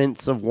fucking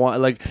Prince of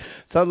wine. Like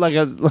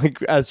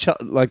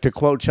to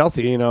quote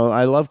Chelsea,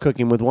 I love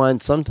cooking with wine.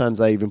 Sometimes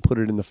I even put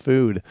it in the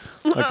food.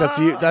 Like that's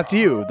you. That's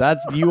you.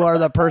 You are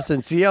that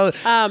person. See how?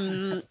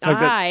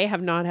 I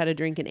have not had a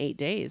drink in 8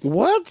 days.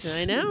 What?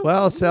 I know.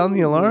 Well, sound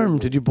the alarm.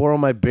 Did you borrow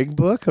my big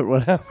book or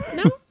whatever?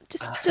 No,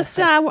 just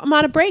I'm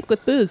on a break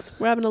with booze.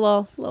 We're having a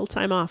little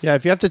time off. Yeah,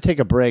 if you have to take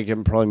a break,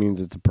 it probably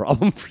means it's a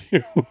problem for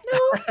you. No,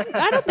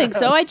 I don't think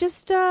so. I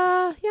just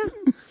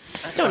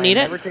just don't need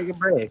it. Never take a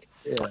break.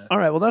 Yeah. All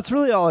right, well, that's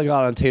really all I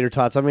got on tater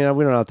tots. I mean,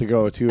 we don't have to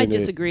go too I into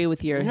disagree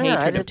with your Yeah, hatred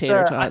I of just,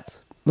 tater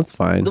tots. That's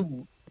fine.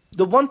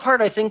 The one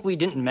part I think we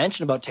didn't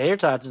mention about tater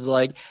tots is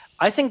like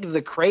I think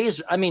the craze.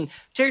 I mean,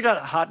 tater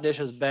tot hot dish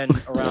has been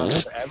around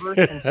forever.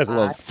 Since I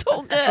love-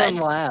 So good. Don't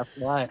laugh.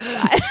 Why?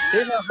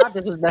 Tater tot hot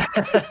dish has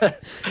been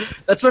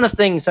that's been a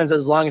thing since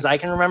as long as I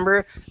can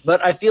remember.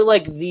 But I feel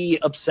like the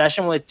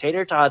obsession with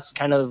tater tots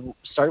kind of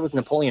started with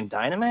Napoleon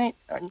Dynamite.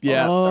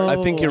 Yeah, Oh.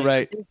 I think you're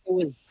right. I think it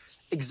was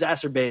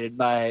exacerbated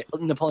by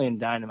Napoleon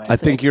Dynamite. I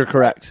think you're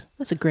correct.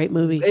 That's a great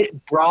movie.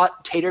 It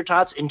brought tater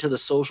tots into the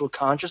social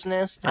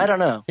consciousness. I don't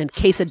know. And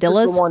Just the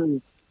quesadillas.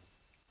 one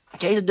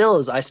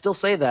quesadillas. I still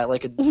say that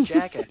like a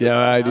jacket. Yeah,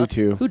 I do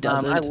too. Who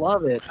doesn't? I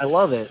love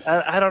it.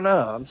 I don't know.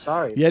 I'm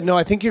sorry. Yeah, no,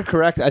 I think you're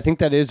correct. I think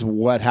that is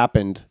what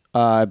happened.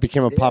 It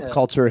became a pop Yeah.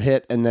 culture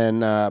hit, and then,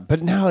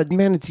 but now,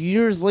 man, it's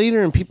years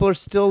later, and people are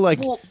still like,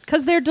 Well,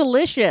 because they're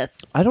delicious.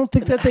 I don't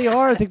think that they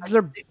are. I think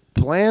they're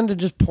bland and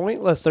just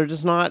pointless. They're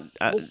just not.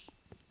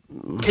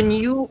 Can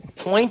you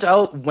point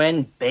out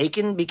when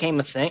bacon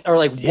became a thing, or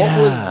like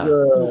Yeah. what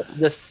was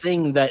the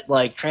thing that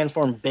like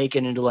transformed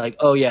bacon into like,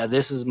 oh yeah,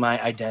 this is my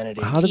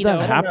identity? How did Keto. that I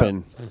don't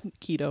happen?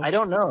 Keto. I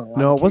don't know.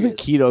 No, I'm it wasn't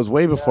curious. keto. It was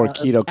way before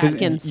keto. Because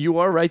Atkins. you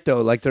are right,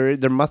 though. Like there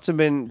must have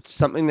been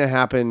something that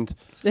happened.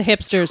 The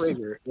hipsters.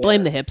 Trigger, yeah.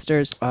 Blame the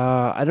hipsters.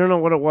 I don't know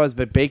what it was,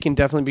 but bacon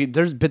definitely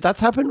but that's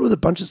happened with a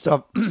bunch of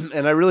stuff.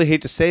 And I really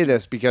hate to say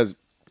this because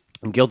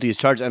I'm guilty as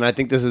charged, and I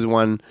think this is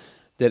one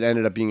that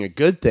ended up being a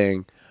good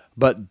thing.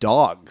 But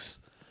dogs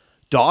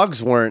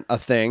weren't a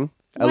thing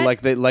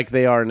What? like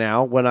they are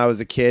now. When I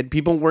was a kid,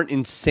 people weren't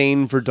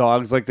insane for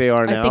dogs like they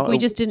are now. I think we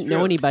just didn't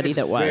know anybody It's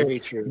that was. very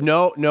true.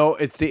 No,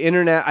 it's the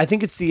internet. I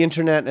think it's the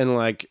internet and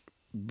like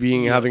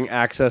having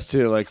access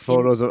to like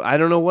photos of I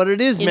don't know what it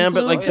is, man,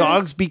 but like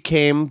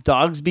Influencers?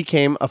 dogs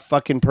became a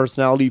fucking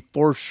personality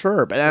for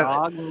sure. But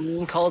Dog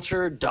meme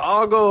culture,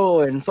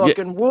 doggo, and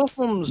fucking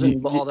wolfums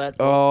and all that.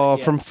 oh,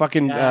 Yeah. from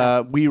fucking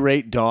Yeah. We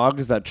Rate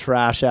Dogs, that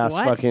trash ass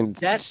What? fucking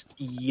That's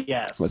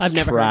yes. that's I've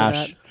never heard of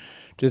trash. that.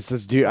 Just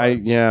this dude,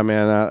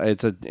 man,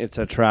 it's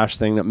a trash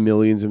thing that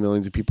millions and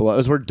millions of people. It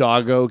was where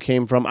Doggo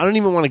came from. I don't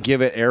even want to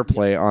give it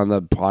airplay on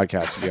the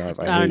podcast, to be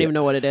honest. I don't even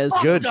know what it is.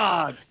 Good,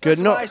 dog. good.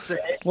 That's No, what I say.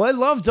 well, I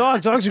love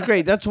dogs. Dogs are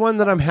great. That's one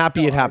that I'm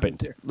happy it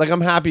happened. Like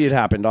I'm happy it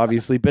happened,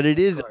 obviously, but it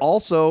is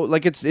also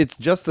like it's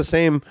just the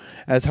same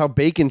as how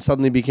bacon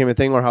suddenly became a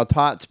thing or how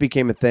tots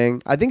became a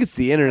thing. I think it's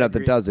the internet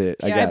that does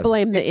it. I guess. I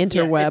blame the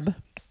interweb.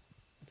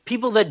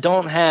 People that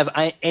don't have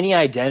any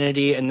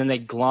identity and then they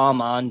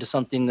glom on to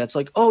something that's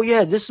like, oh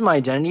yeah, this is my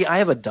identity. I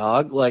have a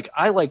dog. Like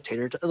I like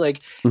Tater. Like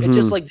it's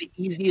just like the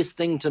easiest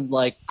thing to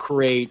like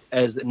create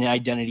as an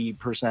identity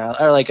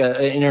personality or like an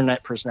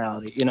internet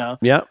personality, you know?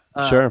 Yeah,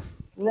 sure.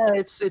 No,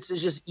 it's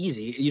just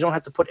easy. You don't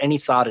have to put any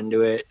thought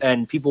into it,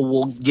 and people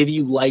will give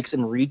you likes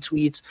and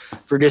retweets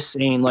for just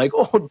saying like,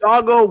 "Oh,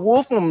 doggo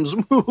woofums."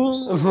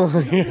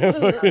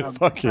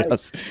 Fuck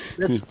yes.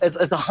 It's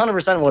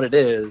 100% what it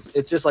is.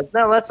 It's just like,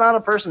 no, that's not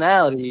a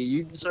personality.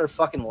 You just are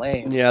fucking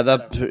lame. Yeah,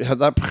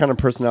 that kind of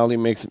personality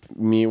makes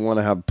me want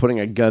to have putting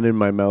a gun in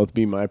my mouth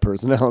be my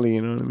personality.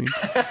 You know what I mean?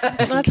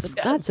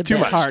 That's a too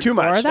bit much. hardcore. Too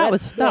much. That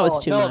was too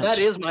much. No, that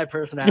is my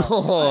personality.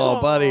 Oh,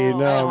 buddy,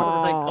 no.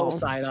 I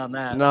co-sign on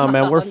that. No,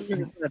 man,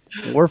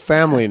 we're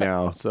family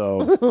now,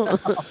 so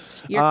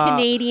Your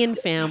Canadian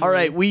family. all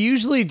right. We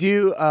usually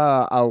do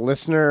the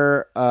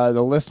listener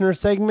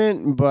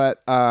segment,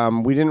 but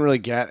we didn't really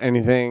get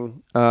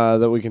anything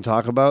that we can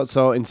talk about.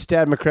 So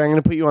instead, McCrae, I'm going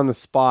to put you on the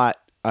spot.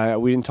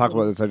 We didn't talk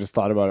about this. I just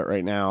thought about it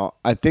right now.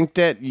 I think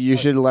that you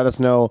should let us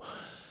know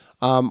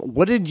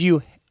what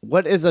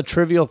is a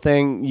trivial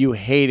thing you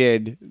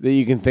hated that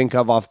you can think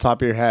of off the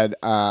top of your head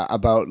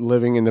about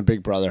living in the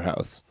Big Brother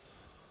house.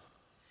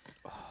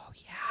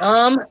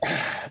 I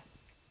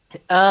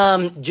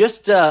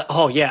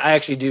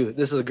actually do.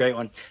 This is a great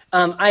one.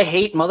 I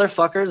hate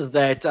motherfuckers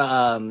that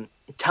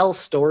tell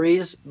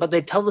stories, but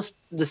they tell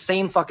the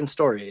same fucking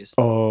stories.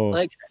 Oh,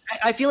 like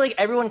I feel like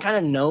everyone kind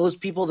of knows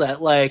people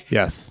that like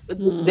yes,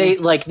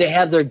 they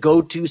have their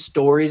go-to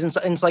stories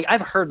and it's like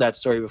I've heard that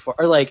story before,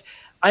 or like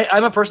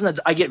I'm a person that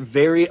I get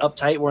very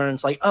uptight where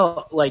it's like,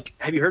 oh, like,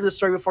 have you heard this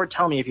story before?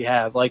 Tell me if you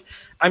have. Like,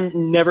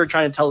 I'm never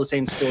trying to tell the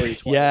same story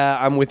twice. Yeah,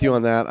 I'm with you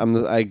on that.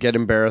 I get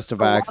embarrassed if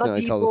I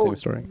accidentally tell the same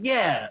story.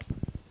 Yeah.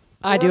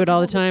 I do it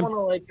all the time.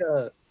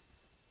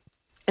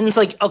 And it's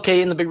like,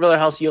 okay, in the Big Brother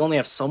house, you only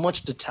have so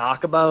much to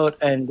talk about.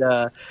 And,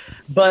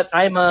 but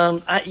I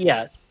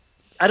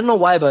don't know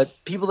why, but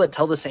people that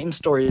tell the same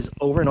stories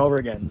over and over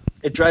again,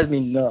 it drives me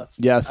nuts.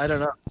 Yes. I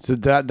don't know. So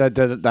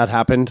that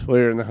happened while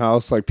you're in the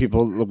house? Like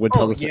people would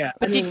tell the same. Yeah.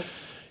 I mean,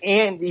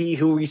 Andy,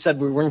 who we said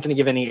we weren't going to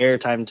give any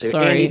airtime to,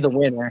 Sorry. Andy the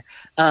winner.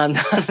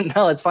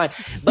 No, it's fine.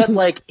 But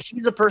like,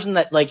 he's a person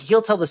that like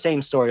he'll tell the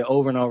same story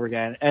over and over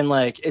again, and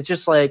like it's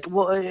just like,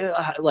 well,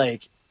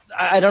 like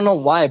I don't know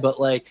why, but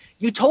like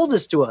you told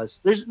this to us.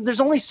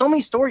 There's only so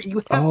many stories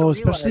you have. Oh,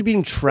 especially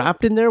being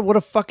trapped in there. What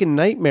a fucking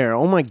nightmare!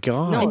 Oh my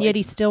god! No, and yet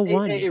he still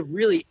won. It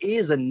really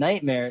is a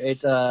nightmare.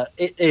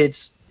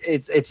 It's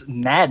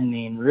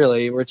maddening,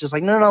 really. Where it's just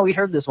like, no, we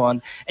heard this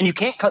one, and you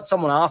can't cut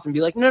someone off and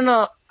be like,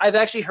 no, I've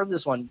actually heard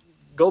this one.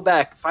 Go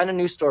back, find a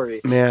new story.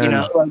 Man, you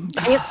know, like,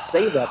 you can't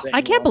say that.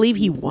 I can't believe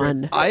he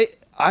won. I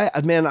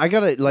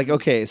gotta like,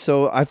 okay,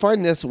 so I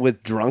find this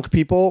with drunk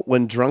people.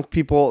 When drunk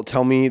people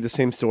tell me the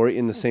same story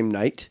in the same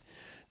night,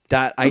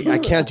 that I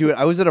can't do it.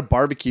 I was at a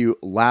barbecue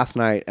last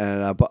night,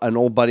 and an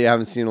old buddy I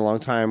haven't seen in a long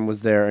time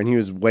was there, and he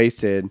was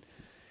wasted,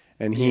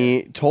 and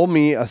he told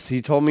me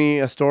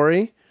a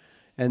story,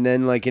 and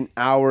then like an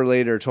hour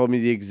later told me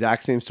the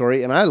exact same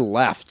story, and I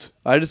left.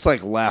 I just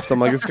like left. I'm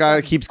like, this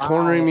guy keeps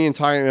cornering me and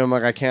talking to me. I'm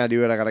like, I can't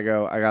do it. I gotta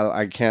go.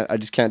 I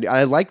just can't do it.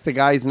 I like the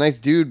guy. He's a nice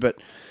dude, but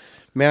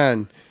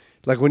man,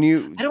 like when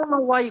you... I don't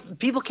know why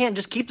people can't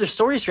just keep their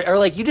stories straight. Or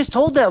like, you just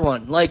told that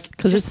one. Like,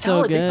 because it's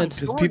so good.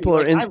 Because people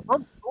are in... I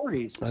love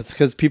stories. That's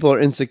because people are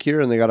insecure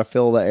and they got to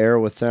fill the air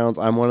with sounds.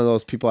 I'm one of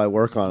those people. I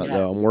work on it,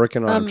 though. I'm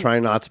working on I'm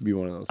trying not to be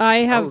one of those. I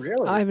have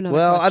really? I have another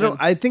question. question.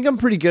 I think I'm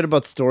pretty good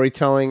about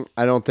storytelling.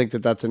 I don't think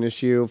that that's an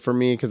issue for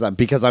me because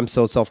I'm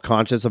so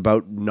self-conscious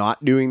about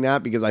not doing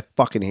that because I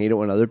fucking hate it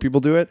when other people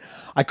do it.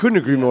 I couldn't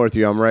agree more with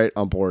you. I'm right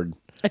on board.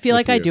 I feel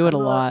like I do it a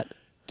lot.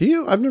 Do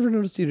you? I've never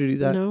noticed you to do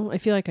that. No, I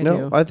feel like I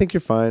do. I think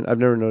you're fine. I've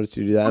never noticed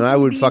you do that. And I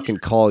would fucking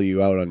call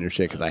you out on your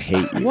shit because I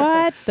hate you.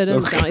 What? That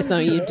doesn't sound like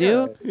something you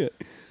do. Yeah.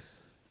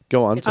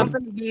 Go on. It's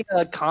something to be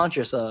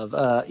conscious of.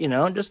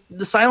 Just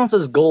the silence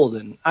is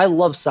golden. I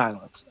love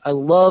silence. I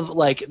love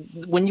like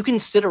when you can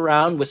sit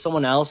around with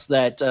someone else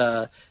that,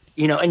 and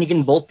you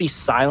can both be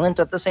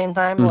silent at the same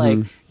time. Mm-hmm. Like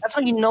that's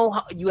how you know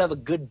how you have a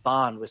good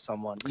bond with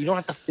someone. You don't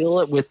have to fill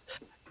it with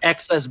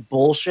excess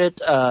bullshit.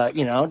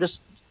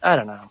 Just I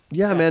don't know.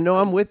 Yeah, man. No,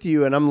 I'm with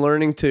you, and I'm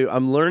learning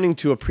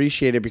to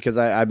appreciate it because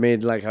I've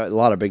made like a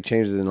lot of big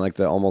changes in like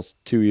the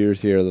almost 2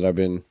 years here that I've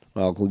been.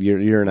 Well,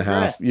 year and a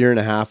half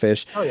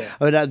ish. Oh yeah.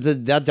 But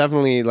that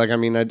definitely like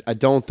I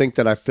don't think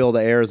that I fill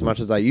the air as much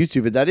as I used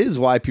to, but that is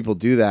why people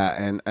do that,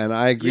 and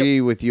I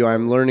agree with you.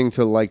 I'm learning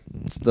to like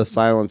the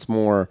silence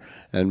more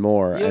and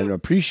more and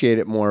appreciate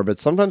it more. But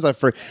sometimes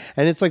and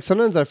it's like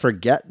sometimes I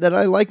forget that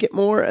I like it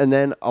more, and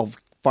then I'll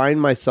find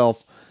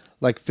myself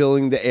like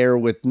filling the air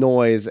with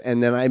noise,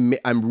 and then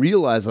I'm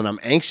realizing I'm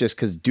anxious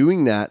because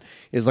doing that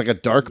is like a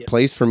dark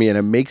place for me, and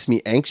it makes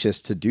me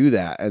anxious to do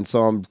that. And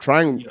so I'm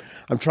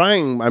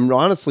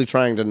honestly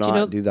trying to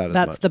not do that as much.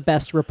 That's the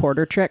best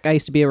reporter trick. I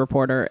used to be a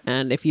reporter,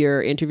 and if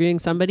you're interviewing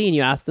somebody and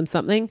you ask them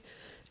something,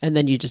 and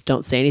then you just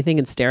don't say anything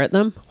and stare at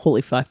them,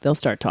 holy fuck, they'll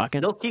start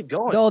talking. They'll keep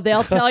going. Oh,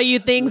 they'll tell you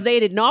things they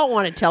did not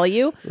want to tell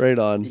you. Right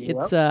on.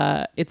 It's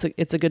a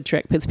good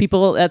trick because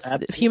people,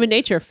 that's human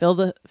nature. Fill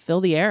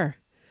the air.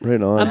 Right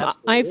on.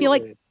 I feel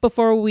like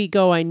before we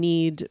go, I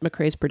need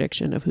McCrae's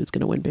prediction of who's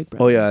going to win Big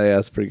Brother. Oh yeah,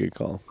 that's a pretty good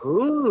call.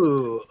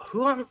 Ooh,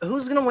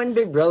 who's going to win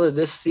Big Brother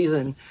this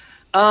season?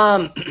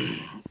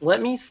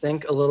 Let me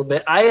think a little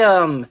bit.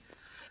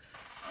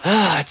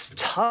 It's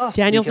tough.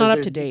 Daniel's not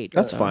up to date.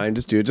 That's fine.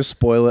 Just do it. Just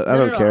spoil it. I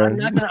don't care.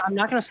 I'm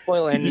not gonna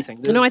spoil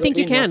anything. No, I think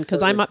you can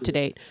because I'm up to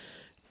date.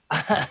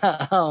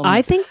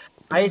 I think.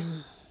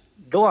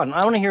 Go on.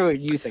 I want to hear what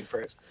you think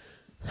first.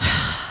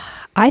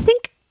 I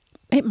think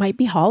it might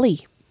be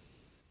Holly.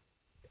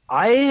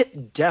 I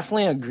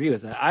definitely agree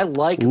with that. I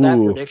like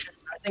that prediction.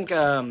 I think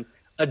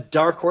a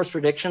dark horse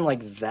prediction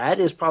like that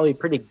is probably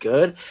pretty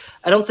good.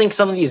 I don't think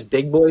some of these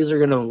big boys are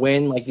gonna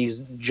win, like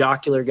these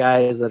jocular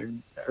guys that are.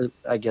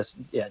 I guess,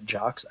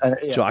 jocks.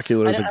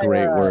 Jocular is a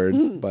great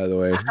word, by the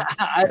way.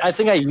 I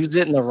think I used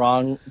it in the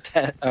wrong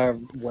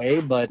way,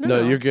 but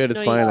no, you're good.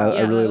 It's fine.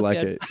 I really like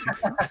it.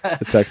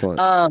 It's excellent.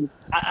 I'm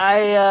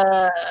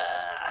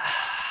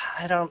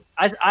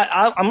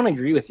gonna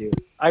agree with you.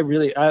 I'm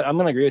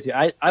gonna agree with you.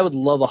 I would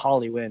love a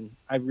Holly win.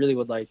 I really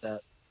would like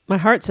that. My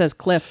heart says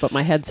Cliff, but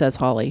my head says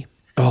Holly.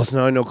 Oh, so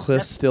now I know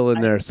Cliff's still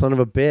in there. Son of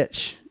a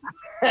bitch.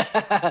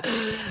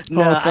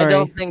 No, I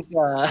don't think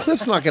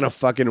Cliff's not gonna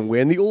fucking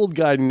win. The old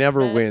guy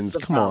never wins.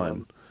 Come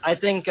on. I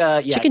think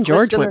Chicken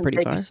George went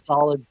pretty far.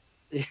 Solid.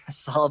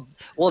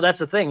 Well, that's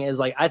the thing is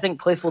like I think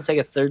Cliff will take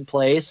a third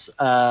place.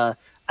 I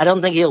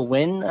don't think he'll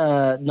win.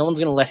 No one's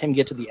gonna let him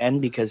get to the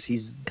end because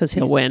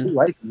he'll win. Too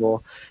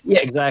likable. Yeah,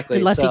 exactly.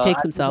 Unless he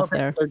takes himself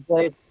there. Third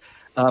place.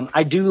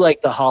 I do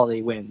like the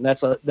Holly win.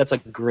 That's a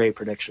great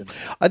prediction.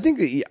 I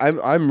think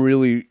I'm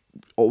really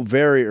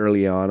very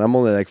early on. I'm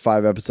only like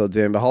 5 episodes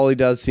in, but Holly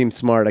does seem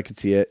smart. I could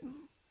see it.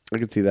 I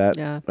could see that.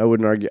 Yeah. I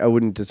wouldn't argue. I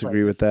wouldn't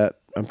disagree with that.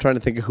 I'm trying to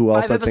think of who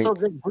else 5 I think.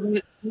 episodes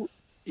in,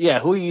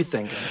 who are you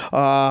thinking?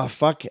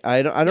 Fuck.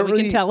 I don't really. We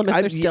can tell them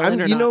if they're still in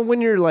or you not. know,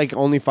 when you're like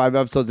only 5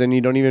 episodes in, you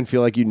don't even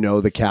feel like you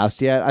know the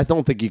cast yet. I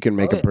don't think you can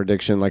make a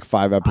prediction like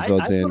 5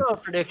 episodes in. I put out a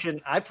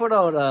prediction. I put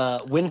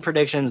out win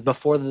predictions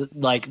before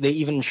they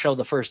even show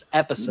the first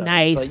episode.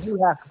 Nice. So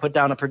you have to put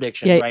down a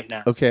prediction right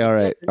now. Okay. All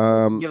right.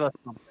 Give us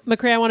something.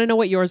 McCrae, I want to know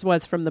what yours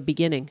was from the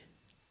beginning.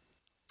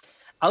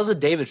 I was a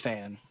David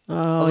fan.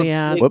 Oh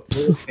yeah.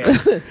 Whoops.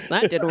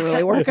 That didn't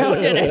really work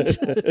out, did it?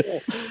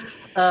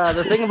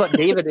 The thing about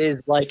David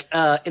is like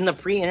in the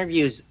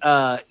pre-interviews,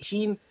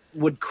 he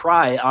would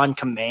cry on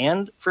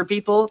command for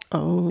people.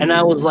 Oh. And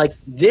I was like,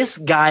 this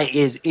guy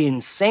is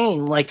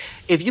insane. Like,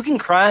 if you can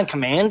cry on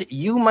command,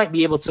 you might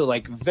be able to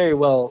like very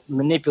well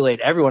manipulate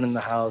everyone in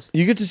the house.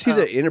 You get to see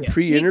the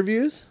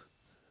pre-interviews?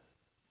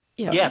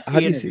 Yeah. How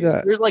do you see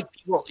that? There's like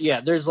people.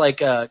 Yeah, there's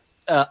like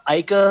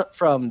Ika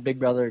from Big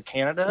Brother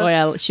Canada. Oh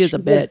yeah, she was a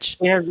bitch.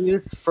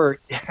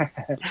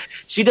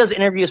 She does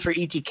interviews for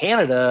ET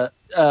Canada,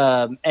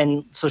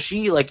 and so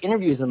she like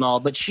interviews them all.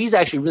 But she's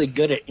actually really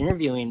good at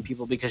interviewing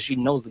people because she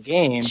knows the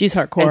game. She's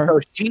hardcore.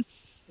 And so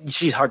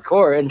she's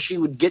hardcore, and she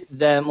would get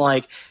them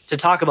like to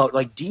talk about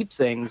like deep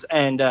things.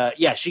 And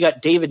she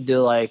got David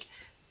to like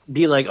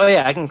be like, oh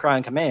yeah, I can cry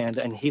on command,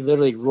 and he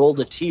literally rolled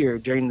a tear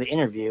during the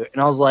interview.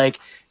 And I was like,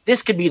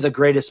 this could be the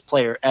greatest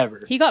player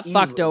ever. He got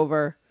fucked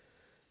over.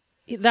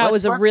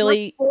 Let's not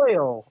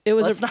spoil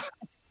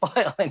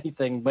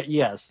anything, but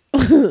yes.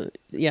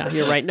 Yeah,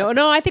 you're right.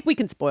 No, I think we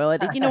can spoil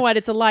it. You know what?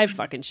 It's a live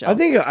fucking show.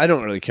 I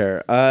don't really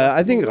care.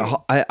 I think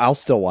I'll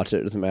still watch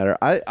it. It doesn't matter.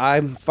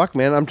 I'm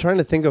trying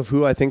to think of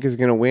who I think is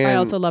going to win. I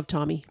also love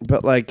Tommy.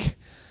 But like,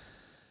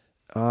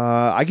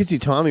 I could see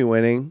Tommy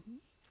winning.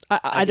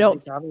 I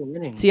don't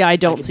see. I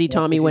don't see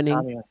Tommy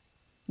winning.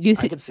 I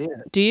could see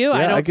it. Do you? Yeah,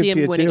 I don't see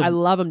him winning. Too. I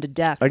love him to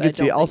death. I could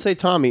see. I'll say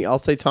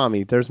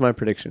Tommy. There's my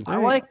prediction. I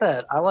like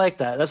that.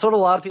 That's what a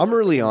lot of people. I'm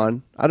early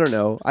on. I don't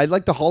know. I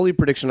like the Holly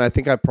prediction. I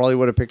think I probably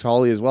would have picked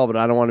Holly as well, but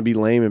I don't want to be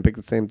lame and pick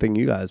the same thing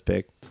you guys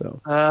picked.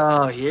 So.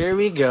 Oh, here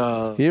we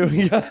go.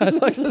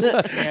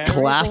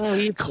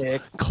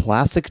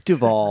 Classic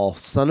Duvall,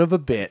 son of a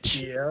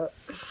bitch. Yeah.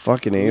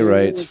 Fucking A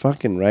rights.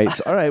 Fucking rights.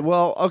 All right.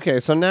 Well,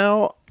 okay. So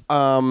now,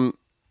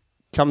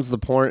 comes the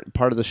porn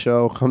part of the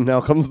show.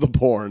 Now comes the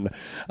porn.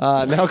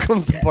 Now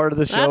comes the part of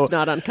the show. That's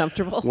not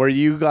uncomfortable. Where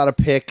you got to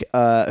pick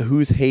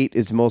whose hate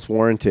is most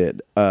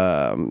warranted.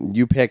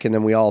 You pick, and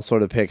then we all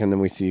sort of pick, and then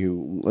we see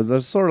who.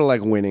 There's sort of like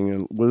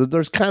winning.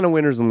 There's kind of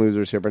winners and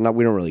losers here, but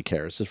we don't really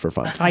care. It's just for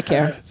fun. I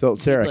care. So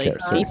Sarah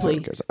cares. Sarah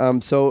cares.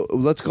 So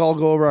let's all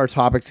go over our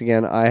topics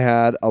again. I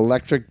had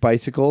electric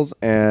bicycles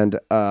and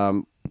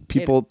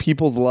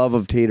people's love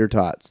of tater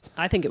tots.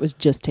 I think it was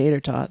just tater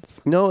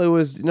tots. No, it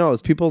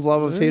was people's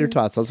love of tater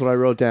tots. That's what I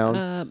wrote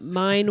down.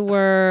 Mine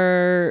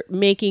were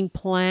making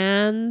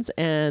plans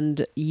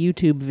and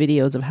YouTube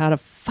videos of how to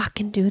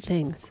fucking do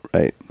things.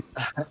 Right.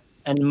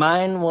 And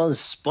mine was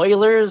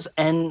spoilers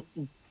and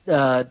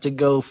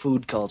to-go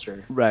food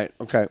culture. Right.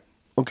 Okay.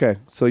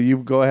 So you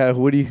go ahead.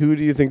 Who do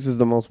you think is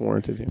the most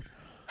warranted here?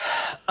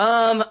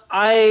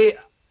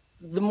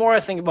 The more I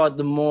think about it,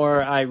 the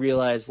more I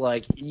realize,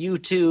 like,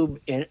 YouTube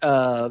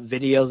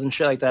videos and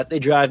shit like that, they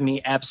drive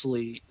me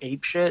absolutely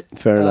apeshit.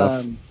 Fair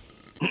enough.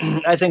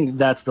 I think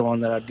that's the one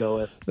that I'd go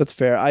with. That's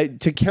fair.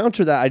 To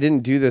counter that, I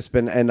didn't do this,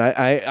 but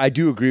I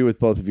do agree with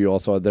both of you.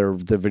 Also, the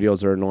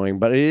videos are annoying,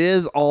 but it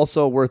is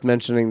also worth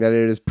mentioning that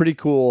it is pretty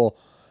cool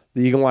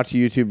that you can watch a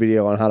YouTube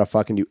video on how to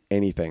fucking do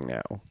anything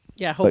now.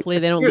 Yeah, hopefully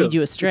they don't lead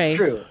you astray. It's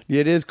true.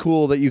 It is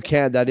cool that you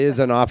can. That is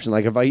an option.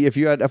 Like if I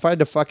had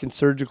to fucking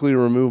surgically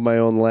remove my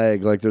own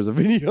leg, like there's a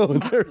video in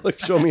there, like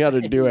show me how to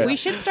do it. We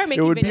should start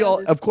making It would videos. be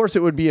all. Of course,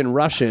 it would be in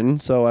Russian,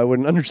 so I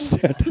wouldn't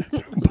understand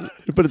it.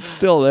 But it's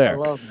still there. I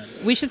love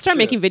that. We should start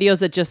making videos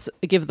that just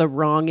give the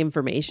wrong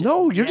information.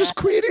 No, you're just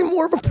creating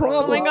more of a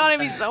problem. Oh my god, it'd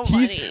be so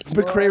funny.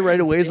 McCrae right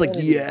away is like,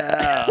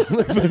 yeah.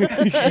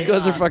 You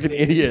guys are fucking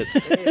idiots.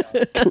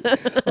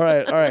 All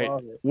right.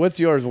 What's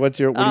yours? What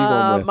are you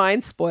going with?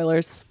 Mine's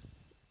spoilers.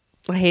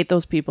 I hate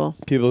those people.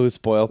 People who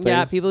spoil things?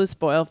 Yeah, people who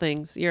spoil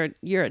things.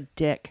 You're a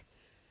dick.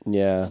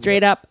 Yeah.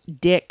 Straight up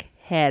dick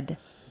head.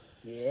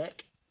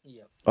 Yep.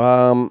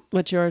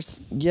 What's yours?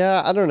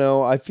 Yeah, I don't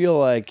know. I feel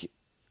like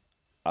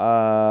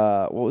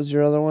what was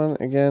your other one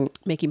again?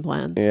 Making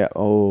plans. Yeah.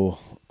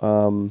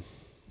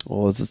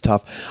 This is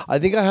tough. I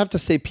think I have to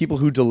say people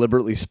who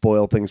deliberately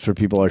spoil things for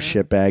people are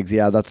shitbags.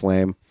 Yeah, that's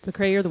lame.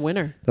 McCrae, you're the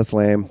winner. That's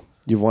lame.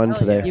 You've won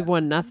today. yeah. You've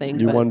won nothing.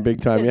 You but- won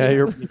big time. Yeah,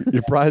 your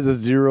prize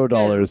is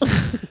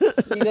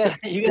 $0.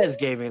 You guys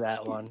gave me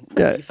that one.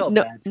 Yeah. You felt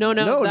No, bad. no.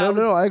 No, that was-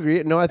 I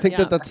agree. No, I think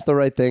Yeah. that's the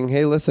right thing.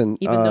 Hey, listen.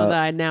 Even though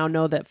that I now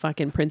know that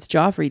fucking Prince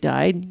Joffrey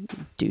died,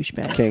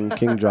 douchebag. King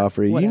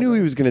Joffrey. You Whatever. knew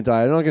he was going to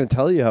die. I'm not going to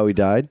tell you how he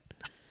died.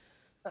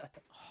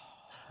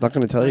 Not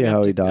going to tell you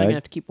how he I'm gonna died.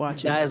 have to keep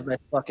watching. Guys by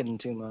fucking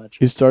too much.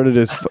 He started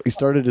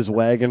his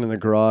wagon in the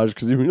garage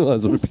because he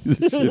realized what a piece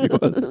of shit he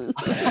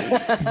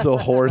was. So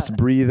horse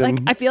breathing.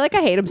 Like, I feel like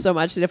I hate him so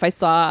much that if I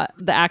saw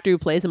the actor who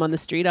plays him on the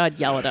street, I'd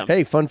yell at him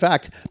Hey, fun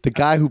fact: the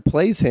guy who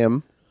plays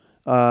him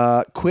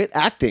quit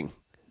acting.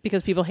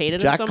 because people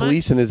hated Jack him so much.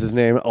 Gleason is his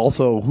name.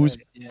 Also, whose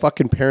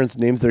fucking parents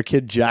names their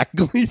kid Jack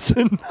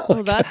Gleason?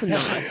 Oh, that's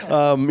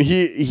not.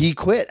 He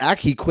quit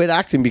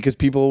acting because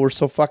people were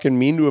so fucking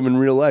mean to him in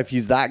real life.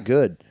 He's that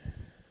good.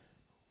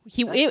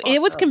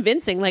 It was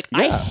convincing. Like,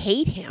 I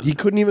hate him. He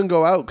couldn't even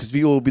go out because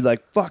people would be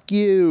like, "Fuck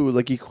you!"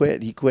 Like he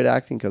quit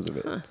acting because of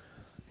it.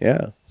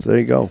 Yeah. So there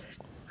you go.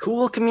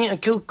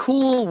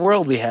 Cool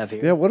world we have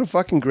here. Yeah. What a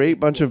fucking great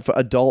bunch of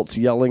adults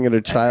yelling at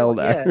a child.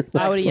 Yeah.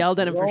 I would have yelled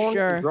at him for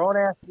sure. Grown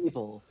ass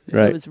people.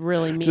 Right. It was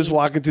really mean. Just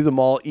walking through the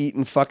mall,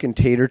 eating fucking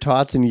tater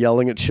tots and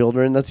yelling at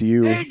children. That's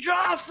you. Hey,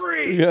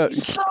 Joffrey! Yeah. You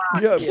suck!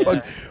 Yeah.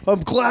 Fuck, I'm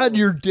glad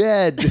you're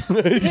dead.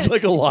 He's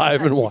like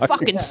alive and walking.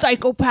 fucking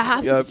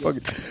psychopath. Yeah.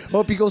 Fucking.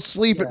 Hope you go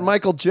sleep at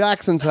Michael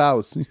Jackson's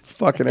house. You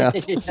fucking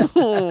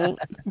asshole.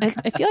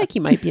 I feel like he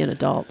might be an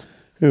adult.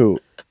 Who?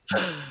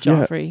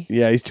 Joffrey.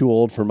 Yeah, he's too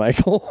old for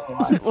Michael.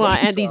 Well,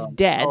 and he's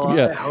dead. Oh,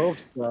 Yeah. I hope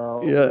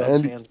so. Yeah,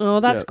 and- man. Oh,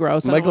 that's Yeah.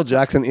 gross. I don't Michael want-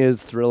 Jackson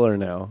is Thriller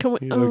now. Can we-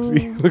 he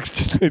looks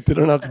just like they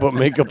don't have to put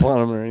makeup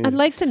on him or anything. I'd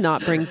like to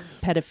not bring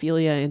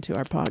pedophilia into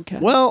our podcast.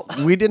 Well,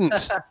 we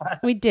didn't.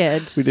 we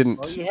did. We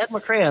didn't. Well, you had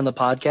McCrae on the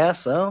podcast,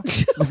 so.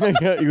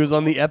 Yeah, he was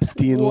on the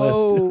Epstein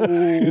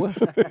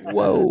list.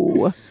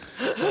 Whoa.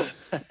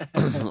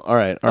 All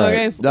right.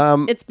 Okay.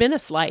 It's been a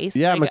slice.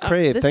 yeah, Like,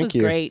 McCrae, this thank was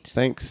you. great.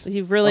 Thanks.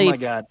 You've really Oh my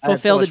God. I had so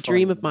fulfilled a much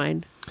dream fun. of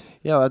mine.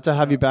 Yeah, I'll have to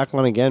have you back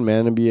on again,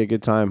 man. It'd be a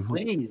good time.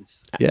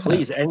 Please. Yeah.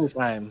 Please,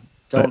 anytime.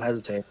 Don't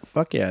hesitate.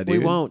 Fuck yeah, dude. We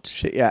won't.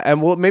 Shit, yeah,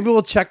 and maybe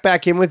we'll check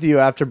back in with you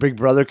after Big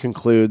Brother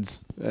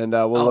concludes, and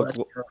we'll that's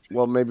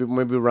perfect.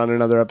 maybe run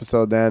another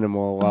episode then, and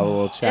we'll have a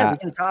little Yeah, we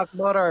chat. can talk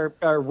about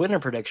our winner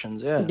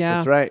predictions. Yeah. Yeah.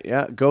 That's right.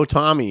 Yeah, go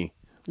Tommy.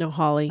 No,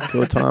 Holly.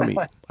 Go Tommy.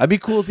 I'd be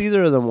cool if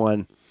either of them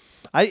won.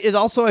 I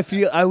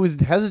feel I was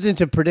hesitant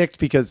to predict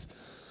because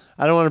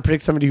I don't want to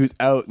predict somebody who's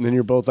out and then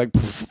you're both like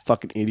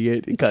fucking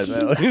idiot. It got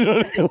out. You know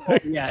what I mean?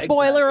 Like, Yeah,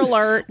 Spoiler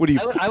alert. what do you?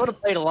 I would have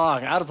played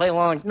along. I would have played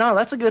along. No,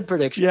 that's a good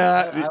prediction.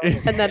 Yeah.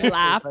 And then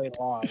laugh. Played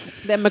along.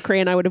 Then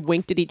McCrae and I would have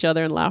winked at each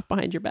other and laughed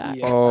behind your back.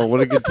 Yeah. Oh,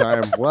 what a good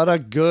time. What a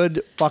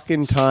good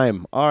fucking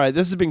time. All right,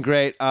 this has been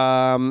great.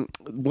 Want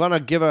to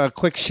give a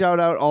quick shout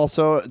out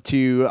also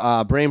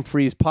to Brain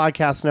Freeze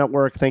Podcast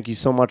Network. Thank you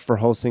so much for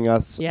hosting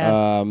us.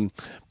 Yes.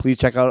 Please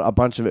check out a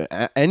bunch of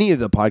any of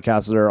the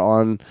podcasts that are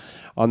on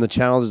the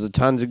channel. There's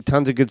tons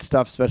of good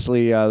stuff,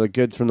 especially the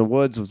Goods from the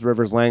Woods with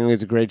Rivers Langley.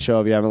 Is a great show.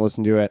 If you haven't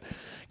listened to it,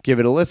 give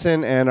it a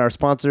listen. And our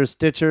sponsors,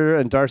 Stitcher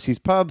and Darcy's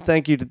Pub.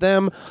 Thank you to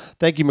them.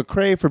 Thank you,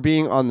 McCrae, for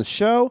being on the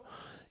show.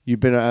 You've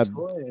been a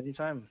Boy,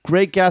 anytime.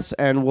 great guest,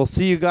 and we'll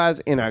see you guys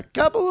in a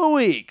couple of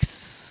weeks.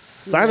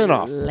 Signing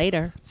off.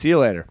 Later. See you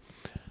later.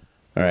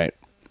 All right.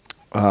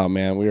 Oh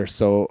man, we are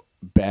so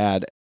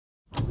bad.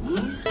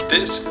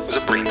 This was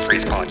a Brain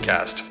Freeze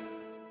podcast.